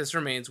 This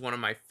remains one of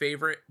my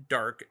favorite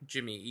dark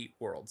Jimmy Eat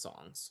World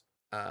songs.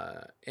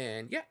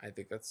 And yeah, I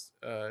think that's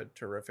a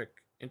terrific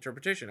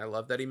interpretation. I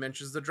love that he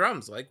mentions the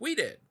drums like we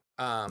did.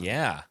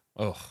 Yeah.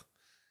 Oh.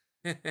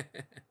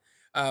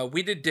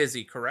 We did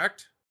Dizzy,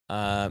 correct?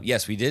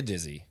 Yes, we did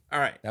Dizzy. All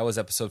right. That was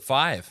episode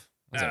 5.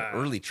 That was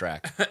an early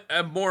track.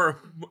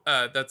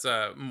 That's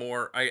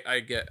more. I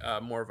get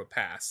more of a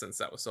pass since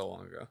that was so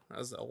long ago. That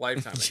was a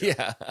lifetime ago.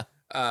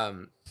 Yeah.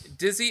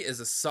 Dizzy is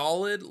a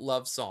solid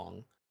love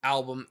song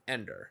album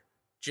ender.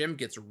 Jim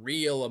gets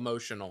real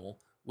emotional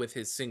with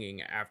his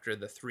singing after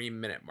the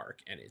 3-minute mark,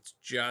 and it's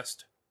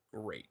just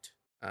great.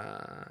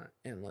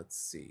 And let's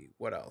see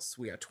what else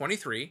we got.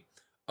 23.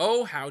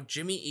 Oh, how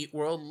Jimmy Eat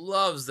World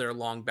loves their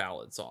long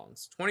ballad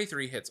songs.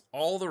 23 hits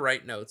all the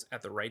right notes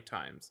at the right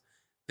times.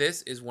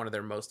 This is one of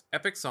their most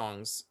epic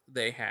songs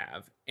they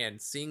have,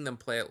 and seeing them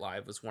play it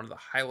live was one of the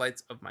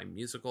highlights of my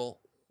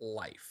musical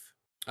life.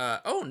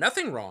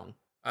 Nothing wrong.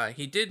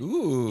 He did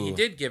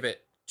give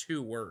it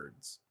 2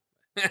 words.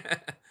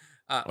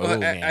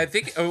 I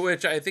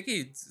think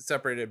he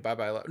separated Bye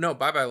Bye Love. No,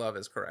 Bye Bye Love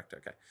is correct.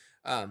 Okay.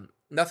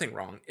 Nothing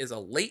Wrong is a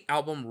late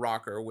album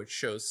rocker which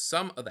shows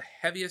some of the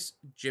heaviest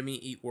Jimmy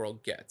Eat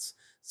World gets.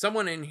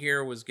 Someone in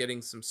here was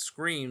getting some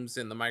screams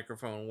in the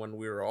microphone when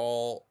we were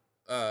all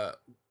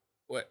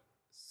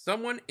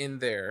Someone in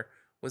there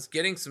was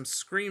getting some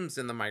screams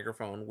in the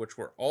microphone, which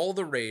were all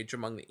the rage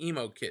among the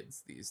emo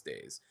kids these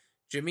days.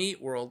 Jimmy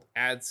Eat World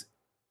adds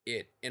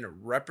it in a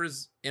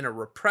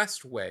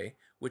repressed way,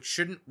 which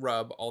shouldn't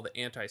rub all the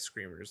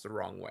anti-screamers the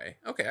wrong way.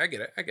 Okay, I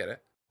get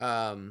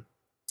it.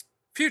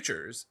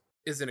 Futures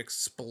is an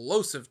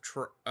explosive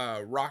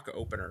rock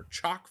opener,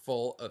 chock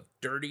full of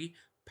dirty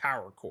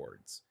power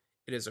chords.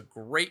 It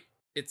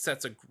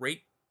sets a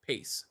great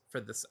pace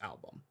for this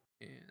album.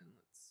 And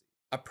let's see.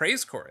 A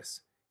praise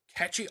chorus.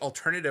 Catchy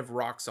alternative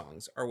rock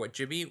songs are what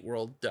Jimmy Eat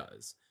World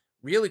does.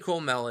 Really cool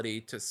melody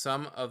to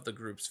some of the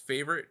group's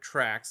favorite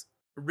tracks.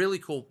 Really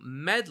cool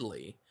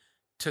medley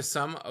to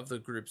some of the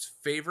group's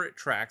favorite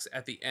tracks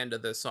at the end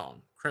of the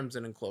song.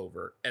 Crimson and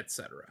Clover,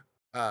 etc.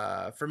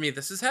 For me,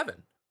 this is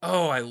heaven.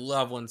 Oh, I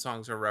love when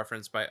songs are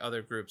referenced by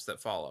other groups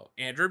that follow.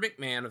 Andrew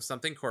McMahon of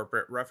Something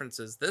Corporate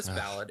references this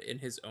ballad in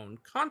his own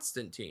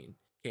Constantine.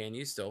 Can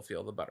You Still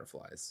Feel the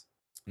Butterflies?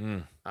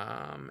 In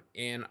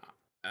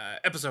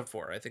episode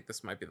 4, I think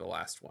this might be the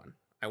last one.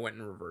 I went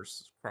in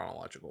reverse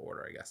chronological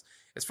order, I guess.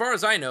 As far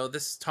as I know,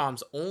 this is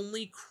Tom's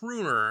only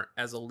crooner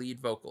as a lead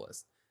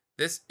vocalist.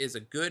 This is a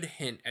good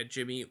hint at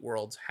Jimmy Eat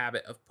World's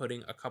habit of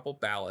putting a couple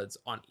ballads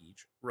on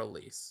each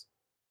release.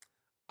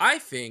 I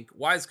think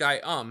Wise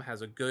Guy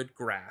has a good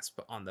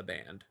grasp on the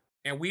band,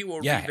 and we will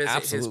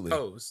revisit his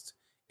post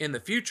in the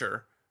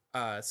future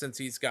since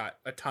he's got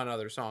a ton of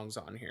other songs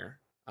on here.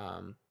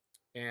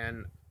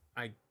 And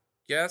I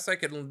guess I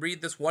could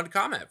read this one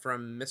comment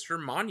from Mr.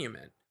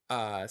 Monument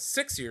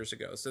 6 years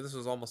ago. So this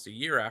was almost a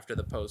year after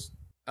the post.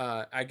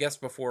 I guess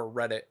before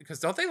Reddit,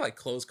 because don't they like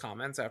close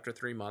comments after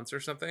 3 months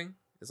or something?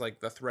 It's like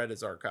the thread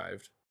is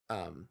archived.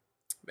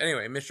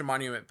 Anyway, Mr.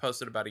 Monument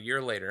posted about a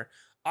year later.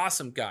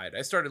 Awesome guide.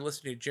 I started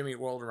listening to Jimmy Eat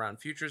World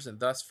around Futures and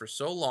thus for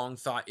so long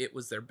thought it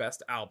was their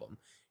best album.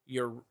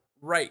 You're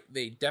right.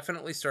 They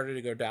definitely started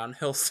to go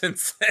downhill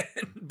since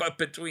then. But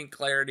between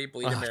Clarity,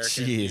 Bleed American,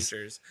 and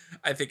Futures,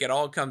 I think it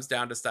all comes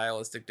down to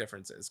stylistic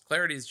differences.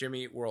 Clarity's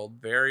Jimmy Eat World,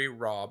 very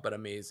raw but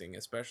amazing,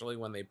 especially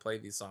when they play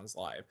these songs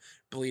live.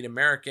 Bleed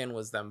American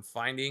was them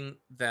finding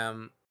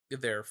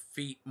their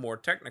feet more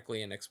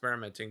technically and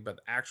experimenting, but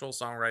the actual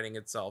songwriting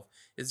itself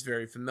is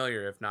very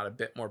familiar, if not a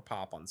bit more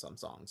pop on some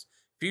songs.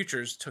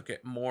 Futures took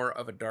it more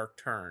of a dark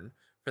turn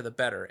for the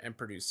better and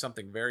produced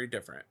something very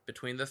different.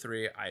 Between the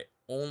three, I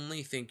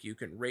only think you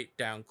can rate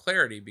down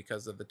Clarity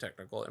because of the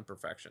technical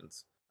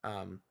imperfections.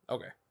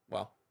 Okay,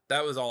 well,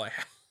 that was all I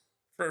have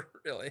for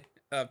really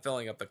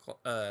filling up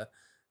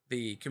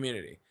the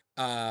community.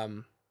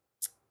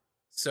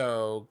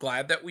 So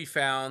glad that we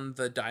found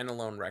the Dine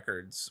Alone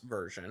Records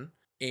version.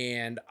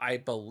 And I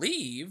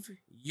believe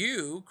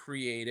you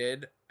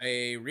created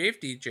a Rave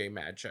DJ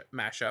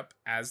mashup,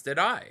 as did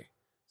I.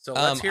 So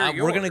let's hear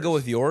yours. We're gonna go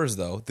with yours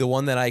though, the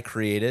one that I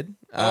created.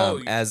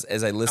 As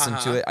I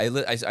listened to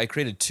it, I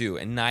created 2,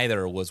 and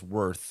neither was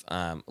worth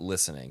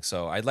listening.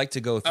 So I'd like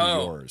to go through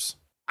yours.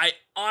 I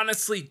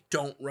honestly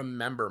don't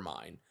remember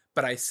mine,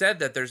 but I said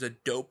that there's a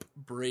dope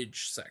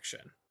bridge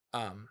section.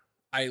 I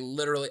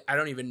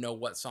don't even know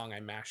what song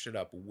I mashed it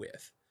up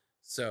with.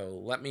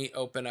 So let me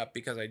open up,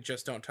 because I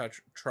just don't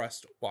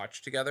trust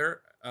Watch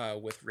Together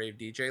with Rave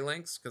DJ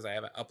links, because I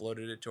haven't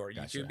uploaded it to our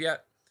YouTube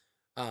yet.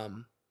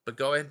 But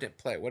go ahead and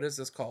play. What is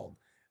this called?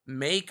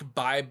 Make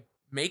by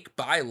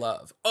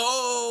Love.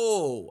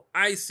 Oh,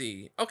 I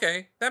see.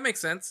 Okay, that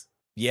makes sense.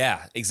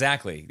 Yeah,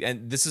 exactly.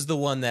 And this is the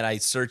one that I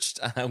searched.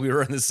 We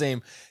were on the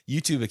same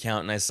YouTube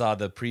account, and I saw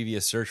the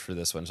previous search for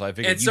this one, so I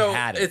figured you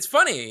had it. It's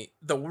funny.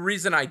 The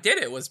reason I did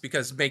it was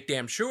because "Make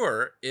Damn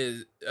Sure"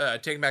 is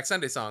Taking Back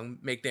Sunday song.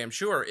 "Make Damn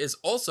Sure" is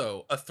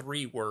also a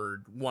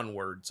 3-word,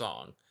 1-word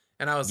song,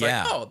 and I was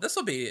like, "Oh, this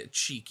will be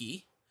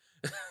cheeky."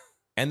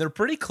 And they're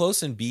pretty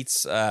close in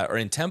beats or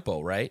in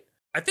tempo, right?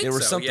 I think there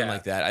was so, something yeah.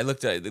 like that. I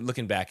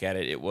looking back at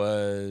it. It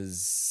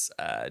was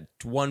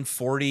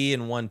 140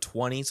 and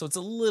 120, so it's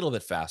a little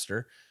bit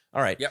faster.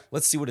 All right,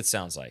 let's see what it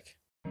sounds like.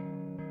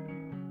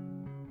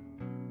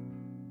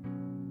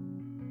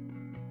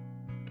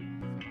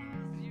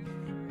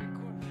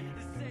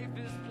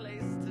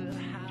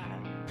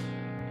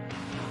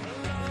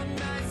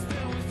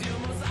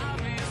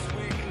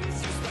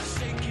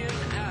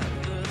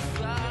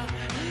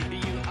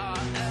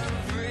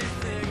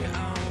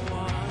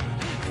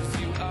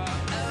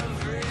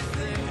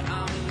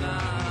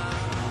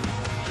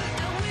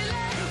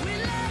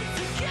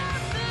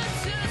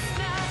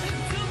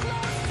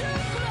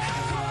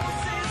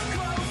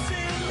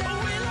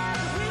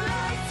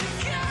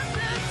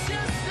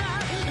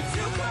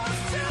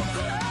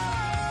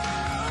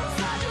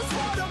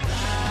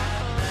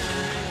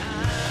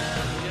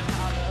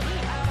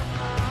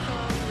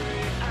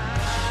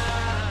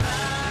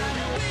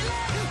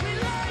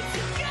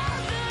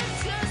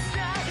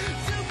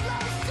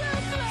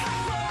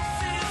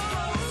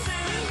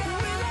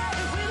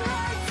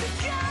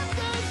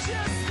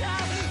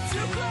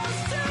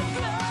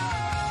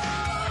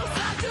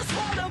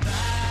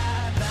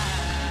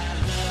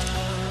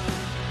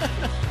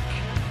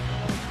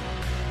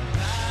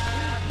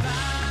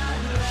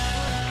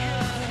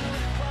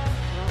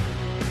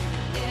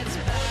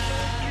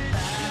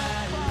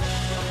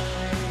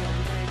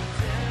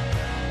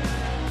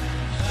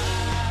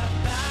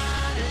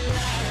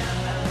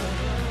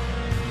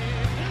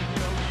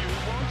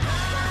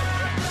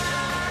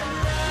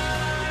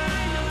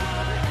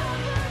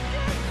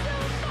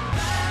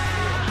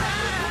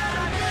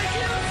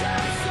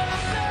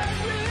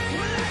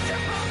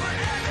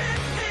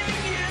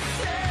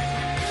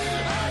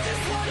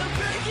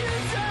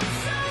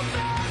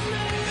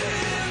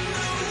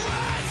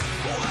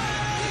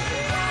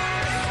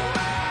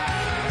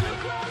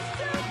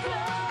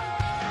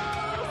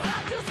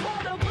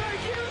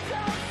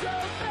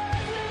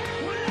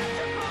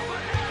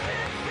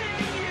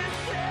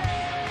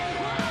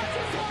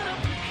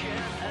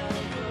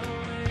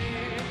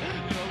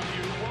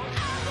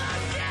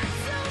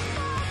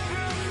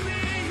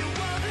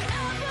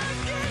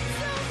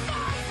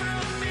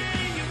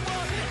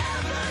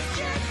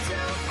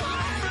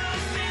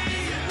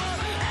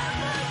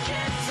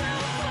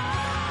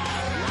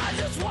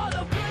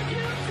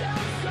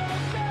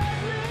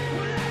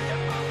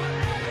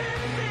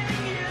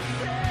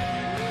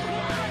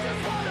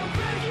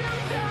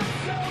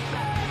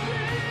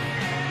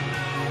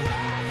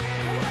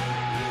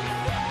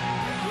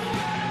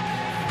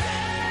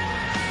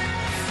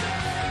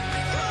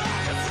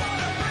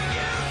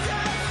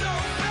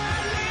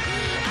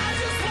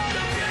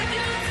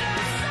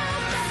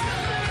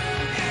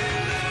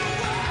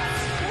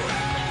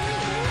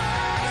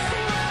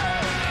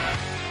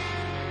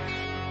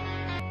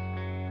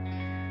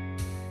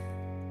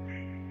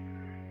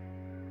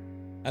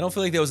 I don't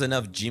feel like there was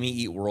enough Jimmy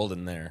Eat World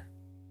in there.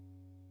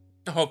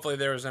 Hopefully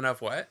there was enough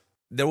what?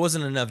 There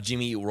wasn't enough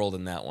Jimmy Eat World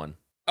in that one.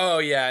 Oh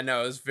yeah,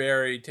 no, it was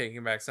very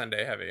Taking Back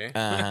Sunday heavy.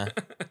 Uh-huh.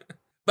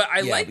 But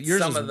I like yours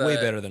some was of the way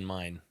better than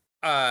mine.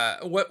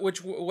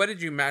 What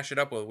did you mash it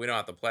up with? We don't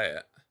have to play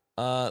it.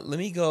 Let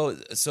me go.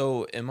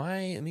 So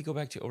let me go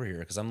back to over here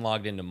because I'm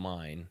logged into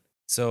mine.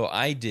 So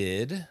I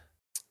did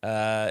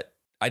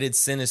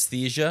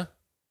Synesthesia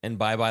and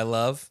Bye Bye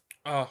Love.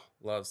 Oh,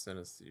 love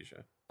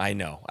Synesthesia. I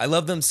know. I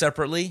love them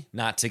separately,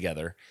 not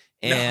together.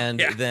 And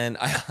then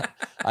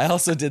I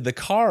also did the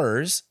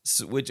Cars,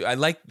 which I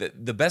like.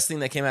 The best thing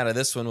that came out of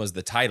this one was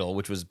the title,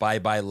 which was Bye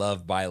Bye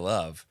Love, Bye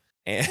Love.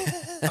 And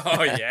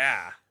oh,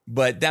 yeah.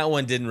 But that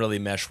one didn't really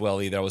mesh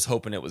well either. I was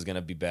hoping it was going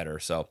to be better.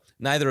 So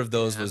neither of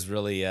those was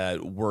really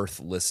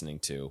worth listening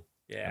to,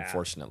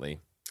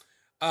 unfortunately.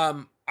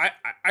 I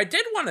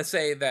did want to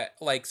say that,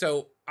 like,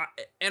 so,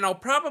 and I'll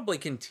probably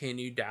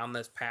continue down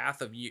this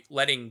path of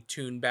letting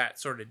TuneBat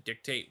sort of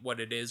dictate what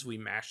it is we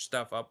mash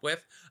stuff up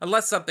with,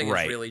 unless something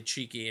is really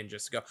cheeky and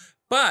just go.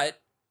 But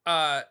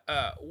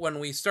when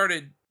we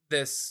started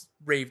this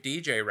Rave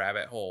DJ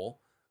rabbit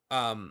hole,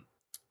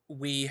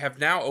 we have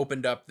now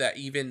opened up that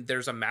even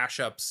there's a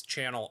mashups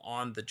channel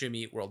on the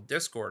Jimmy Eat World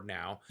Discord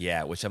now.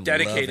 Yeah, which I'm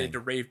dedicated loving. to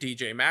Rave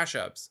DJ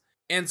mashups.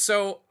 And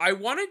so I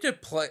wanted to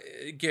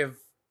give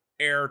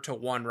air to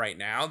one right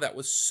now that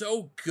was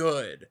so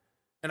good.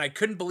 And I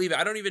couldn't believe it.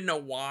 I don't even know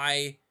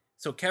why.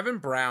 So Kevin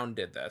Brown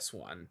did this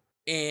one.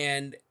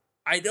 And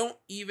I don't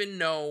even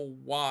know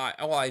why.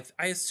 Well,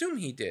 I assume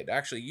he did.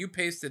 Actually, you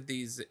pasted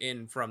these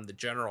in from the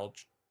general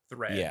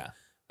thread.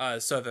 Yeah.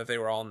 So that they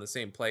were all in the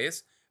same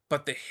place.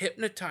 But the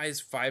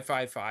Hypnotize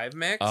 555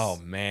 mix, oh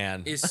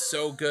man, is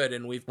so good,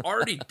 and we've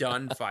already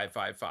done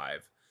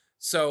 555.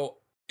 So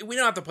we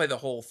don't have to play the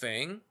whole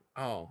thing,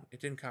 Oh, it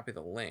didn't copy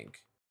the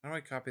link. How do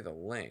I copy the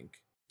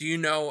link? Do you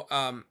know,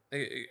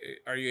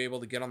 are you able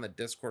to get on the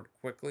Discord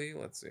quickly?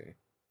 Let's see.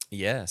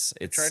 Yes,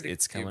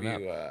 it's coming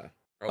up. Okay.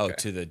 Oh,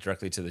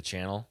 directly to the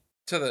channel?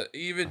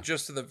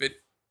 Just to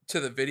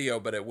the video,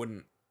 but it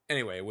wouldn't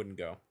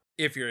go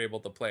if you're able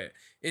to play it.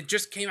 It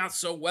just came out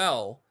so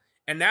well.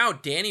 And now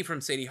Danny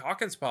from Sadie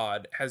Hawkins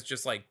Pod has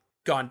just like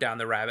gone down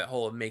the rabbit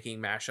hole of making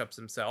mashups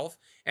himself.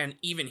 And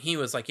even he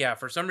was like, yeah,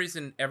 for some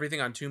reason, everything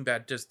on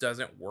Toonbat just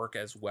doesn't work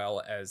as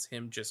well as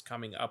him just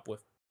coming up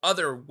with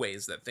other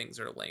ways that things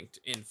are linked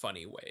in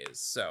funny ways.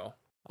 So,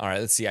 all right,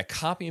 let's see. I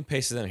copy and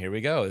pasted them. Here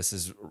we go. This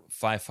is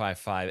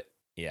 555.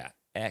 Yeah,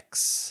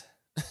 X.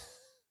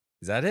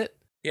 Is that it?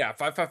 Yeah,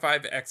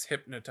 555X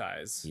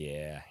Hypnotize.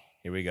 Yeah,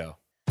 here we go.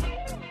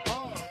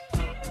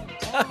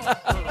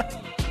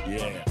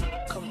 Yeah.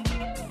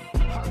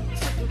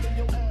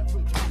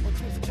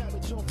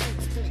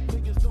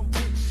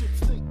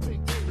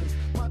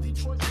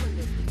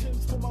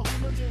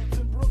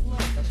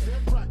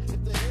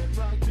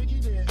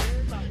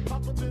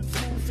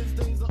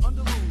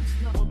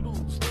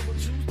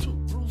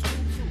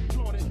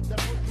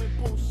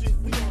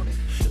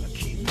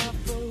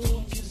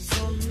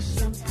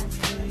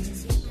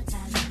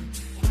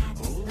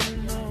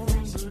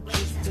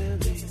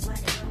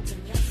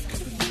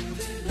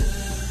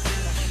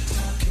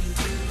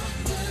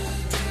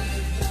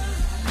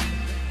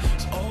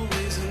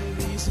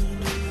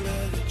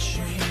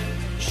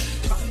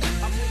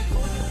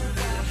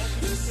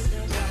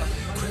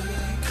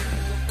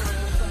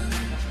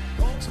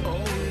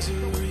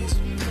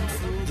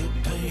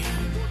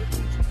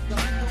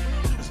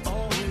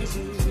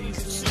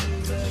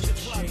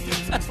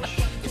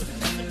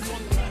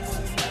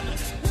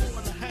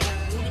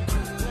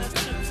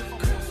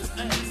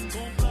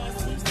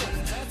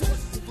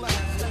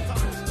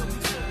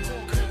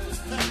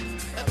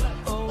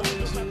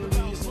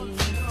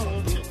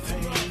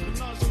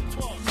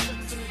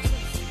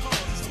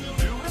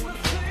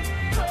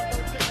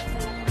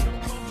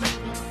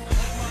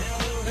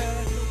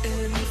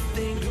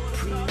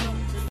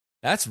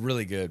 That's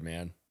really good,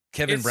 man.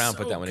 Kevin Brown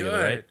put that one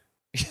together,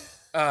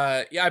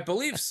 right? Yeah, I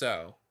believe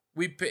so.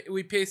 We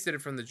pasted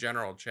it from the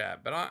general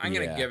chat, but I'm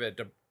gonna give it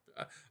to.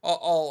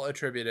 I'll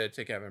attribute it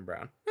to Kevin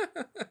Brown.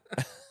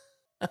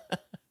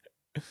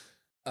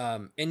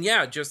 And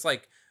yeah, just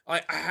like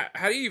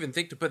how do you even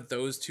think to put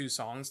those two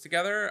songs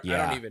together? Yeah.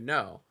 I don't even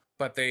know,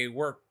 but they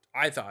worked,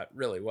 I thought,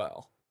 really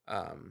well.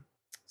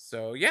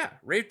 So yeah,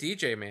 Rave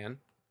DJ, man.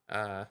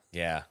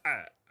 Yeah,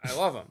 I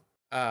love him.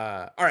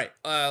 All right,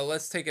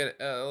 let's take a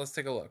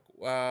look.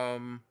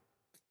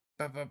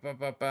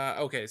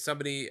 Okay,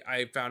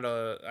 I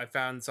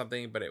found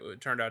something, but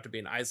it turned out to be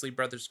an Isley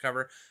Brothers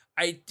cover.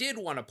 I did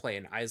want to play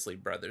an Isley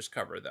Brothers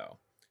cover though,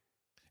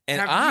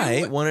 and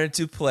I wanted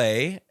to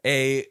play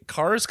a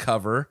Cars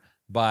cover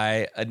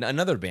by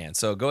another band.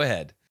 So go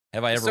ahead.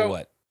 Have I ever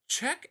what?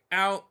 Check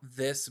out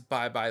this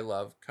Bye Bye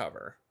Love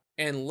cover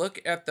and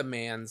look at the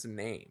man's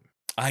name.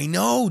 I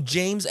know,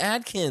 James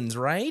Adkins,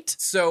 right?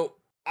 So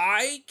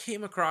I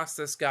came across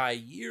this guy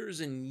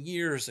years and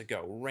years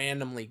ago,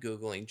 randomly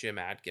Googling Jim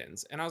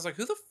Adkins. And I was like,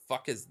 who the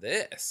fuck is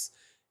this?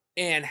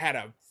 And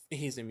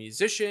he's a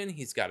musician.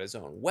 He's got his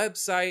own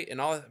website and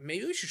all that.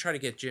 Maybe we should try to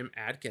get Jim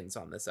Adkins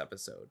on this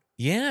episode.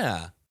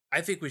 Yeah. I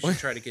think we should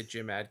try to get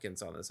Jim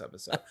Adkins on this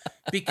episode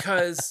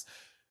because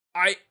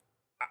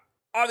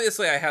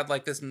obviously I had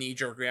like this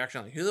knee-jerk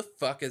reaction, like, who the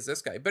fuck is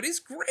this guy? But he's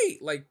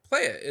great. Like,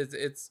 play it.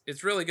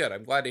 It's really good.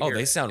 I'm glad to hear it. Oh,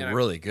 they sound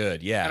really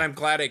good. Yeah. And I'm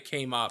glad it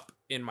came up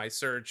in my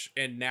search,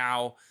 and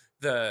now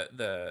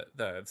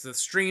the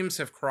streams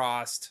have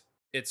crossed.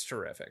 It's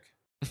terrific.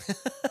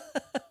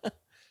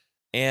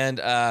 And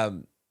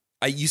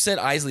you said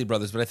Isley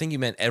Brothers, but I think you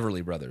meant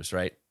Everly Brothers,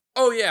 right?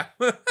 Oh yeah.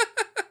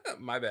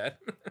 My bad.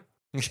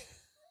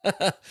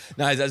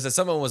 No,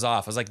 someone was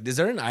off. I was like, is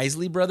there an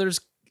Isley Brothers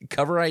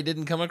cover I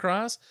didn't come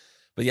across?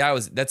 But yeah,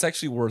 that's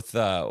actually worth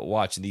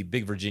watching. The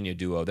Big Virginia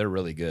duo, they're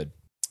really good.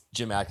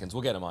 Jim Adkins,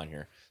 we'll get him on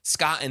here.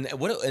 Scott, and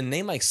what a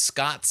name like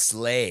Scott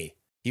Slay.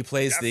 He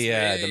plays the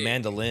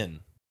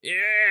mandolin.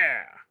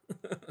 Yeah.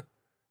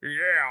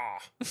 Yeah.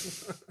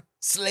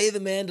 Slay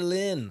the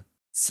mandolin.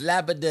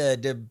 Slabba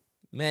the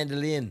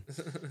mandolin.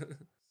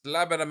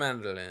 Slabba the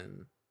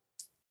mandolin.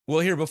 Well,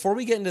 here, before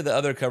we get into the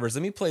other covers,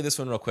 let me play this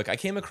one real quick. I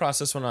came across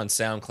this one on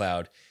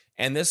SoundCloud,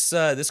 and this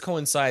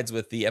coincides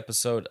with the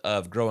episode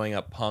of Growing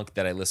Up Punk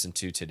that I listened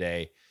to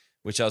today,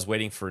 which I was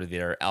waiting for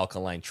their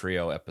Alkaline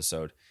Trio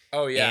episode.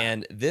 Oh, yeah.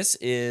 And this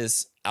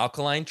is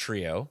Alkaline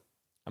Trio.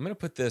 I'm going to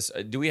put this.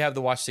 Do we have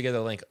the Watch Together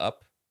link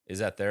up? Is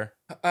that there?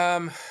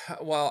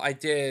 Well, I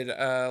did.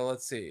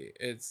 Let's see.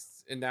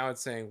 Now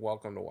it's saying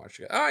welcome to Watch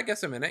Together. Oh, I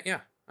guess I'm in it. Yeah,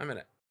 I'm in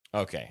it.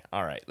 Okay.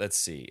 All right. Let's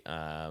see.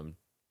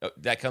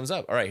 That comes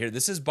up. All right, here.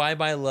 This is Bye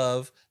Bye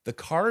Love, the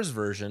Cars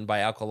version by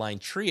Alkaline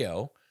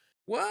Trio.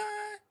 What?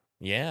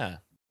 Yeah.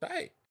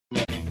 Right.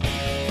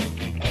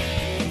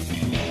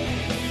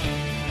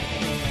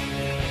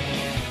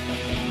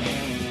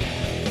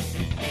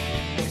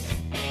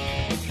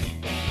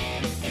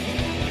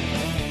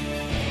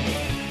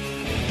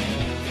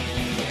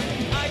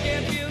 I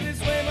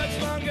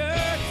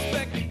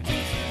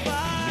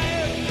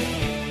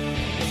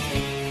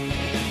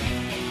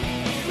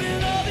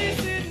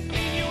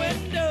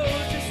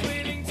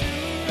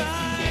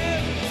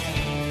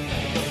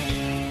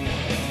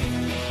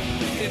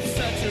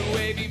such a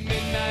wavy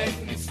midnight,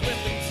 we slip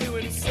into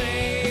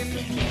insane.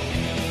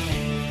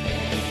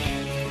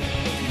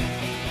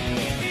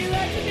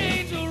 Electric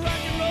angel, rock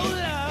and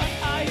roller,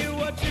 I hear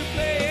what you're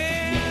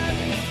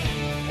playing.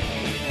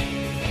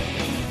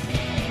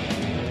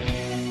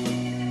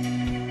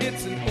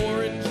 It's an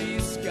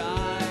orangey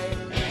sky.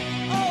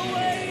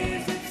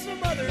 Always it's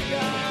some other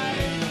guy.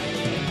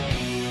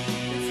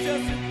 It's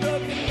just a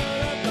broken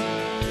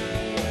lullaby.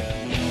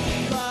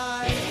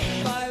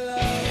 My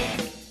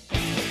love.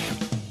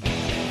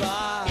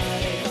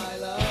 My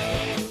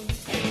love.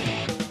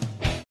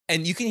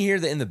 And you can hear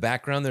that in the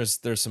background.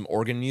 There's some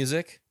organ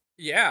music.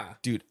 Yeah.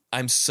 Dude,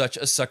 I'm such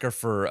a sucker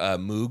for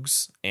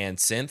Moogs and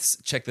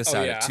synths. Check this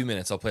out. Yeah. In 2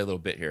 minutes, I'll play a little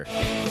bit here.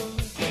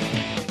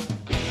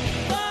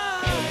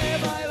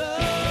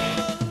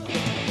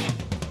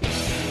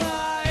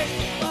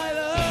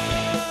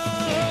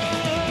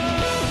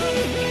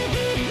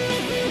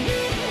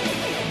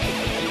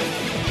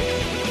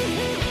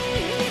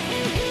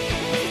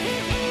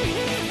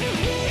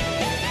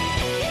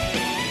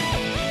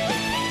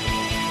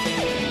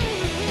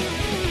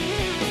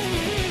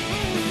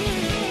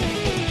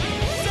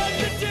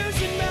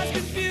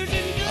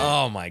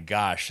 Oh my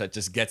gosh, that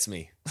just gets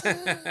me.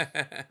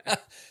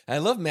 I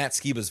love Matt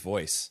Skiba's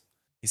voice.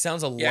 He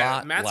sounds a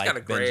lot Matt's like got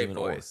a great Benjamin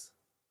voice.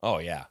 Orr. Oh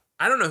yeah.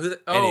 I don't know who.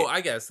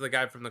 I guess the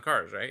guy from the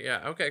Cars, right?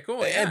 Yeah. Okay. Cool.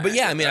 But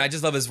I mean, I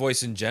just love his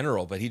voice in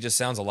general. But he just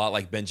sounds a lot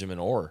like Benjamin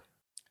Orr.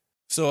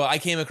 So I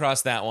came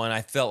across that one.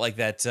 I felt like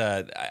that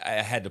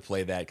I had to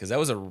play that because that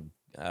was a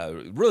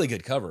really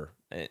good cover,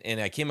 and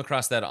I came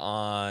across that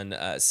on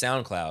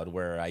SoundCloud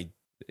where I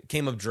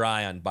came up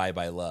dry on "Bye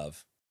Bye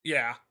Love."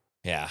 Yeah.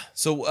 Yeah.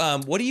 So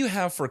what do you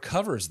have for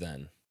covers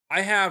then?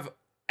 I have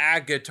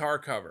a guitar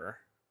cover.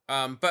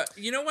 But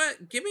you know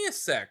what? Give me a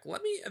sec.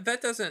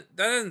 That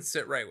doesn't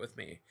sit right with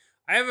me.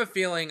 I have a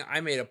feeling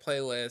I made a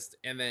playlist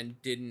and then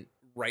didn't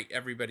write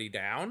everybody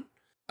down.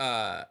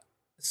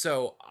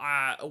 So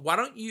why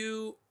don't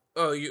you?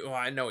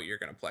 I know what you're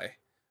gonna play.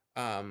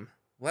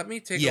 Let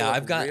me take. Yeah,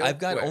 a look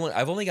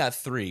I've only got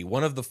 3.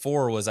 One of the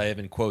 4 was I have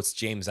in quotes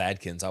James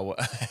Adkins.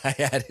 I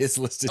had his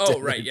listed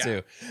down there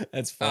too.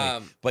 That's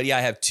funny. But yeah,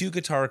 I have 2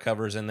 guitar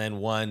covers and then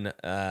one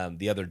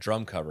the other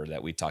drum cover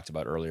that we talked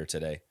about earlier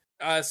today.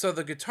 So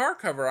the guitar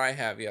cover I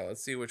have,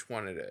 let's see which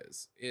one it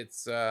is.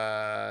 It's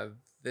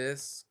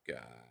this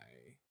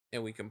guy,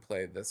 and we can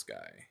play this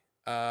guy.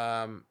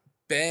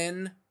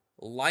 Ben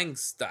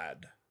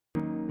Langstad.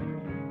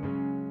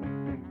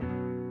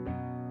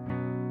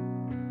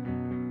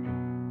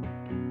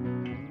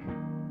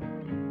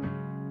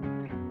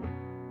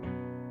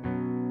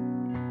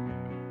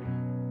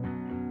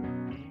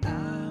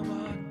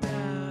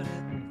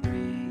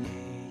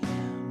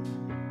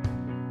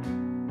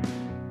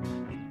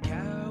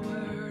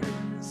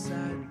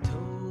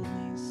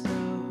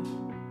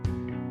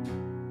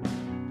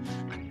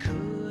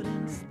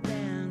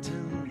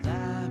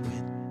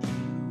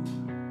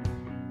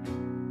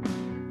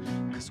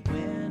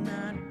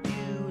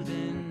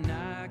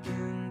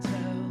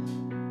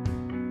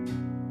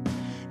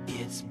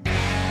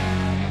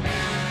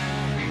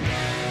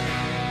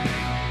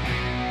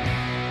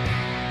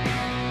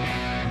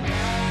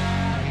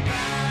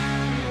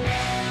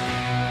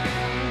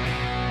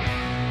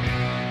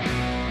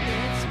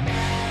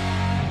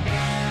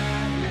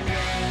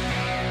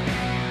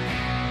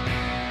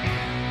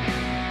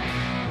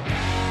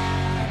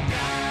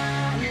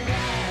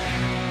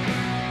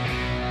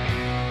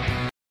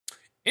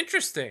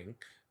 Interesting.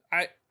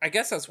 I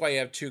guess that's why you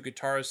have 2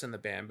 guitarists in the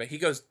band, but he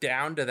goes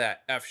down to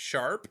that F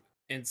sharp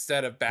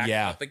instead of back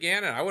up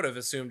again, and I would have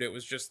assumed it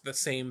was just the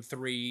same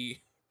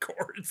 3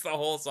 chords the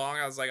whole song.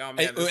 I was like, oh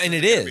man, and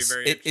it is.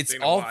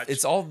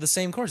 It's all the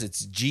same chords.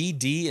 It's G,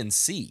 D, and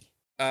C.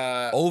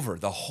 Over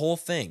the whole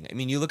thing. I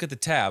mean, you look at the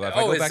tab. If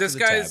I go back to the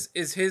tab,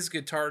 is his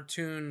guitar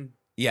tune?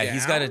 Yeah, down?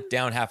 He's got it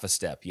down half a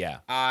step. Yeah.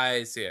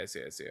 I see.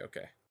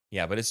 Okay.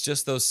 Yeah, but it's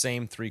just those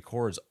same 3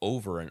 chords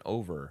over and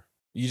over.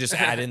 You just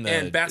add in the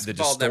and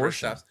basketball the never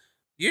distortion. stops.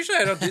 Usually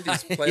I don't do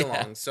these play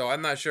alongs, so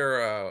I'm not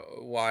sure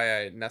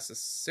why I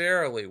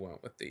necessarily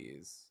went with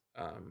these.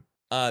 Now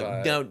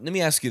let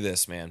me ask you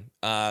this, man.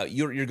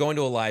 You're going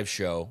to a live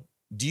show.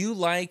 Do you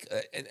like?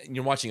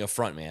 You're watching a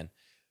front man.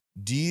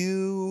 Do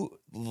you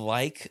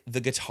like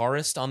the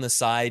guitarist on the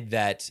side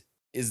that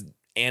is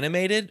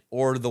animated,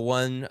 or the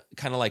one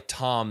kind of like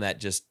Tom that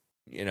just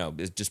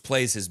just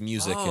plays his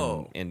music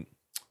and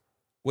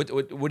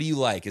what do you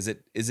like? Is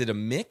it a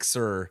mix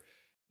or?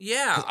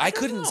 Yeah, I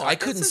couldn't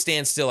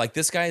stand still. Like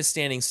this guy is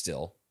standing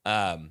still.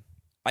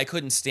 I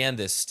couldn't stand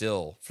this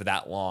still for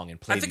that long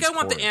and play. I think these I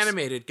want chords. the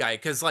animated guy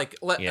because, I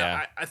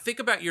think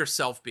about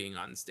yourself being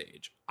on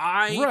stage.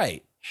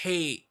 I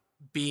hate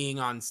being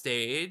on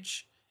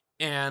stage,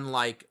 and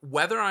like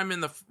whether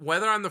I'm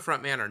the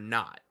front man or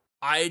not,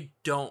 I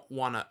don't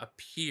want to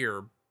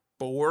appear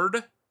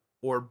bored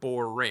or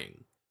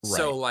boring. Right.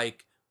 So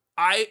like.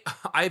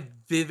 I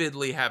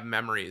vividly have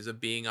memories of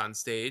being on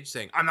stage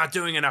saying, I'm not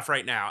doing enough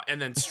right now, and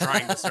then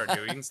trying to start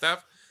doing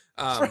stuff.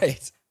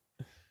 Right.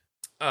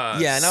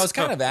 And I was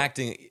kind of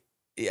acting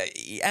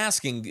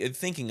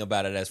thinking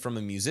about it as from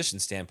a musician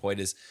standpoint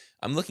is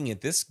I'm looking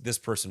at this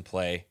person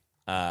play,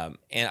 and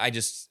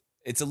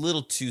it's a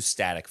little too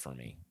static for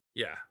me.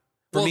 Yeah.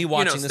 For me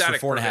watching this for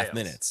static 4.5 prevails.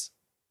 minutes.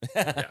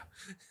 Yeah.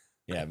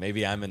 Yeah,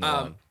 maybe I'm in the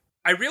wrong.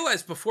 I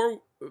realized before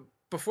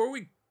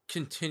we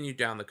continue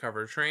down the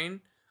cover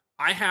train,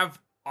 I have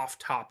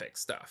off-topic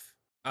stuff.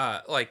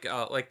 Like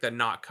the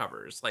not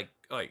covers, like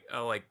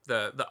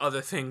the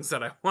other things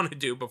that I want to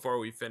do before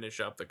we finish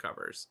up the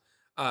covers.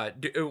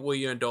 Will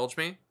you indulge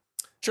me?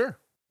 Sure.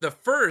 The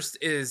first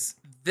is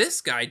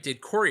this guy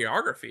did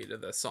choreography to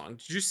this song.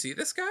 Did you see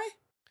this guy?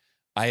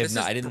 I have This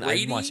not. is I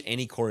didn't watch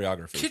any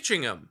choreography.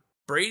 Kitchingham.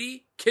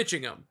 Brady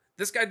Kitchingham.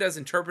 This guy does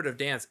interpretive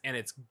dance, and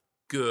it's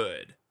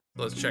good.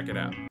 Let's check it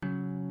out.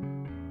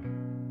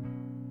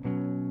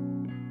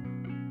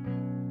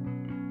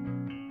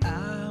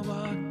 I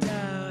walked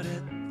out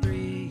at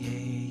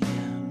 3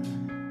 a.m.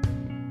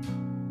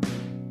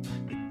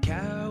 The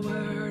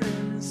coward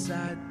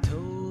inside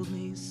told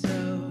me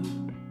so.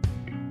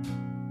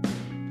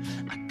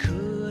 I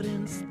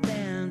couldn't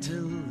stand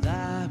to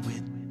lie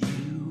with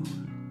you.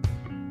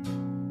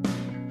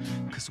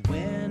 'Cause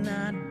when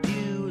I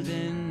do,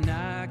 then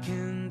I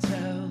can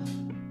tell.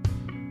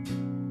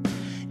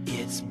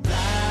 It's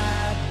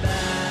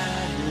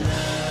bye-bye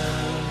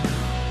love.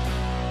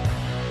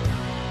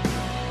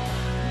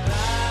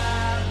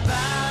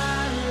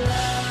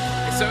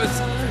 So it's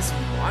this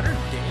modern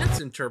dance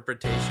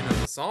interpretation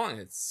of the song.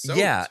 It's so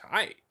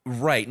tight.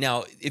 Right.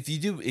 Now, if you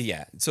do,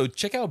 so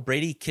check out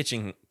Brady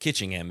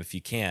Kitchingham if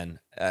you can.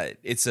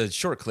 It's a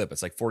short clip.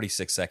 It's like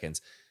 46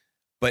 seconds.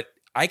 But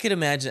I could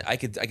imagine, I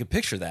could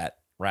picture that,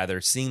 rather,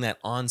 seeing that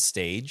on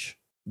stage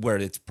where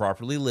it's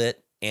properly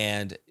lit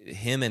and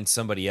him and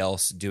somebody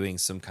else doing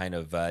some kind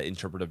of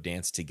interpretive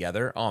dance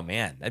together. Oh,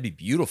 man, that'd be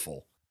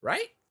beautiful.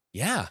 Right?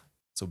 Yeah.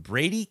 So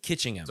Brady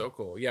Kitchingham. So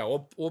cool. Yeah,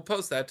 we'll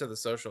post that to the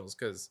socials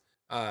because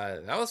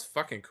that was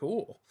fucking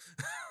cool.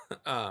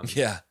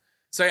 Yeah.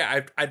 So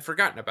yeah, I'd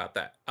forgotten about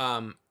that.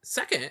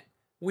 Second,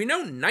 we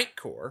know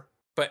Nightcore,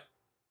 but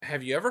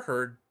have you ever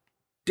heard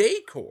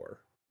Daycore?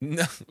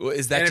 No,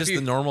 is that just the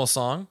normal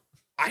song?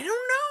 I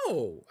don't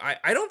know.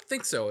 I don't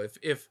think so.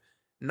 If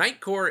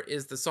Nightcore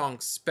is the song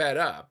sped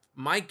up,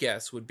 my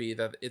guess would be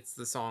that it's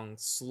the song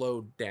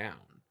slowed down.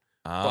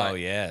 Oh, But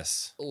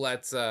yes.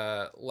 Let's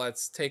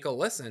take a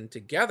listen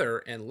together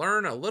and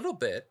learn a little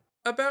bit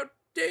about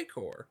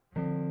Daycore.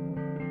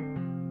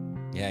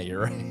 Yeah,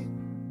 you're right.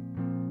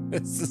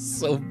 This is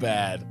so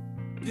bad.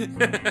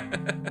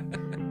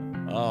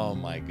 Oh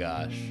my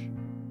gosh.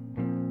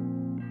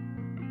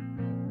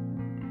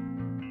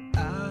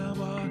 I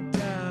walked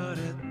out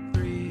at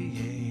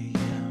 3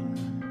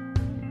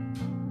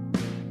 a.m.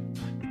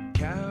 The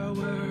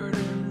coward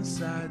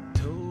inside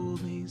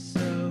told me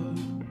so.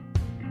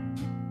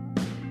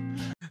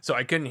 So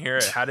I couldn't hear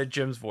it. How did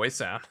Jim's voice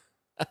sound?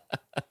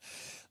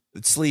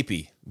 It's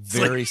sleepy.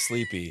 Very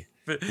sleepy.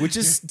 Which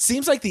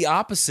seems like the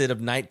opposite of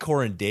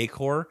nightcore and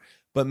daycore,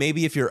 but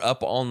maybe if you're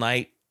up all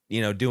night,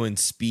 doing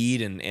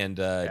speed and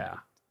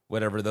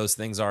whatever those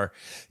things are,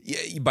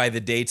 by the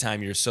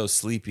daytime you're so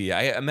sleepy.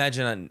 I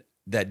imagine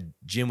that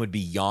Jim would be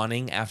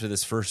yawning after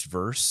this first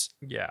verse.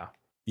 Yeah.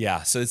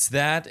 Yeah, so it's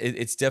that.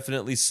 It's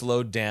definitely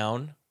slowed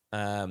down.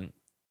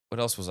 What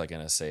else was I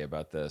going to say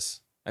about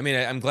this? I mean,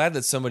 I'm glad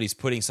that somebody's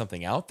putting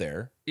something out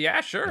there.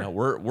 Yeah, sure.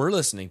 We're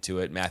listening to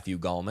it, Matthew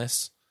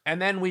Galmus. And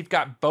then we've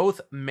got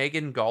both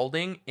Megan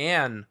Golding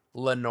and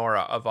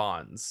Lenora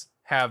Avons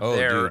have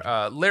their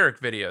lyric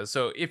videos.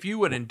 So if you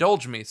would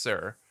indulge me,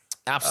 sir.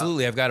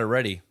 Absolutely, I've got it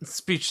ready.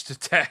 Speech to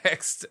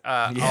text.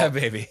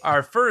 Baby.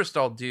 First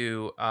I'll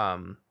do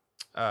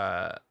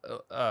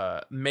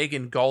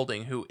Megan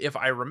Golding, who, if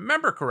I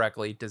remember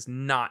correctly, does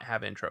not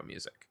have intro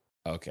music.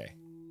 Okay.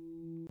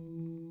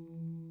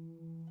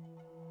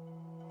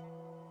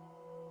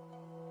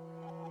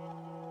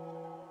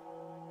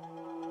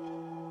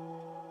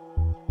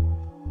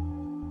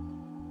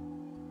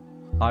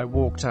 I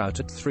walked out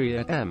at 3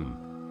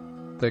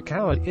 a.m. The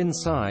coward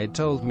inside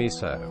told me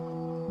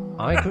so.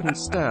 I couldn't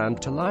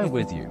stand to lie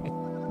with you.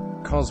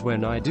 'Cause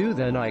when I do,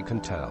 then I can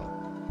tell.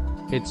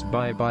 It's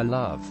bye-bye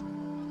love.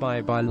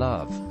 Bye-bye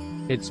love.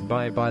 It's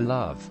bye-bye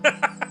love.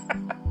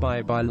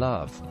 Bye-bye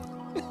love.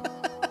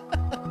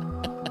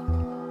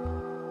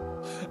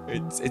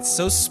 It's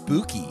so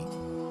spooky.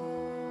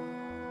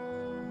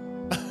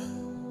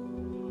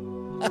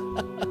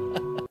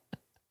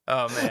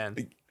 Oh, man.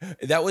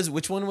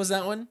 Which one was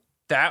that one?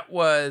 That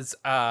was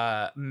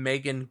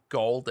Megan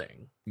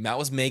Golding. That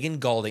was Megan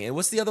Golding. And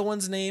what's the other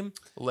one's name?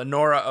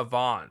 Lenora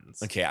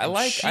Avons. Okay, I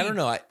don't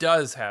know.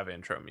 Does have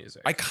intro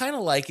music. I kind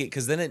of like it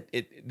because then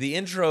the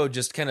intro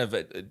just kind of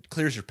it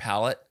clears your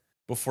palate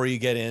before you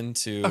get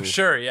into. Oh,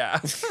 sure,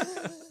 yeah.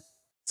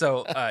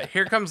 So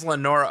here comes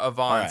Lenora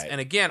Avons. Right. And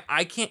again,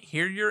 I can't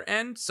hear your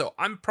end, so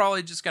I'm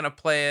probably just going to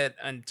play it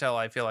until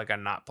I feel like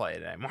I'm not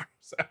playing it anymore.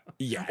 So.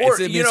 Yeah, Or, it's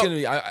going to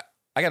be. I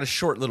got a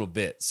short little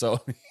bit,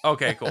 so.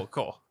 Okay,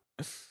 cool.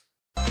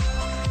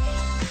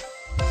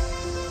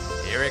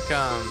 Here it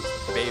comes,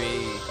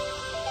 baby.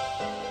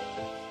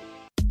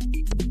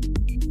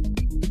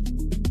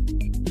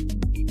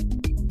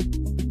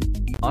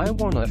 I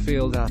wanna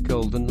feel that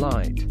golden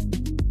light.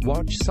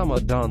 Watch summer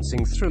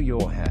dancing through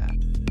your hair.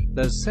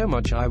 There's so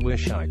much I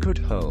wish I could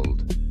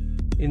hold.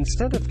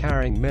 Instead of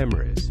carrying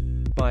memories.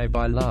 Bye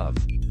bye love.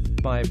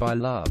 Bye bye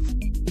love.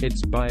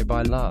 It's bye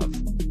bye love.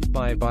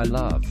 Bye bye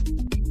love.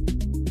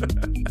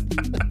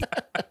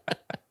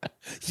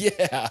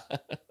 Yeah.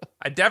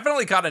 I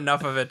definitely caught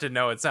enough of it to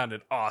know it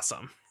sounded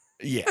awesome.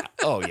 Yeah.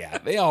 Oh yeah.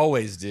 They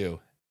always do.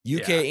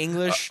 UK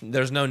English.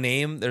 There's no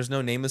name. There's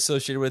no name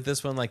associated with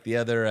this one like the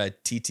other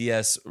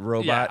TTS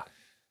robot. Yeah.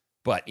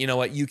 But you know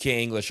what? UK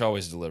English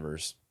always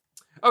delivers.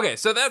 Okay,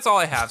 so that's all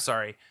I have.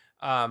 Sorry.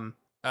 And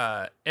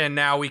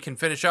now we can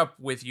finish up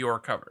with your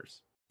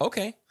covers.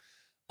 Okay.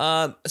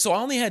 So I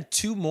only had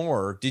 2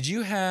 more. Did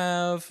you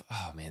have?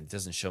 Oh man, it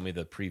doesn't show me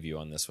the preview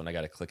on this one. I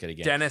got to click it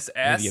again. Dennis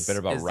S. Get better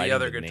about is writing the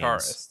other names.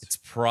 guitarist. It's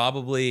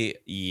probably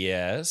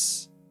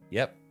yes.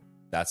 Yep,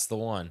 that's the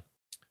one.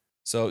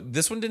 So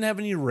this one didn't have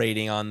any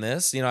rating on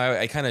this. You know,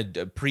 I kind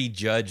of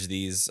prejudge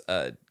these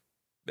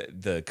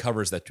the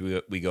covers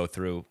that we go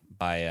through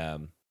by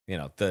you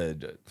know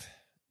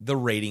the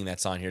rating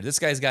that's on here. This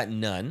guy's got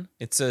none.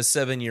 It's a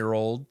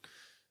 7-year-old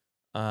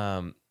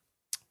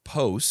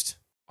post.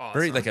 Awesome.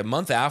 Very like a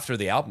month after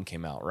the album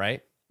came out,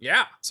 right?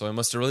 Yeah. So I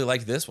must have really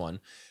liked this one.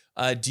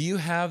 Do you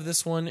have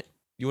this one?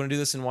 You want to do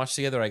this and watch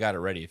together? I got it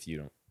ready if you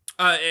don't.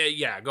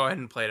 Yeah, go ahead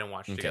and play it and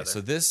watch together. Okay,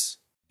 so this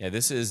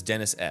is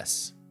Dennis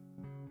S.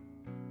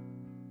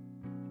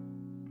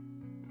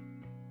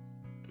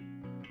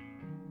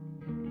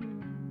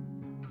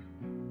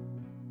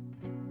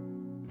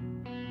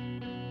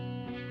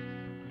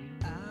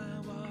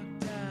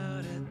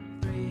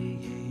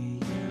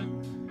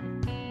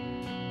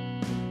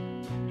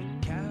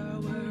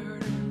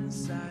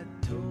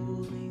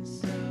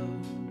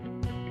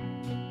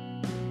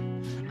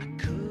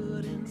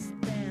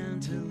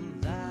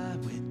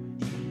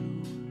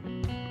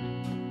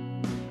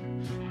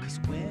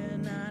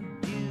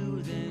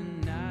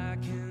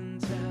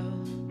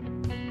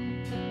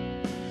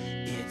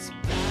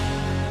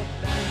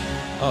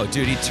 Oh,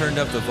 dude, he turned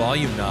up the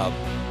volume knob.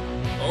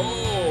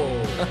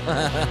 Oh.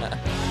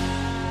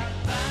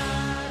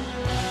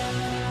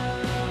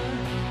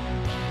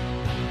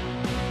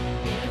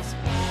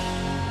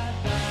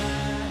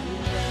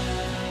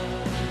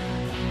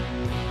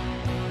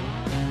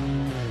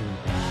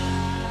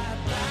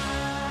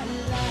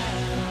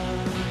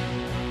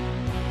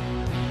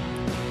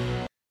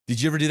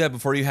 Did you ever do that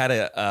before you had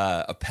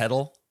a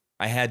pedal?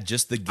 I had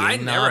just the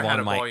gain knob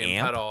on my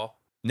amp. Pedal.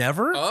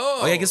 Never?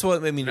 Oh, yeah, I guess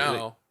what I mean.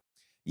 No.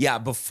 Yeah,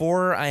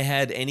 before I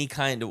had any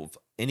kind of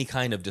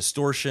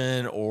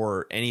distortion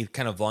or any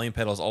kind of volume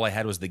pedals, all I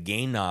had was the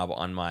gain knob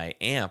on my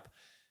amp,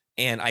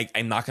 and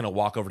I'm not going to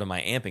walk over to my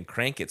amp and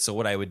crank it. So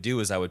what I would do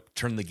is I would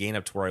turn the gain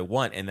up to where I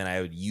want, and then I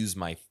would use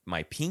my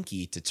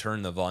pinky to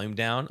turn the volume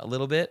down a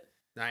little bit.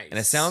 Nice. And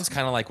it sounds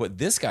kind of like what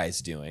this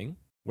guy's doing,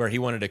 where he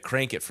wanted to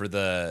crank it for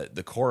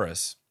the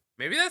chorus.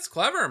 Maybe that's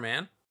clever,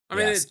 man. I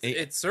mean,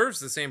 it serves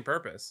the same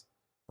purpose.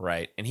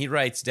 Right. And he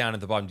writes down at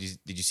the bottom, did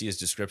you see his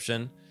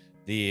description?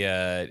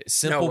 The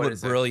simple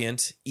but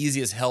brilliant,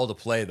 easy as hell to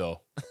play,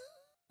 though.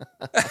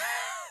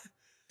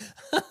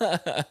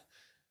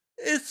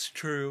 It's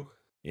true.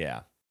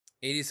 Yeah.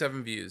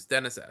 87 views.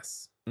 Dennis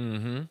S.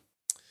 Mm-hmm.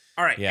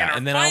 All right. Yeah.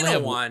 And then I only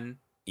have one.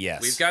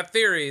 Yes. We've got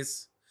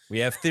theories. We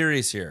have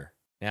theories here.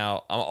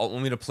 Now, I'll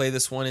want me to play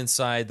this one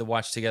inside the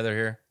watch together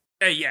here?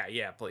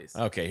 Yeah, please.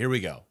 Okay, here we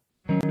go.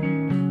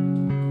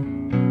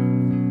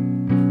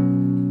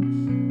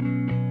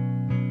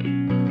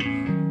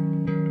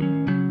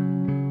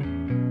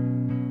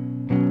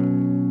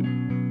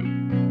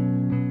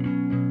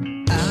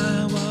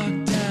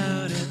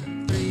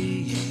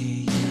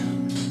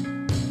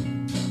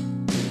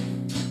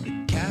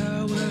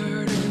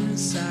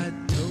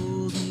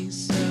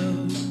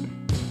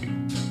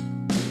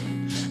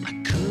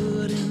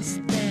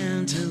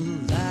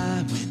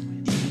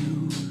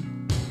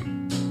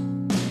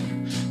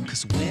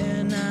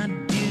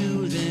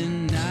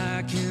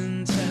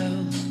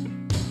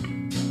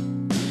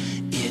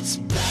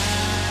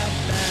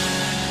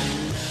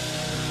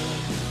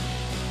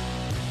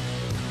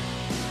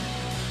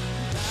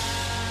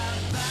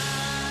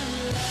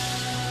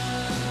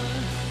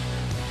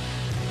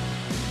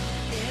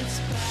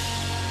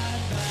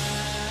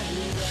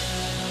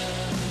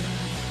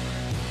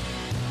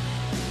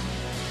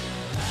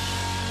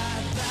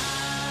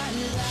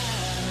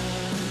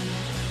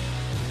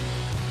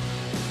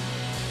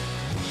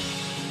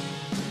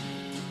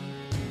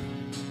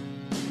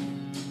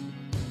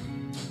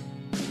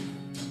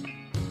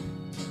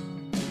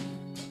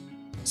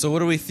 So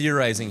what are we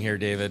theorizing here,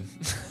 David?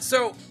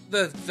 So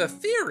the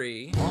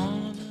theory,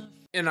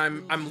 and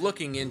I'm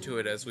looking into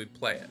it as we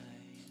play it.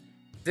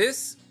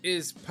 This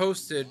is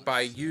posted by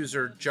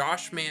user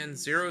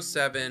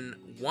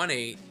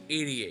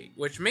Joshman071888,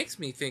 which makes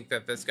me think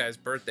that this guy's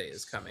birthday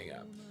is coming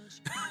up.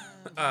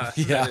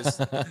 Yeah. His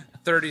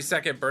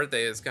 32nd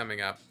birthday is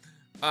coming up.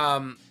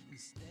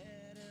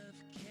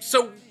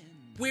 So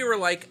we were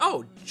like,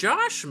 oh,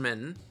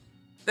 Joshman,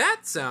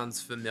 that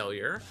sounds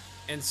familiar.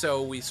 And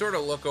so we sort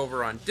of look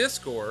over on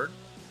Discord,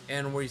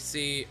 and we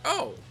see,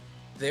 oh,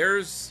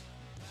 there's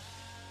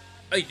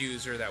a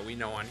user that we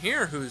know on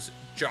here who's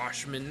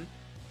Joshman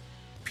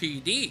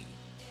PD.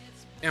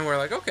 And we're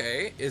like,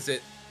 okay, is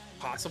it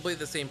possibly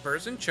the same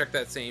person? Check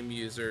that same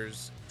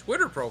user's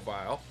Twitter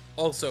profile.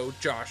 Also,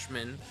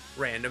 Joshman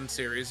random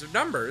series of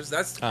numbers.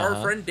 That's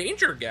our friend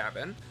Danger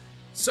Gavin.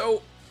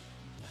 So,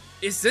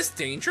 is this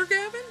Danger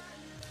Gavin?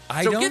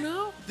 I don't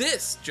know.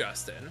 This,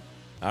 Justin.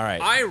 All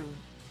right. I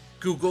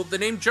Googled the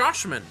name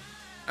Joshman.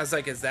 I was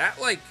like, is that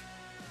like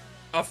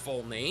a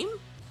full name?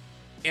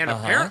 And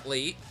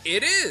apparently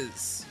it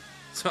is.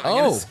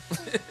 So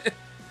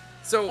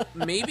so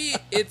maybe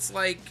it's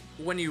like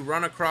when you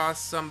run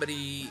across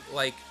somebody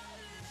like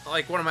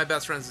one of my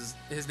best friends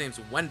his name's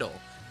Wendell.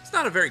 It's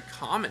not a very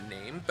common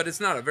name, but it's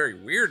not a very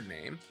weird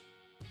name.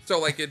 So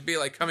like it'd be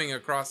like coming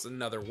across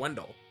another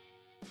Wendell.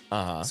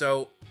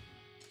 So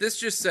this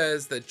just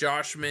says that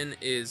Joshman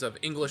is of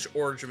English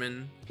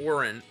origin.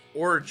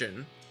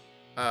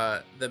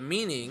 The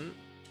meaning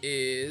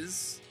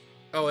is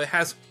it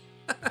has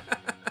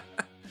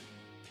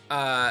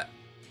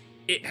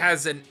it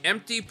has an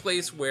empty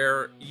place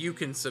where you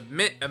can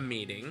submit a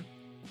meeting,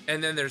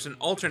 and then there's an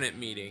alternate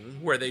meeting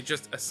where they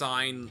just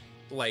assign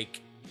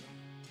like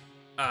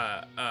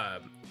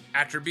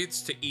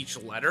attributes to each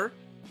letter.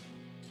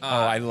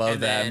 I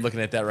love that. I'm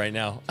looking at that right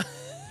now.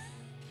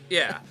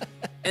 Yeah.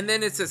 And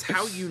then it says,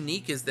 how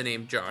unique is the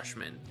name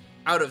Joshman?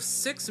 Out of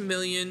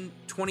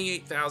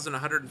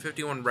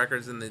 6,028,151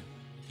 records in the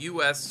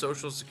U.S.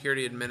 Social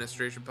Security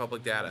Administration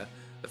public data,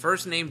 the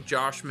first name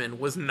Joshman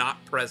was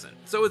not present.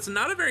 So it's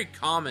not a very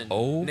common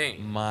name.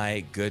 Oh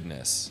my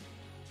goodness.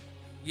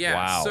 Yeah.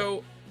 Wow.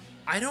 So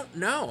I don't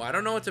know. I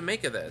don't know what to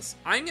make of this.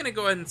 I'm going to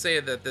go ahead and say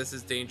that this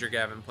is Danger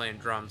Gavin playing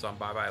drums on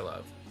Bye Bye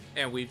Love.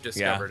 And we've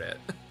discovered it.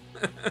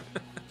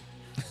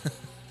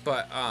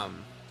 But,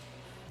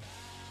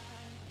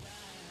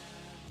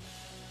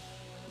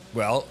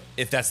 well,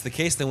 if that's the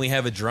case, then we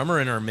have a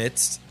drummer in our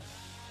midst.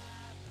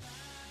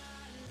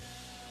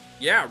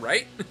 Yeah,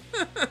 right?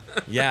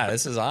 Yeah,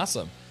 this is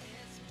awesome.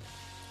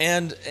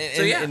 And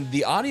yeah. and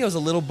the audio is a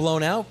little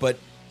blown out, but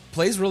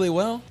plays really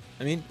well.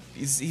 I mean,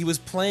 he was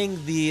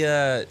playing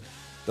the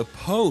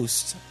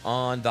post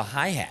on the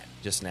hi-hat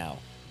just now.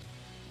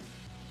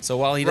 So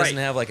while he doesn't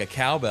have like a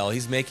cowbell,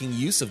 he's making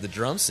use of the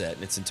drum set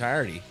in its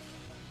entirety.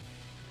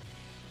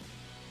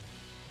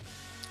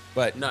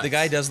 But the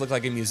guy does look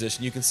like a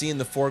musician. You can see in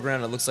the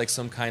foreground, it looks like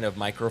some kind of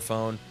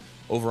microphone.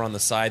 Over on the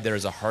side, there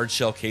is a hard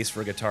shell case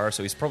for a guitar,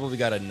 so he's probably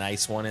got a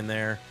nice one in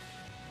there.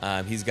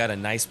 He's got a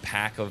nice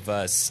pack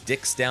of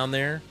sticks down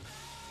there.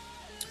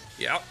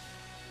 Yep.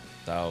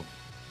 So,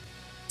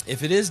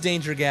 if it is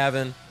Danger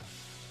Gavin,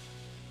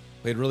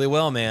 played really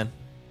well, man.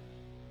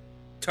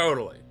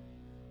 Totally.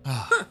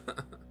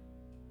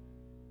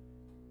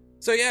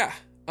 So yeah,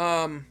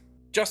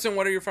 Justin,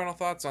 what are your final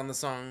thoughts on the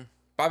song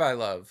 "Bye Bye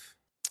Love"?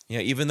 Yeah,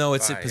 even though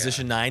it's at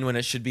position 9 when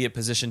it should be at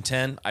position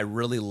 10, I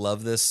really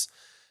love this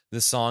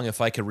song.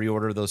 If I could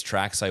reorder those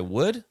tracks, I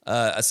would.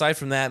 Aside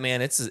from that,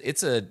 man,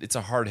 it's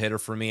a hard hitter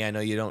for me. I know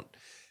you don't.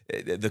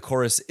 The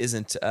chorus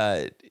isn't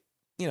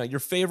your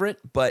favorite,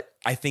 but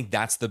I think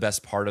that's the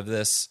best part of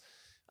this.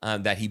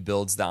 That he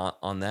builds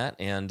on that,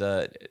 and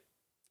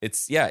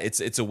it's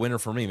a winner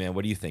for me, man.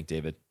 What do you think,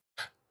 David?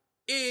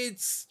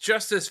 It's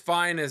just as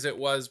fine as it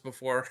was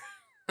before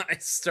I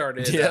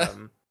started.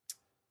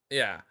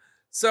 Yeah.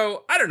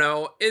 So I don't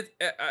know.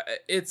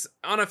 It's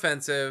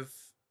unoffensive.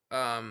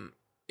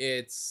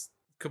 It's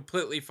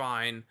completely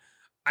fine.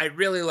 I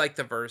really like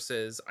the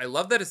verses. I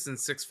love that it's in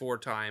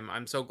 6/4 time.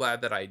 I'm so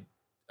glad that I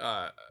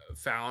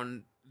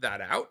found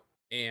that out.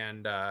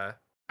 And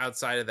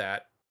outside of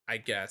that, I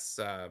guess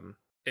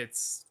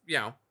it's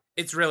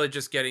it's really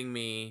just getting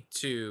me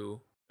to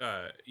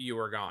 "You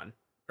Were Gone."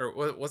 Or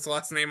what's the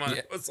last name on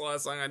it? What's the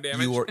last song on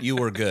Damage? You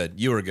were good.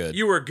 You were good.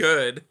 You were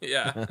good.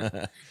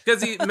 Yeah.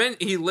 Because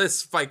he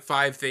lists like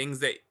 5 things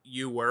that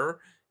you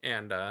were,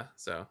 and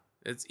so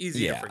it's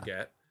easy to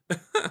forget.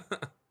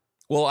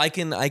 Well, I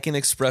can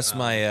express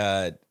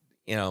my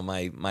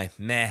my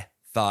meh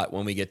thought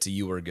when we get to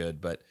 "You Were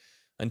Good," but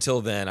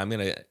until then, I'm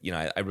gonna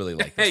I really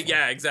like this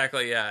yeah,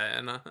 exactly.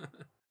 Yeah,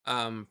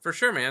 and for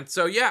sure, man.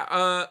 So yeah,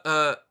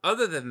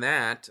 other than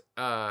that,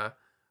 I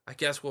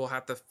guess we'll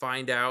have to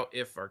find out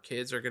if our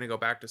kids are gonna go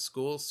back to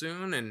school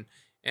soon,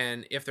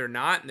 and if they're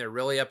not and they're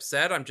really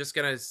upset, I'm just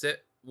gonna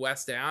sit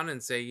Wes down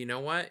and say, you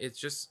know what? It's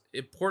just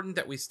important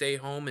that we stay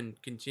home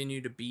and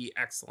continue to be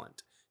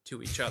excellent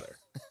to each other.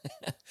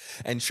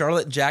 And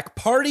Charlotte Jack,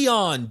 party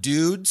on,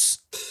 dudes.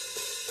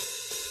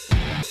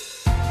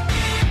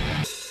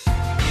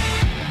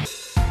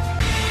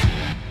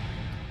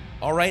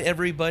 All right,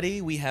 everybody,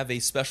 we have a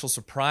special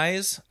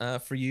surprise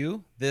for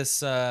you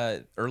this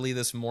early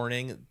this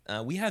morning.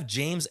 We have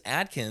James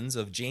Adkins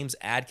of James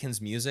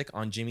Adkins Music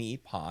on Jimmy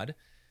Eat Pod.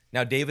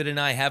 Now, David and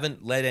I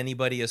haven't led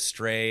anybody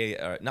astray,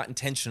 not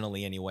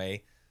intentionally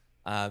anyway.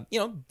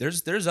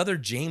 There's other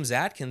James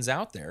Adkins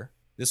out there.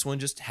 This one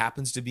just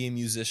happens to be a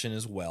musician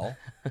as well.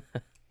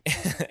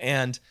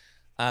 And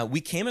we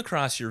came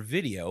across your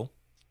video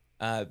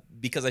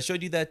because I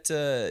showed you that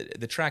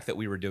the track that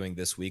we were doing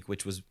this week,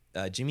 which was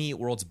Jimmy Eat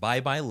World's Bye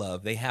Bye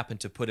Love. They happened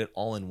to put it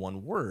all in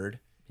one word.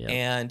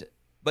 Yeah.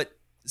 But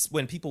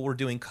when people were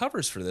doing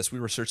covers for this, we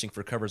were searching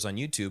for covers on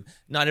YouTube.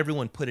 Not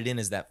everyone put it in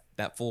as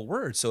that full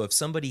word. So if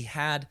somebody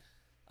had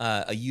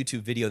a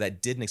YouTube video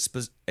that didn't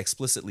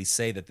explicitly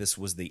say that this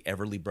was the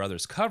Everly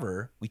Brothers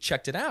cover, we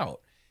checked it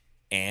out.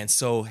 And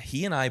so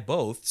he and I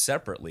both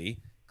separately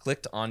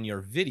clicked on your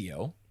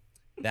video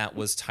that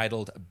was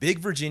titled Big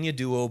Virginia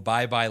Duo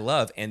Bye Bye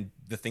Love. And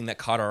the thing that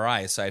caught our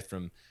eye, aside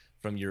from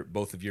your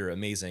both of your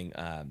amazing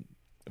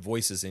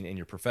voices and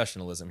your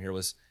professionalism here,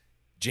 was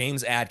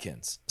James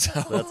Adkins.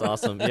 So. That's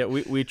awesome. Yeah,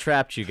 we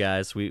trapped you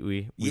guys.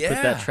 We put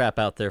that trap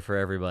out there for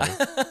everybody.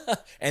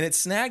 And it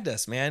snagged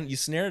us, man. You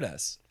snared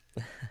us.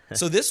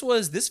 So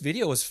this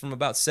video was from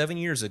about 7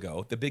 years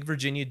ago. The Big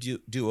Virginia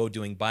Duo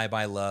doing Bye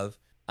Bye Love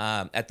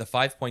at the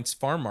 5 Points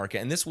Farm Market.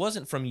 And this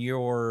wasn't from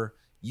your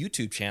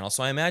YouTube channel.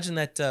 So I imagine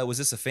that was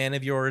this a fan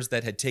of yours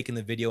that had taken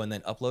the video and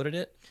then uploaded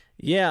it?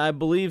 Yeah, I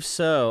believe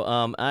so.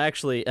 I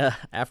actually,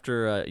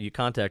 after you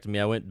contacted me,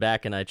 I went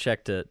back and I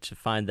checked to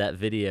find that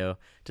video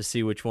to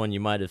see which one you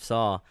might have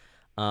saw.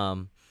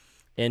 And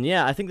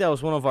yeah, I think that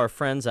was one of our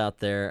friends out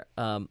there.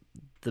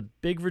 The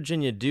Big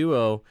Virginia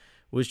Duo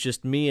was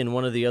just me and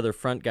one of the other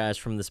front guys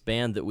from this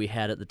band that we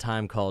had at the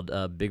time called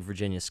Big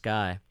Virginia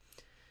Sky.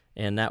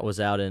 And that was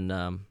out in,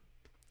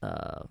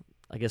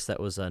 I guess that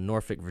was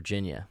Norfolk,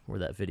 Virginia, where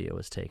that video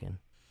was taken.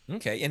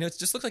 Okay, and it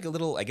just looked like a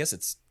little, I guess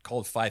it's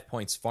called 5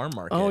 Points Farm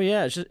Market. Oh,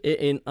 yeah. It's just,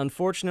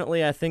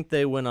 unfortunately, I think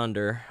they went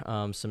under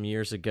some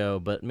years ago.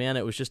 But, man,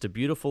 it was just a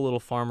beautiful little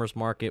farmer's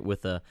market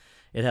with it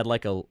had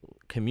like a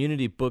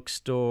community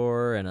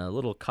bookstore and a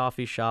little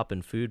coffee shop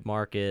and food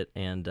market.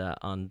 And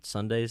on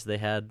Sundays, they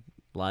had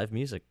live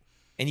music.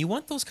 And you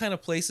want those kind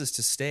of places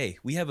to stay.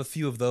 We have a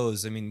few of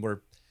those. I mean,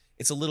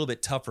 it's a little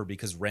bit tougher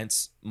because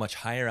rent's much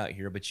higher out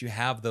here, but you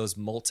have those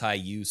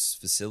multi-use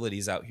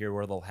facilities out here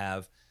where they'll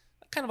have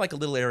kind of like a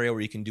little area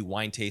where you can do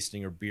wine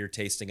tasting or beer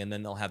tasting, and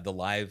then they'll have the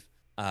live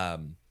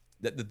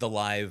the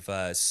live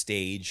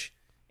stage,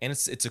 and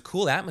it's a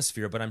cool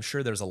atmosphere. But I'm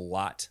sure there's a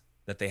lot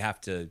that they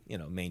have to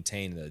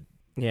maintain the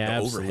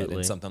overhead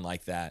and something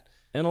like that,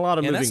 and a lot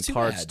of moving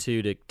parts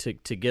too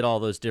to get all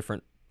those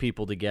different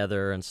people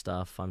together and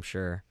stuff. I'm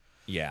sure.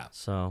 Yeah.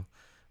 So,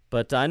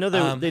 but I know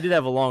they did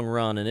have a long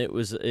run,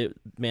 and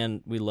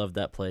man, we loved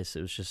that place.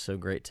 It was just so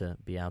great to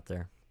be out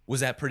there. Was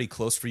that pretty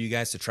close for you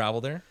guys to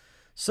travel there?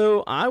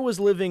 So I was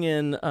living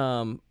in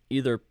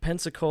either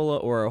Pensacola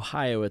or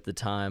Ohio at the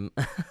time.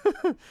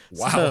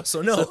 Wow.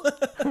 So no.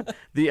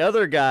 The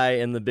other guy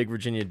in the Big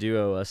Virginia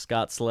Duo,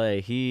 Scott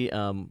Slay, he,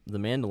 the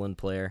mandolin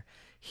player,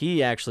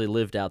 he actually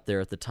lived out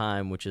there at the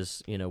time, which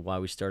is why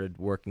we started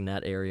working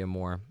that area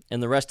more.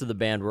 And the rest of the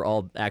band were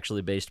all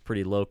actually based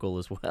pretty local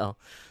as well.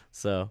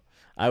 So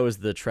I was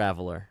the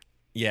traveler.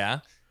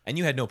 Yeah. And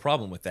you had no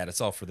problem with that.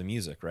 It's all for the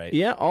music, right?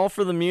 Yeah, all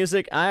for the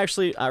music. I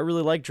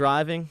really like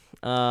driving.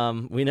 I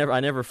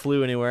never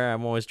flew anywhere.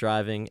 I'm always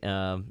driving.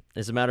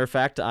 As a matter of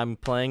fact, I'm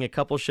playing a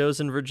couple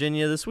shows in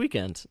Virginia this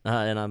weekend,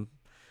 and I'm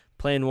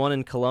playing one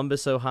in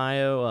Columbus,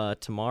 Ohio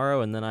tomorrow,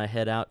 and then I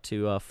head out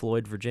to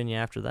Floyd, Virginia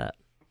after that.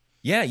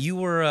 Yeah, you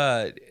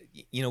were.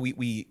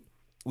 We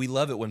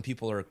love it when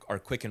people are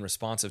quick and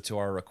responsive to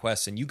our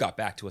requests, and you got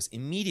back to us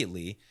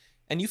immediately,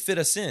 and you fit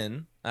us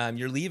in.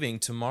 You're leaving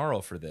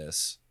tomorrow for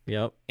this.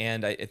 Yep.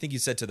 And I think you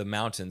said to the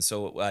mountains.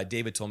 So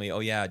David told me,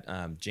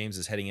 James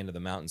is heading into the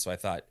mountains. So I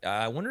thought,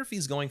 I wonder if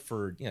he's going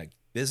for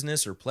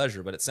business or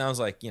pleasure. But it sounds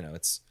like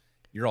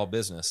you're all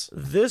business.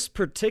 This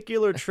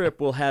particular trip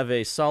will have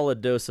a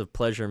solid dose of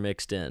pleasure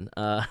mixed in.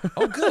 Oh,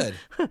 good.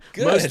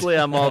 Good. Mostly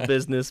I'm all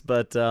business,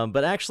 but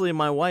actually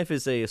my wife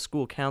is a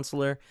school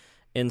counselor,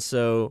 and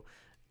so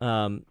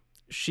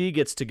she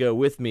gets to go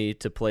with me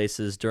to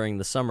places during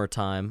the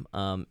summertime,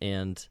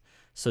 and.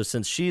 So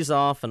since she's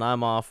off and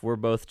I'm off, we're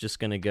both just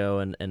going to go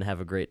and have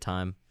a great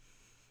time.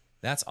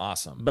 That's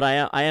awesome. But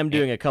I am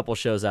doing a couple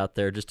shows out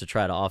there just to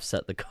try to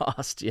offset the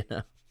cost,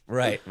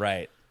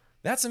 Right.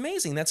 That's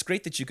amazing. That's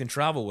great that you can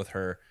travel with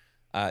her.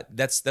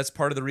 That's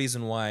part of the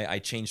reason why I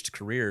changed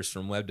careers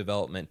from web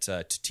development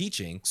to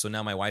teaching. So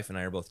now my wife and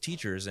I are both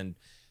teachers, and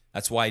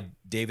that's why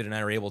David and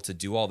I are able to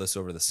do all this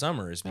over the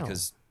summer is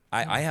because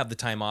I have the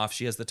time off.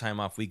 She has the time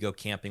off. We go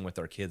camping with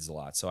our kids a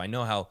lot. So I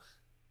know how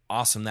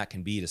awesome that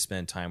can be to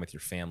spend time with your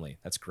family.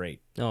 That's great.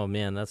 Oh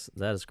man, that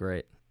is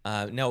great.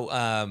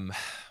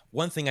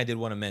 One thing I did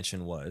want to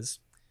mention was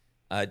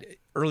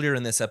earlier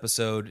in this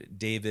episode,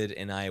 David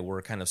and I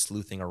were kind of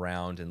sleuthing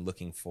around and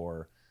looking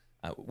for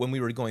when we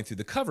were going through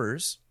the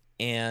covers,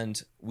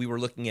 and we were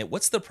looking at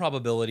what's the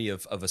probability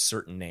of a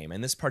certain name,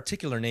 and this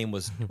particular name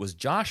was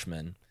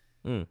Joshman,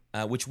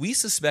 which we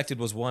suspected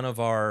was one of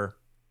our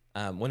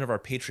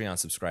Patreon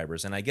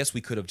subscribers, and I guess we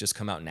could have just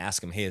come out and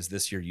asked him, hey, is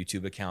this your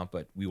YouTube account?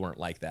 But we weren't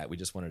like that. We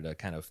just wanted to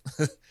kind of,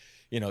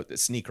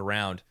 sneak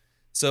around.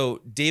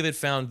 So David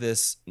found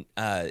this,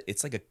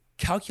 it's like a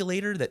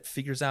calculator that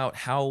figures out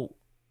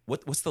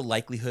what's the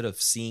likelihood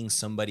of seeing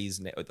somebody's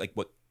name, like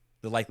what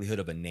the likelihood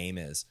of a name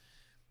is.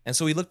 And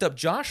so he looked up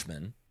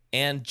Joshman,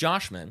 And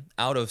Joshman,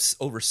 out of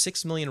over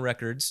 6 million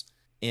records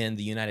in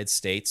the United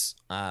States,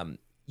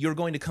 you're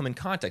going to come in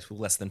contact with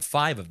less than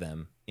 5 of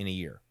them in a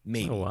year,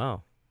 maybe. Oh,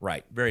 wow.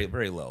 Right, very,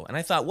 very low. And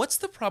I thought, what's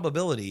the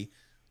probability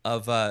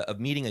of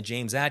meeting a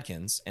James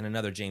Adkins and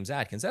another James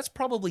Adkins? That's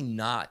probably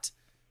not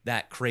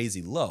that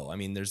crazy low. I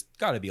mean, there's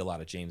got to be a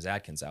lot of James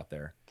Adkins out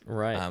there.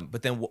 Right.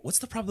 But then what's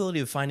the probability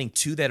of finding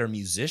 2 that are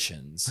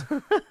musicians?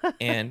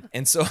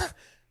 and so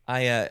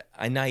I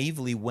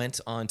naively went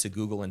on to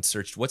Google and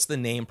searched, what's the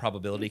name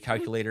probability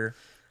calculator?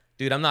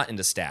 Dude, I'm not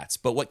into stats.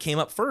 But what came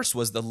up first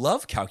was the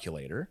love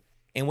calculator.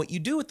 And what you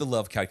do with the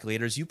love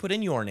calculator is you put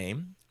in your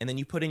name and then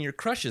you put in your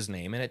crush's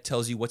name, and it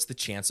tells you what's the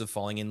chance of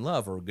falling in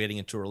love or getting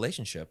into a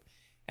relationship.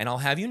 And I'll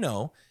have you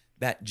know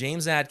that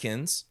James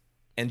Adkins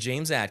and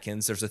James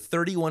Adkins, there's a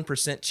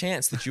 31%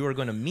 chance that you are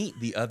going to meet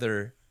the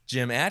other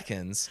Jim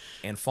Adkins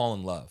and fall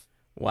in love.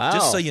 Wow.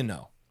 Just so you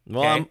know.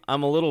 Well, okay?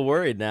 I'm a little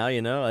worried now,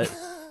 you know.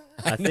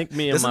 I think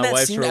me and Doesn't my that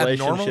wife's seem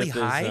relationship abnormally is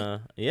high?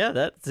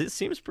 it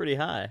seems pretty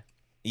high.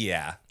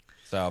 Yeah.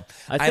 So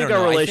I think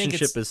our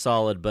relationship is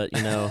solid, but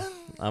you know,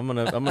 I'm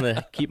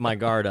gonna keep my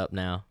guard up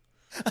now.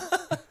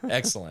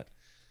 Excellent.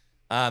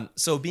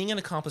 So being an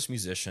accomplished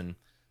musician,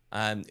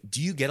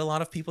 do you get a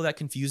lot of people that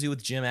confuse you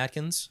with Jim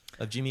Adkins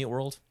of Jimmy Eat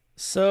World?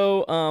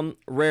 So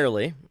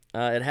rarely.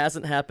 It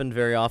hasn't happened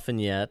very often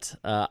yet.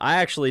 I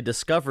actually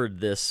discovered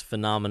this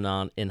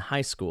phenomenon in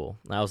high school.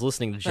 I was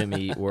listening to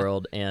Jimmy Eat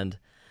World, and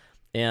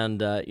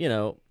you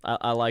know,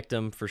 I liked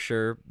him for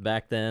sure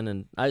back then,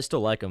 and I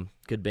still like him.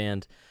 Good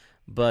band.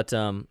 But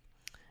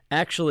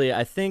actually,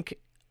 I think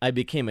I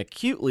became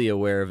acutely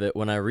aware of it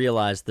when I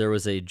realized there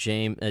was a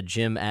Jim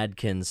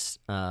Adkins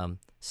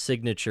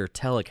signature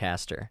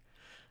Telecaster.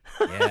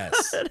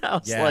 Yes. And I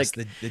was yes,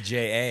 like, the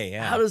JA,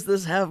 yeah. How does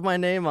this have my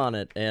name on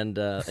it? And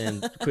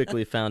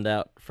quickly found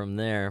out from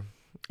there.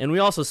 And we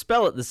also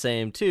spell it the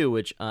same, too,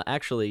 which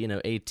actually, you know,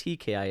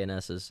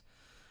 ATKINS is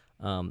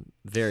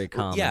very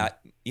common.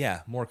 Yeah,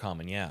 more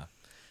common, yeah.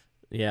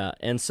 Yeah,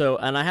 and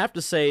I have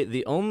to say,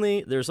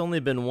 there's only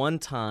been one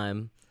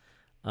time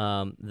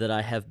that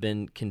I have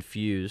been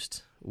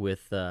confused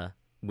with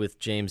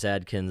James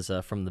Adkins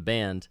from the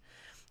band.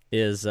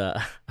 Is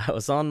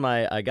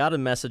I got a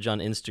message on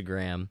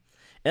Instagram,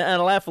 and I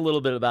laugh a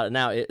little bit about it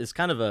now. It's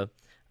kind of a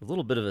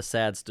little bit of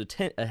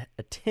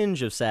a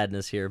tinge of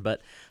sadness here.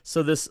 But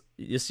so this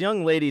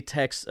young lady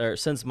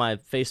sends my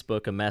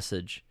Facebook a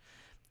message,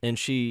 and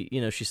she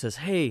says,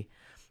 Hey,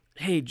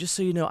 just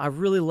so you know, I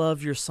really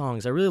love your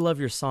songs. I really love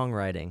your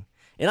songwriting.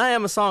 And I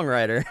am a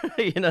songwriter,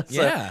 you know.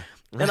 So, yeah,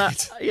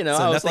 right. And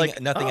I was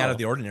like, nothing out of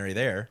the ordinary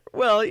there.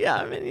 Well, yeah,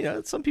 I mean, you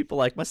know, some people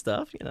like my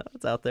stuff. You know,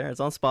 it's out there. It's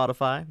on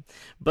Spotify.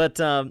 But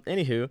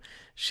anywho,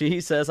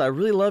 she says, I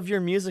really love your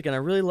music and I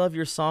really love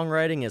your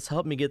songwriting. It's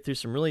helped me get through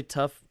some really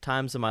tough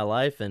times in my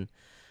life. And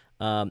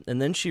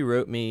then she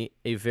wrote me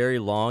a very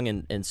long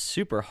and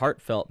super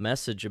heartfelt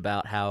message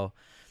about how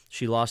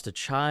she lost a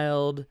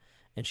child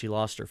and she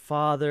lost her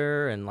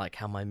father, and like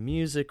how my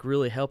music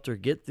really helped her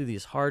get through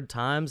these hard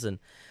times. And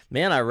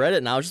man, I read it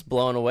and I was just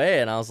blown away,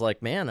 and I was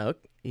like, man,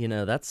 you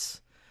know, that's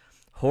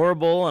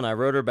horrible. And I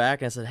wrote her back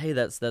and I said, hey,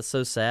 that's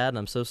so sad, and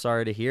I'm so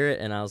sorry to hear it.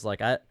 And I was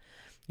like, I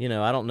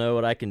don't know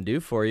what I can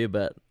do for you,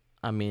 but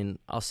I mean,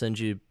 I'll send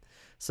you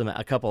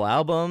a couple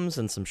albums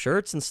and some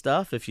shirts and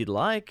stuff if you'd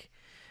like.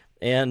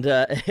 And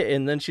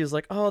then she was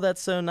like, oh,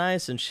 that's so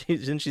nice. And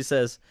she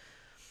says,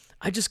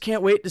 I just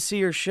can't wait to see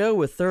your show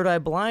with Third Eye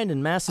Blind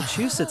in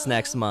Massachusetts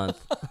next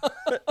month.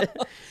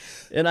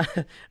 And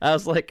I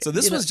was like, so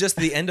this was just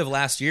the end of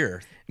last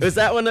year. Was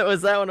that when it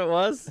was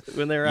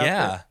when they were out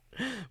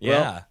there?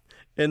 Yeah.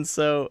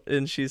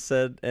 And she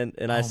said, and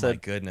I said, my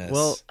goodness.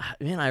 Well,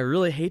 man, I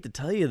really hate to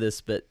tell you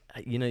this, but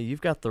you know, you've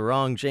got the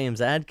wrong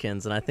James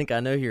Adkins, and I think I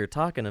know who you're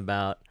talking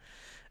about.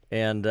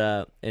 And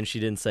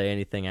she didn't say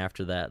anything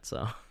after that.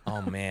 So.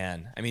 Oh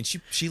man, I mean,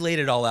 she laid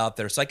it all out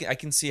there, so I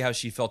can see how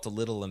she felt a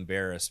little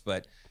embarrassed,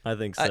 but I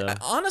think so.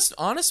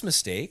 Honest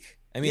mistake.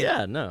 I mean,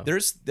 yeah, no.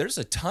 There's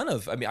a ton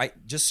of. I mean, I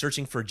just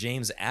searching for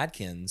James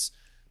Adkins.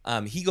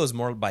 He goes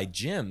more by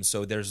Jim,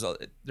 so there's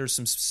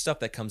some stuff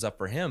that comes up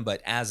for him.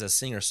 But as a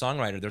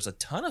singer-songwriter, there's a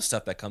ton of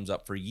stuff that comes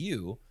up for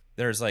you.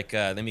 There's like,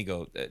 let me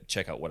go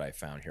check out what I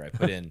found here. I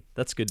put in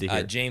that's good to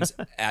hear. James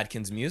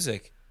Adkins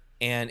music,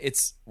 and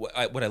it's what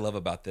I love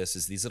about this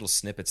is these little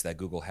snippets that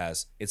Google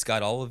has. It's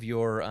got all of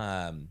your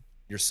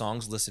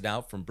songs listed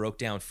out, from Broke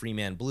Down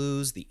Freeman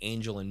Blues, The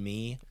Angel in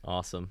Me.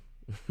 Awesome.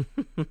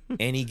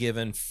 Any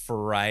Given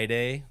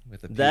Friday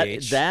with a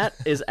PH. That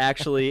is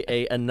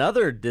actually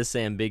another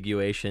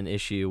disambiguation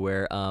issue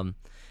where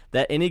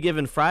that Any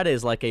Given Friday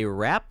is like a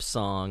rap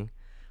song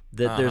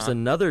that there's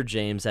another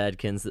James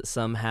Adkins that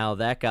somehow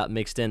that got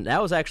mixed in.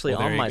 That was actually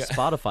on my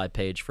Spotify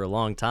page for a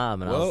long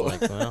time, and I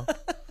was like, well,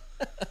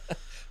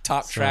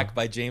 top track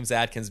by James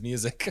Adkins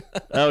music.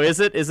 Oh, is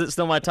it? Is it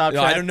still my top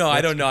track? I don't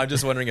know. I'm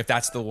just wondering if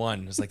that's the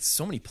one. There's like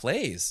so many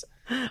plays.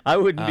 I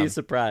wouldn't be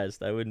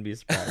surprised.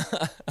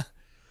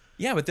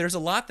 Yeah, but there's a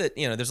lot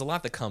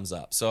that comes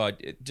up. So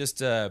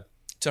to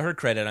her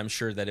credit, I'm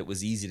sure that it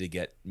was easy to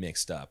get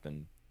mixed up.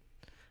 And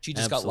She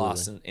just got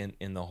lost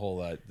in the whole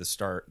the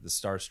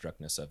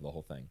starstruckness of the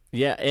whole thing.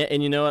 Yeah,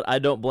 and you know what? I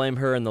don't blame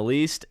her in the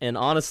least. And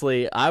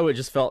honestly, I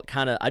just felt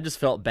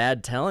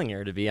bad telling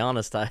her. To be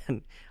honest,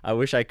 I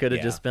wish I could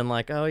have just been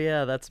like, "Oh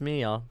yeah, that's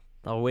me. I'll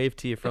wave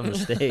to you from the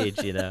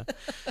stage," you know.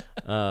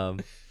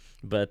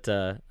 But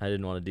I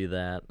didn't want to do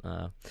that.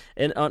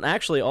 And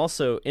actually,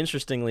 also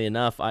interestingly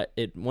enough,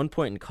 at one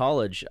point in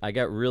college, I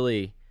got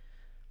really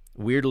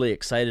weirdly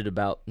excited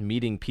about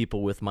meeting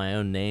people with my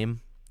own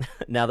name.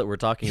 Now that we're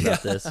talking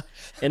about this,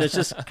 and it's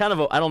just kind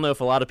of I don't know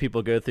if a lot of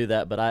people go through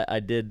that, but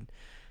I did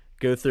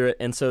go through it.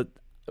 And so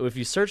if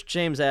you search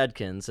James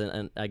Adkins,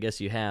 and I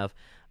guess you have,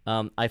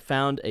 I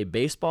found a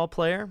baseball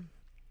player,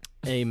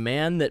 a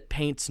man that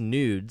paints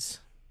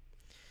nudes,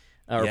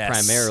 or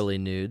primarily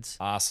nudes.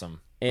 Awesome.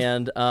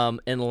 And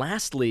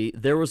lastly,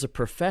 there was a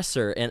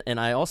professor, and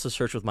I also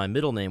searched with my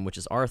middle name, which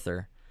is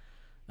Arthur.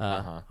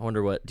 I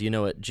wonder do you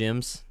know what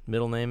Jim's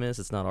middle name is?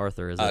 It's not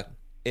Arthur, is it?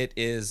 It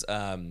is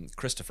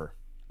Christopher.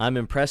 I'm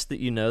impressed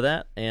that you know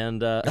that,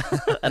 and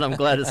and I'm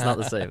glad it's not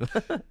the same.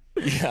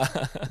 Yeah.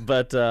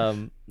 But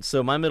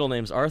so my middle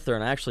name's Arthur,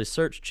 and I actually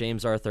searched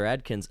James Arthur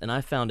Adkins, and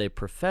I found a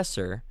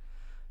professor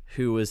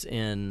who was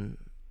in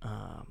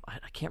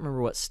I can't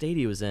remember what state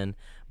he was in,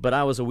 but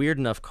I was a weird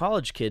enough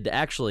college kid to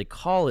actually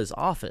call his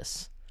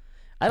office.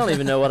 I don't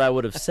even know what I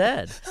would have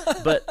said,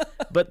 but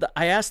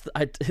I asked.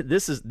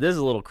 This is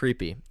a little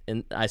creepy,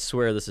 and I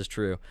swear this is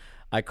true.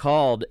 I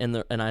called and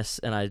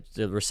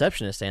the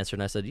receptionist answered,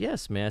 and I said,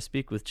 "Yes, may I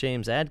speak with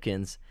James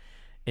Adkins?"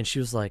 And she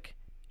was like,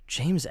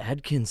 "James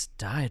Adkins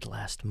died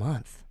last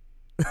month."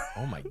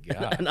 Oh my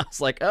god! And I was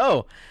like,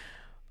 "Oh,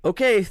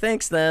 okay,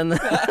 thanks then."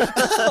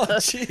 Oh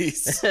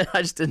jeez.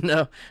 I just didn't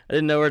know. I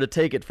didn't know where to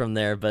take it from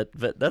there, but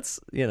that's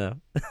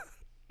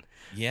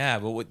Yeah,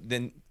 but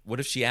what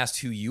if she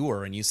asked who you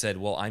were and you said,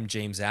 "Well, I'm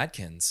James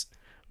Adkins"?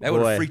 That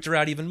would have freaked her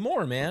out even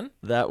more, man.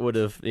 That would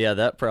have. Yeah,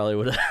 that probably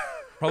would have.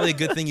 Probably a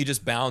good thing you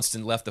just bounced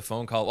and left the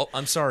phone call. Oh,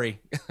 I'm sorry.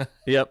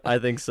 Yep, I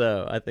think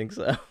so. I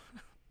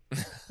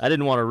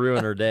didn't want to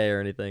ruin her day or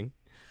anything.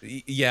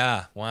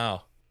 Yeah.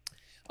 Wow.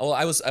 Oh,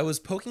 I was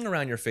poking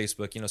around your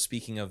Facebook.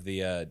 Speaking of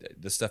the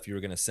stuff you were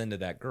going to send to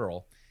that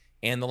girl,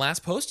 and the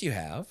last post you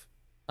have,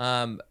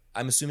 I'm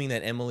assuming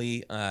that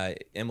Emily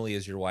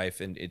is your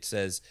wife, and it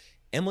says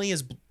Emily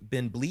has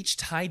been bleach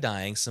tie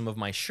dyeing some of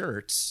my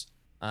shirts,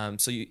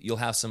 so you'll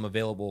have some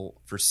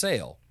available for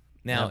sale.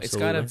 Now It's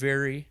got a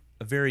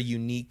very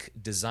unique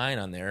design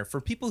on there.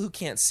 For people who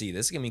can't see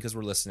this, because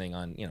we're listening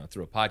on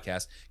through a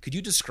podcast, could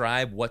you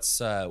describe what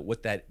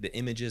the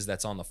image is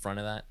that's on the front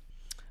of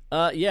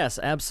that? Yes,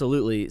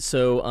 absolutely.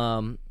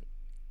 So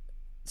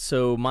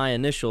my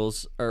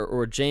initials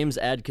or James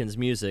Adkins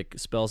Music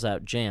spells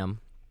out Jam,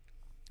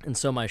 and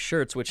so my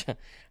shirts, which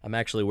I'm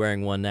actually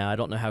wearing one now. I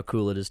don't know how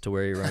cool it is to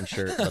wear your own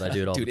shirt, but I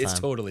do it all Dude, the time. It's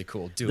totally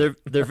cool.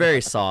 They're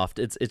very soft.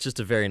 It's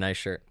just a very nice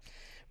shirt.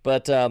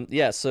 But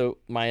so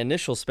my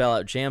initials spell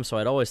out Jam, so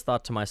I'd always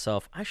thought to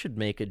myself, I should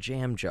make a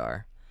jam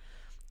jar.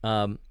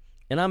 And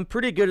I'm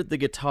pretty good at the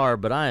guitar,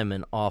 but I am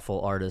an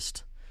awful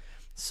artist.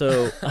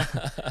 So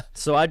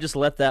so I just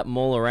let that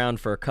mull around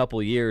for a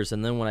couple years,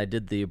 and then when I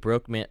did the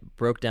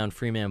Broke Down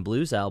Free Man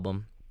Blues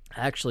album,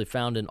 I actually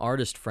found an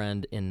artist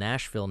friend in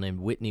Nashville named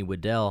Whitney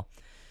Waddell,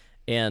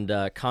 and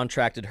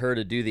contracted her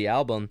to do the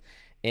album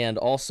and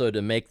also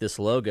to make this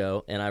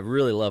logo, and I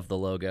really love the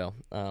logo.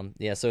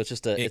 So it's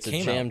just it's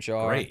a jam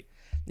jar. Great.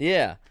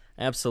 Yeah,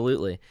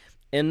 absolutely.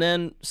 And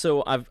then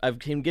so I've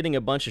been getting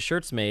a bunch of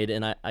shirts made,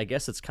 and I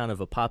guess it's kind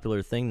of a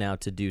popular thing now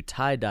to do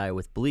tie dye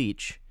with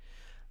bleach.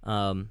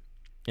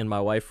 And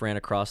my wife ran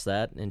across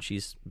that, and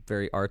she's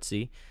very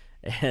artsy,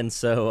 and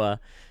so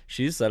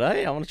she said,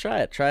 "Hey, I want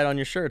to try it on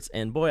your shirts."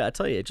 And boy, I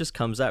tell you, it just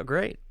comes out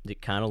great.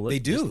 It kind of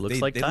looks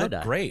like tie dye. They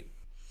look great.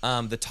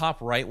 The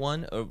top right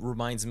one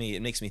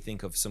makes me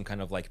think of some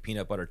kind of like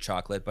peanut butter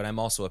chocolate, but I'm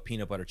also a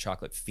peanut butter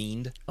chocolate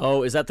fiend.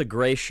 Oh, is that the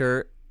gray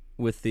shirt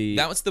with the...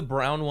 That was the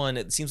brown one.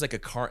 It seems like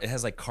it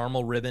has like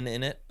caramel ribbon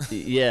in it.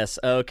 Yes.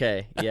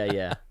 Okay.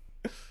 Yeah.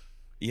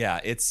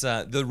 Yeah, it's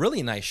the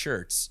really nice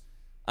shirts.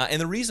 And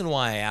the reason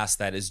why I asked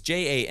that is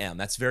JAM.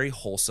 That's very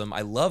wholesome.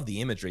 I love the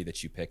imagery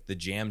that you picked, the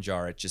jam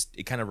jar.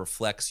 It kind of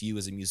reflects you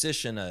as a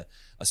musician, a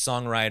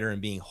songwriter,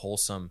 and being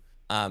wholesome.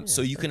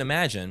 So you can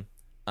imagine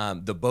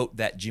the boat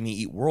that Jimmy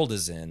Eat World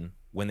is in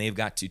when they've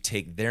got to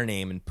take their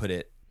name and put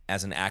it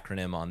as an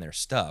acronym on their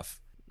stuff.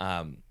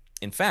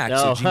 In fact,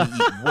 so Jimmy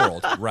Eat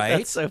World, right?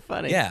 That's so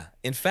funny. Yeah.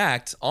 In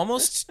fact,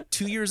 almost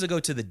 2 years ago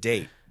to the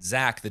date,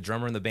 Zach, the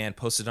drummer in the band,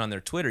 posted on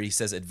their Twitter. He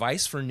says,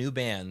 advice for new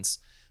bands.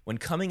 When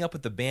coming up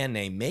with the band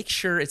name, make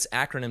sure its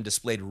acronym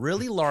displayed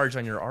really large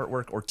on your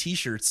artwork or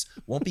T-shirts.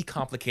 Won't be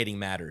complicating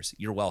matters.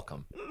 You're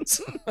welcome.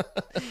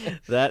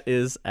 That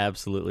is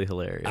absolutely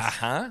hilarious.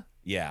 Uh-huh.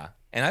 Yeah.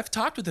 And I've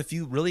talked with a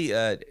few really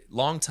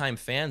longtime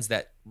fans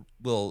that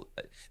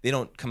they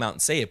don't come out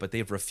and say it, but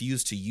they've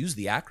refused to use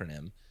the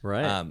acronym.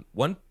 Right.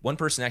 One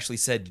person actually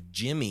said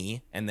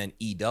Jimmy and then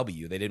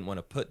EW. They didn't want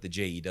to put the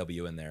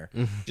JEW in there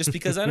just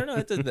because, I don't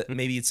know,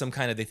 maybe it's some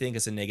kind of, they think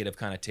it's a negative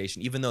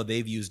connotation, even though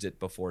they've used it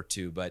before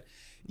too. But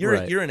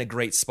you're in a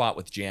great spot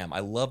with Jam. I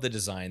love the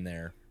design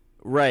there.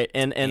 Right,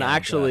 and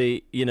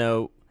actually, you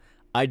know,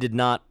 I did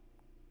not.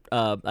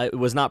 It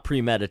was not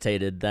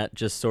premeditated. That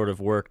just sort of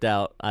worked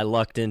out. I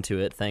lucked into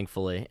it,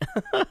 thankfully.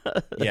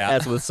 Yeah.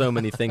 As with so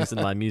many things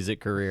in my music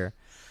career.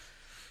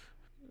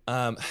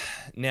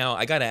 Now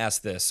I got to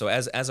ask this. So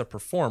as a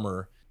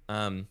performer,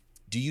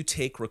 do you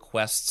take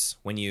requests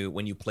when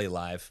you play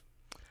live?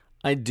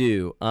 I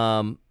do.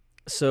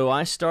 So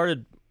I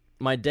started.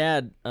 My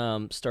dad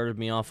started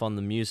me off on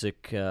the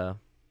music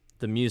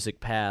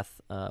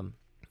path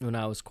when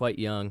I was quite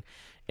young,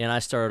 and I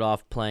started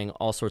off playing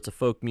all sorts of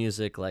folk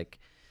music like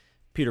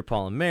Peter,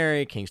 Paul and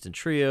Mary, Kingston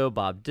Trio,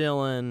 Bob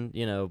Dylan,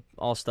 you know,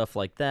 all stuff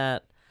like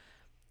that.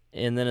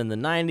 And then in the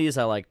 90s,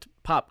 I liked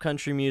pop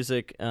country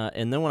music.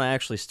 And then when I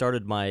actually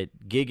started my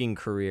gigging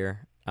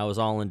career, I was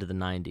all into the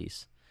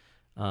 90s.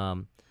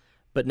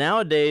 But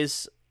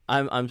nowadays,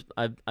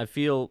 I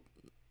feel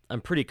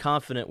I'm pretty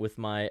confident with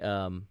my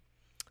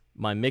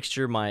my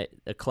mixture, my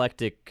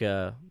eclectic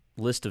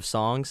list of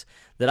songs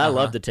that I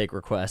love to take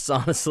requests.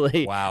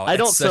 Honestly, wow, I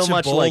don't such so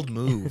much a bold like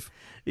move.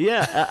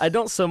 Yeah, I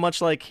don't so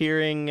much like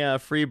hearing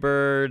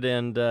Freebird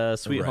and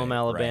Sweet Home Right,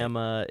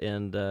 Alabama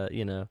and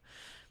you know,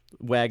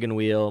 Wagon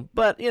Wheel.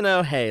 But you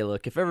know, hey,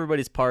 look, if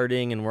everybody's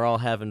partying and we're all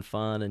having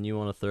fun and you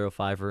want to throw a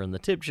 $5 in the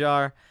tip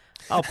jar,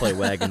 I'll play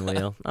Wagon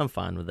Wheel. I'm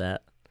fine with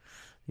that.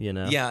 You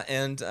know. Yeah,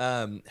 and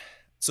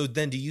so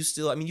then do you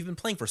still? I mean, you've been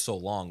playing for so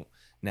long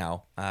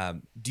now.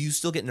 Do you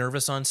still get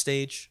nervous on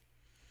stage?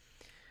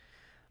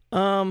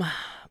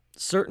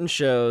 Certain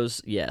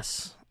shows,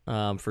 yes,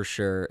 for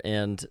sure.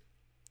 And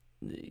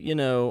you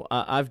know,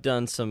 I've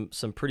done some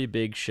pretty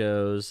big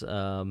shows.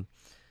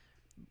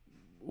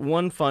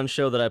 One fun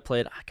show that I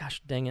played,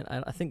 gosh dang it,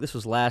 I think this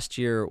was last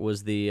year,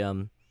 was the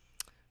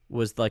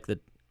was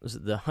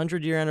it the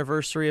 100-year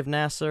anniversary of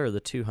NASA or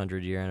the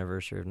 200-year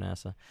anniversary of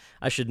NASA?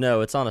 I should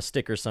know. It's on a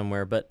sticker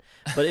somewhere, but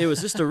it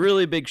was just a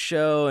really big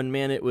show, and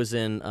man, it was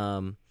in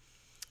on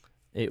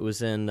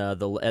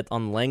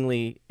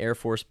Langley Air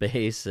Force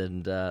Base,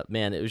 and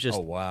man, it was just,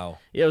 oh wow,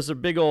 yeah, it was a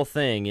big old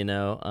thing, you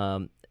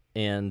know.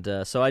 And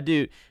so I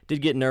did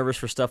get nervous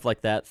for stuff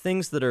like that,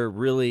 things that are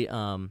really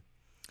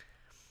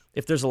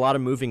if there's a lot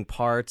of moving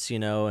parts, you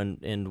know,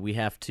 and we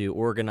have to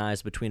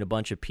organize between a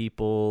bunch of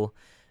people,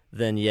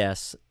 then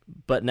yes.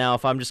 But now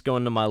if I'm just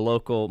going to my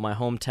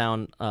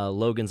hometown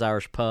Logan's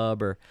Irish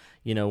Pub, or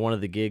you know, one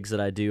of the gigs that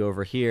I do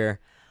over here,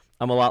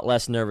 I'm a lot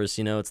less nervous.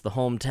 You know, it's the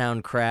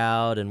hometown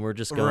crowd, and we're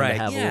just going to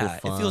have a little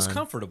fun. It feels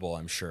comfortable,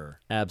 I'm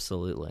sure.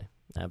 Absolutely.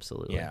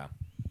 Yeah.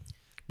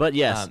 But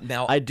yes,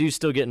 now I do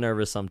still get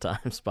nervous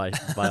sometimes. By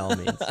all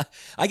means,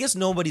 I guess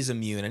nobody's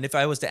immune. And if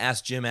I was to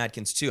ask Jim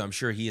Adkins too, I'm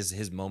sure he has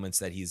his moments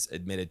that he's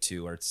admitted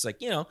to, or it's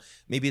like, you know,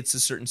 maybe it's a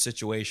certain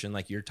situation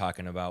like you're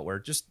talking about where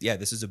just, yeah,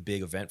 this is a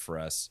big event for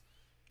us.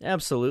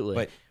 Absolutely.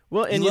 But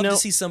well, and you love to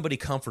see somebody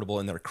comfortable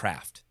in their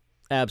craft.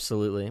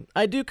 Absolutely.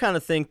 I do kind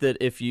of think that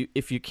if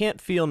you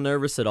can't feel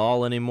nervous at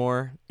all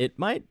anymore, it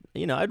might,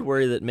 you know, I'd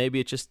worry that maybe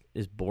it just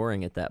is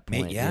boring at that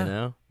point. Yeah. You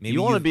know, maybe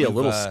you want to be a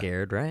little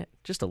scared, right?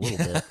 Just a little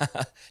bit.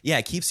 Yeah,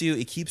 it keeps you.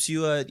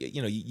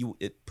 You know,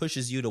 it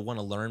pushes you to want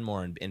to learn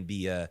more and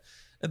be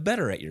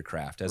better at your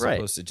craft, as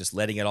opposed to just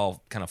letting it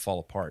all kind of fall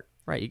apart.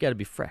 Right. You got to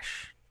be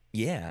fresh.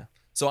 Yeah.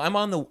 So I'm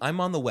on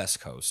the West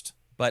Coast,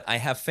 but I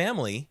have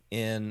family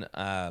in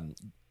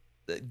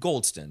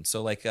Goldston,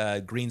 so like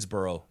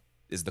Greensboro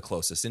is the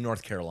closest in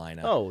North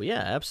Carolina. Oh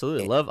yeah,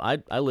 absolutely.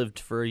 I lived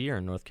for a year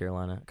in North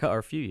Carolina, or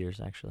a few years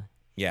actually.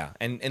 Yeah,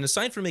 and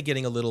aside from it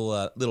getting a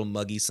little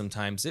muggy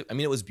sometimes, it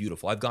was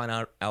beautiful. I've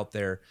gone out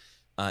there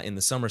in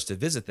the summers to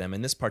visit them.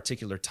 And this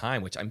particular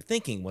time, which I'm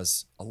thinking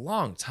was a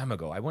long time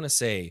ago, I want to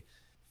say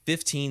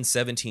 15,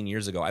 17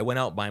 years ago, I went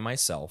out by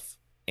myself,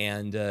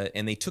 and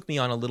they took me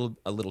on a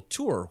little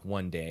tour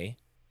one day,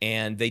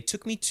 and they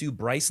took me to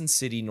Bryson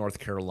City, North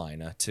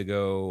Carolina, to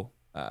go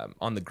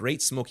on the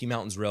Great Smoky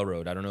Mountains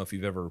Railroad. I don't know if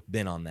you've ever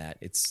been on that.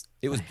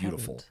 It was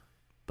beautiful.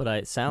 But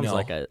it sounds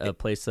like a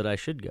place that I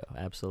should go.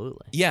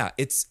 Absolutely. Yeah,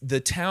 it's the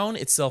town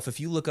itself.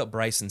 If you look up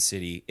Bryson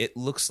City, it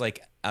looks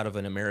like out of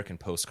an American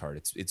postcard.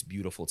 It's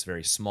beautiful. It's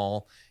very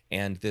small,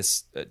 and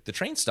the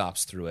train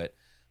stops through it.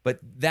 But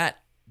that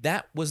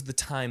was the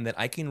time that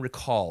I can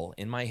recall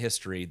in my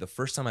history, the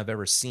first time I've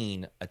ever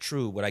seen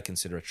what I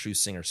consider a true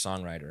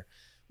singer-songwriter.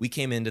 We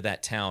came into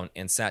that town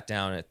and sat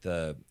down at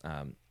the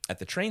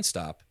train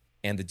stop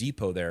and the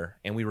depot there,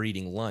 and we were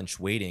eating lunch,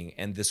 waiting,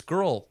 and this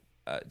girl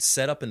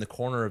set up in the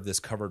corner of this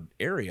covered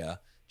area,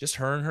 just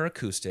her and her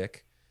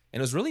acoustic. And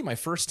it was really my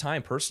first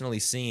time personally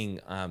seeing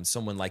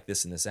someone like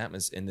this in this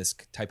in this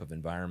type of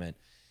environment.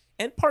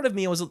 And part of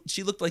me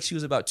she looked like she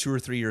was about 2 or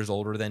 3 years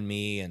older than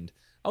me, and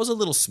I was a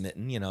little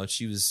smitten. You know,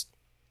 she was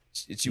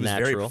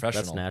very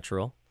professional. That's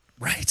natural,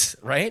 right.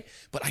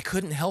 But I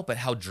couldn't help it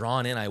how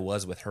drawn in I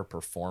was with her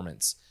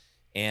performance,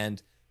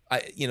 and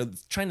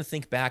trying to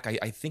think back,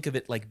 I think of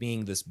it like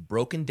being this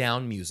broken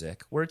down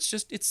music where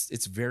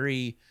it's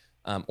very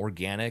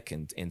organic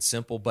and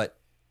simple. But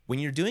when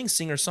you're doing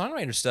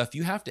singer-songwriter stuff,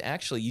 you have to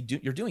actually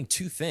you're doing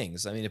two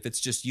things. I mean, if it's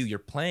just you're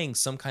playing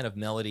some kind of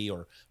melody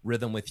or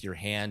rhythm with your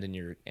hand and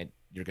your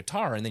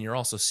guitar, and then you're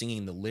also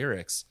singing the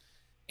lyrics.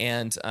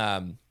 And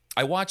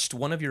I watched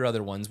one of your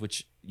other ones,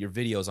 which your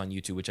videos on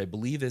YouTube, which I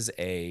believe is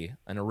an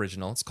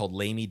original. It's called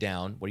Lay Me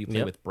Down, where you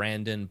play with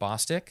Brandon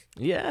Bostic.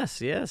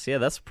 Yes. Yeah,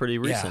 that's pretty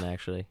recent,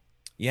 actually.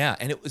 Yeah,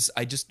 and it was,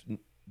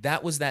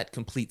 that was that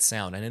complete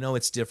sound. And I know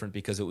it's different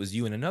because it was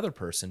you and another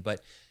person,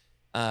 but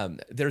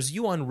there's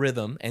you on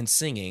rhythm and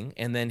singing,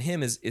 and then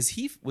him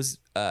was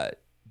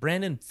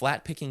Brandon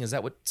flat picking? Is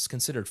that what's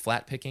considered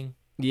flat picking?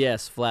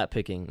 Yes, flat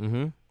picking.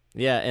 Mm-hmm.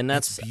 Yeah, and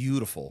that's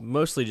beautiful.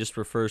 Mostly just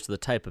refers to the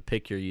type of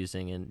pick you're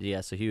using,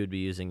 and so he would be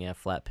using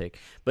flat pick,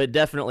 but it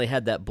definitely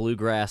had that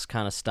bluegrass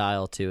kind of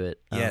style to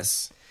it.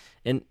 Yes.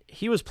 And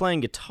he was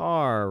playing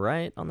guitar,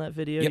 right, on that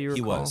video? Yep, you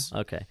recall? he was.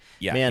 Okay.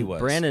 Yeah, man, he was.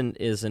 Brandon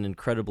is an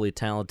incredibly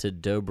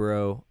talented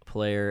dobro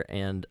player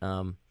and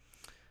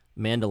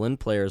mandolin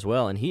player as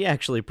well, and he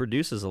actually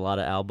produces a lot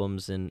of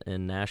albums in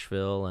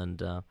Nashville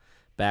and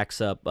backs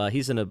up.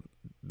 He's in a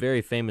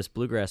very famous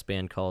bluegrass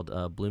band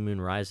called Blue Moon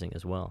Rising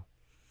as well.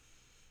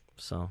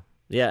 So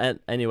yeah. And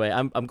anyway,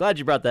 I'm glad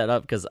you brought that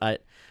up because I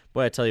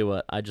tell you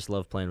what, I just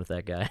love playing with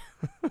that guy.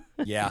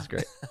 Yeah, he's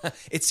great.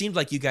 It seemed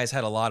like you guys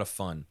had a lot of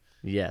fun.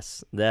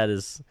 Yes, that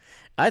is.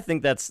 I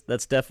think that's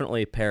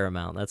definitely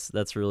paramount.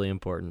 That's really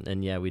important,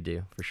 and yeah, we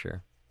do for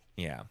sure.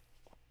 Yeah.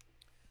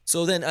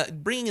 So then,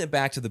 bringing it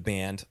back to the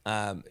band,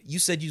 you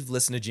said you've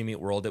listened to Jimmy Eat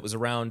World. It was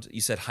around,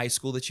 you said high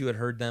school that you had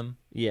heard them.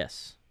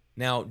 Yes.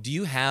 Now, do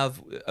you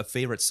have a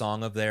favorite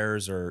song of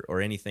theirs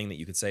or anything that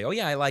you could say, oh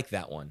yeah, I like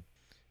that one?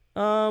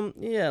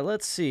 Yeah,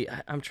 let's see.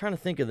 I'm trying to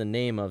think of the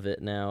name of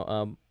it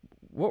now.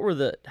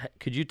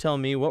 Could you tell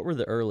me what were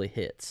the early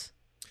hits?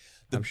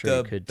 I'm sure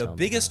you could tell me. The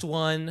biggest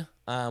one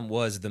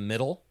was The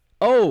Middle.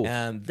 Oh,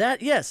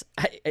 yes.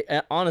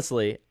 I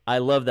honestly, I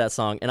love that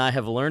song, and I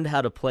have learned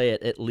how to play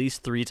it at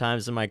least 3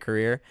 times in my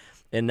career.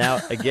 And now,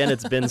 again,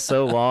 it's been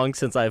so long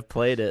since I've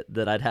played it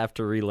that I'd have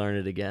to relearn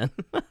it again.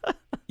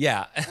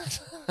 Yeah.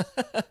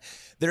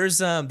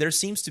 There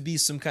seems to be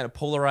some kind of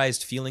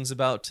polarized feelings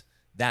about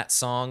that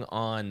song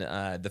on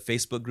the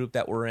Facebook group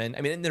that we're in.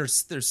 I mean,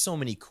 there's so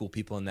many cool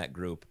people in that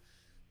group,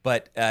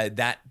 but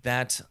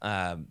that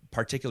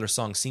particular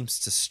song seems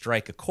to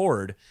strike a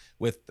chord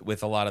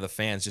with a lot of the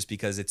fans just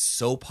because it's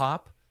so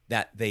pop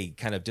that they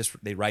kind of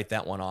they write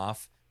that one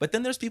off. But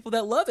then there's people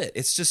that love it.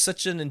 It's just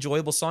such an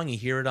enjoyable song. You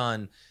hear it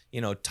on,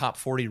 top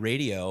 40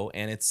 radio,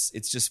 and it's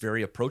just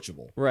very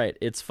approachable. Right.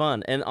 It's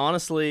fun. And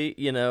honestly,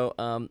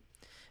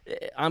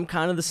 I'm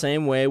kind of the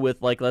same way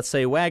with, like, let's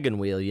say Wagon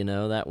Wheel.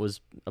 That was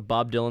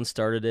Bob Dylan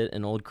started it,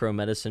 and Old Crow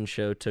Medicine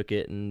Show took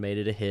it and made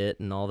it a hit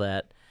and all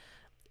that.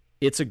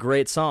 It's a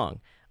great song,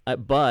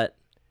 but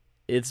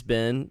it's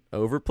been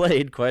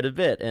overplayed quite a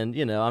bit. And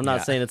I'm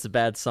not saying it's a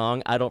bad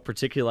song. I don't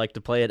particularly like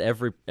to play it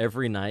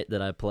every night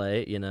that I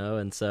play.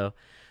 And so,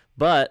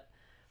 but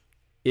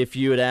if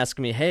you would ask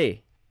me,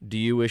 hey, do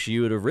you wish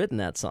you would have written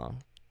that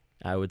song?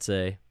 I would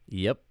say,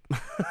 yep.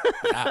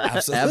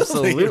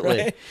 Absolutely.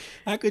 Right?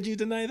 How could you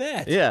deny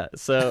that? Yeah.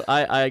 So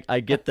I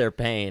get their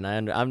pain. I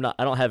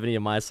don't have any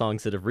of my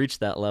songs that have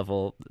reached that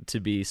level to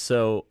be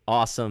so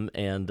awesome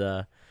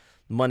and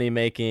money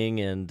making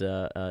and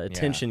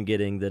attention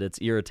getting that it's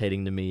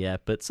irritating to me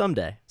yet. But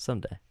someday.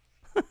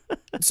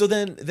 So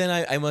then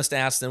I must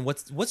ask then,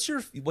 what's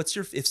your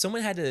if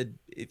someone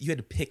if you had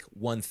to pick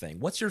one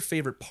thing, what's your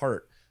favorite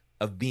part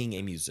of being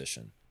a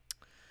musician?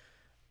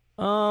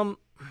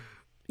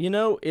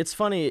 It's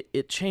funny.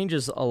 It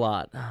changes a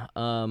lot.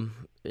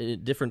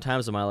 At different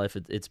times of my life,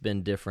 it's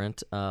been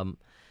different.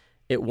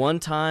 At one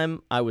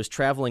time, I was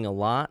traveling a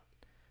lot.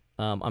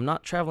 I'm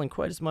not traveling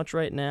quite as much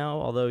right now,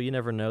 although you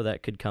never know,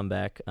 that could come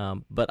back.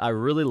 But I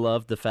really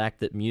loved the fact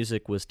that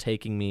music was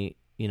taking me,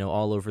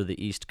 all over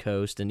the East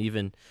Coast, and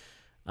even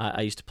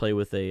I used to play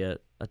with a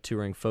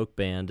touring folk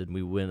band, and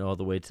we went all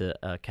the way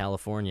to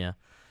California.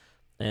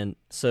 And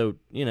so,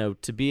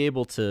 to be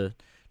able to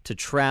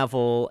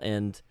travel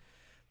and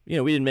we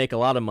didn't make a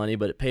lot of money,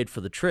 but it paid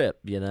for the trip,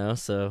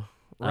 so.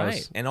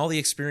 Right. And all the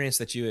experience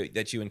that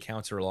you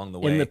encounter along the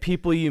way. And the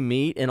people you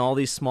meet in all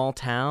these small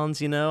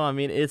towns, I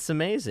mean, it's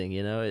amazing,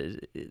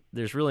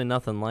 there's really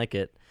nothing like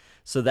it.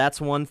 So that's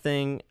one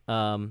thing.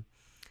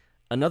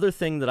 Another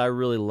thing that I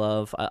really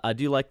love, I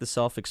do like the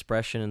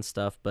self-expression and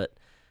stuff, but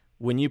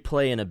when you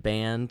play in a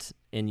band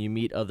and you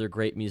meet other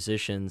great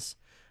musicians,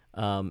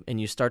 and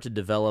you start to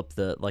develop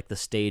the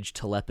stage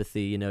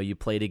telepathy, you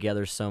play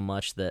together so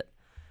much that,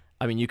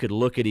 I mean, you could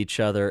look at each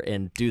other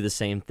and do the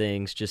same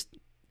things,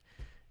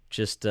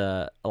 just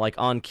like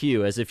on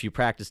cue, as if you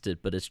practiced it,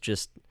 but it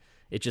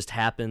just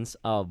happens.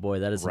 Oh boy,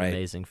 that is an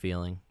amazing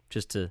feeling.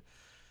 Just to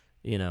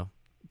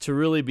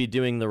really be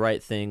doing the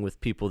right thing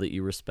with people that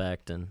you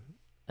respect, and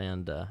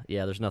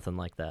yeah, there's nothing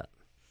like that.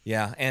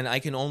 Yeah, and I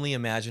can only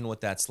imagine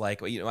what that's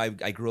like.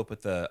 I grew up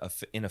with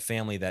in a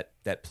family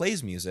that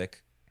plays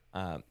music.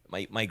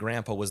 My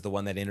grandpa was the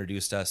one that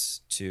introduced us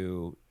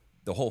to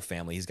the whole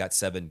family. He's got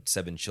seven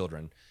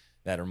children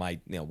that are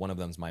one of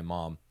them's my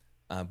mom.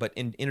 But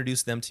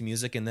introduced them to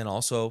music, and then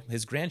also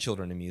his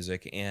grandchildren to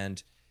music.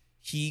 And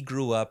he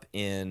grew up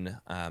in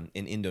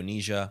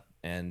Indonesia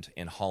and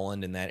in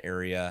Holland, in that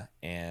area,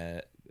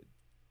 and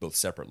both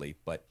separately.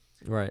 But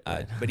Right.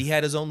 But he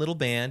had his own little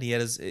band. He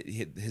had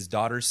his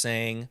daughter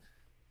sang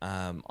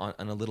on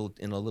a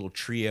little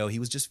trio. He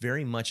was just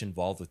very much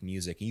involved with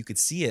music, and you could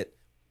see it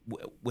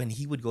when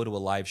he would go to a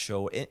live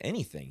show.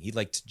 Anything, he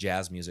liked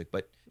jazz music,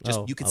 but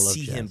just you could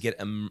see him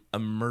get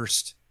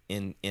immersed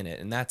in it,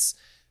 and that's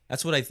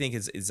what I think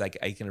is like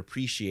I can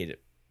appreciate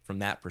it from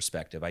that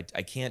perspective. I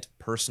can't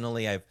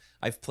personally.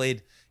 I've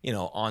played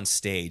on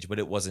stage, but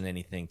it wasn't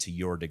anything to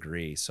your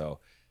degree. So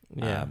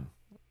yeah.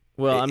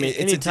 Well, I mean,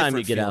 anytime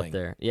you get feeling. out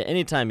there,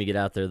 anytime you get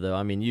out there, though,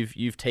 I mean,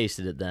 you've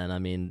tasted it. Then, I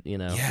mean,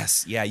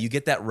 Yes, yeah, you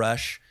get that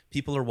rush.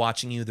 People are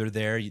watching you; they're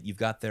there. You've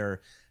got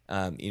their,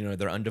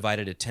 their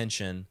undivided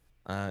attention,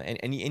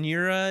 and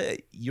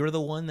you're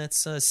the one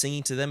that's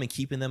singing to them and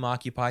keeping them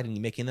occupied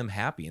and making them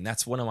happy. And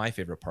that's one of my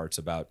favorite parts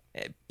about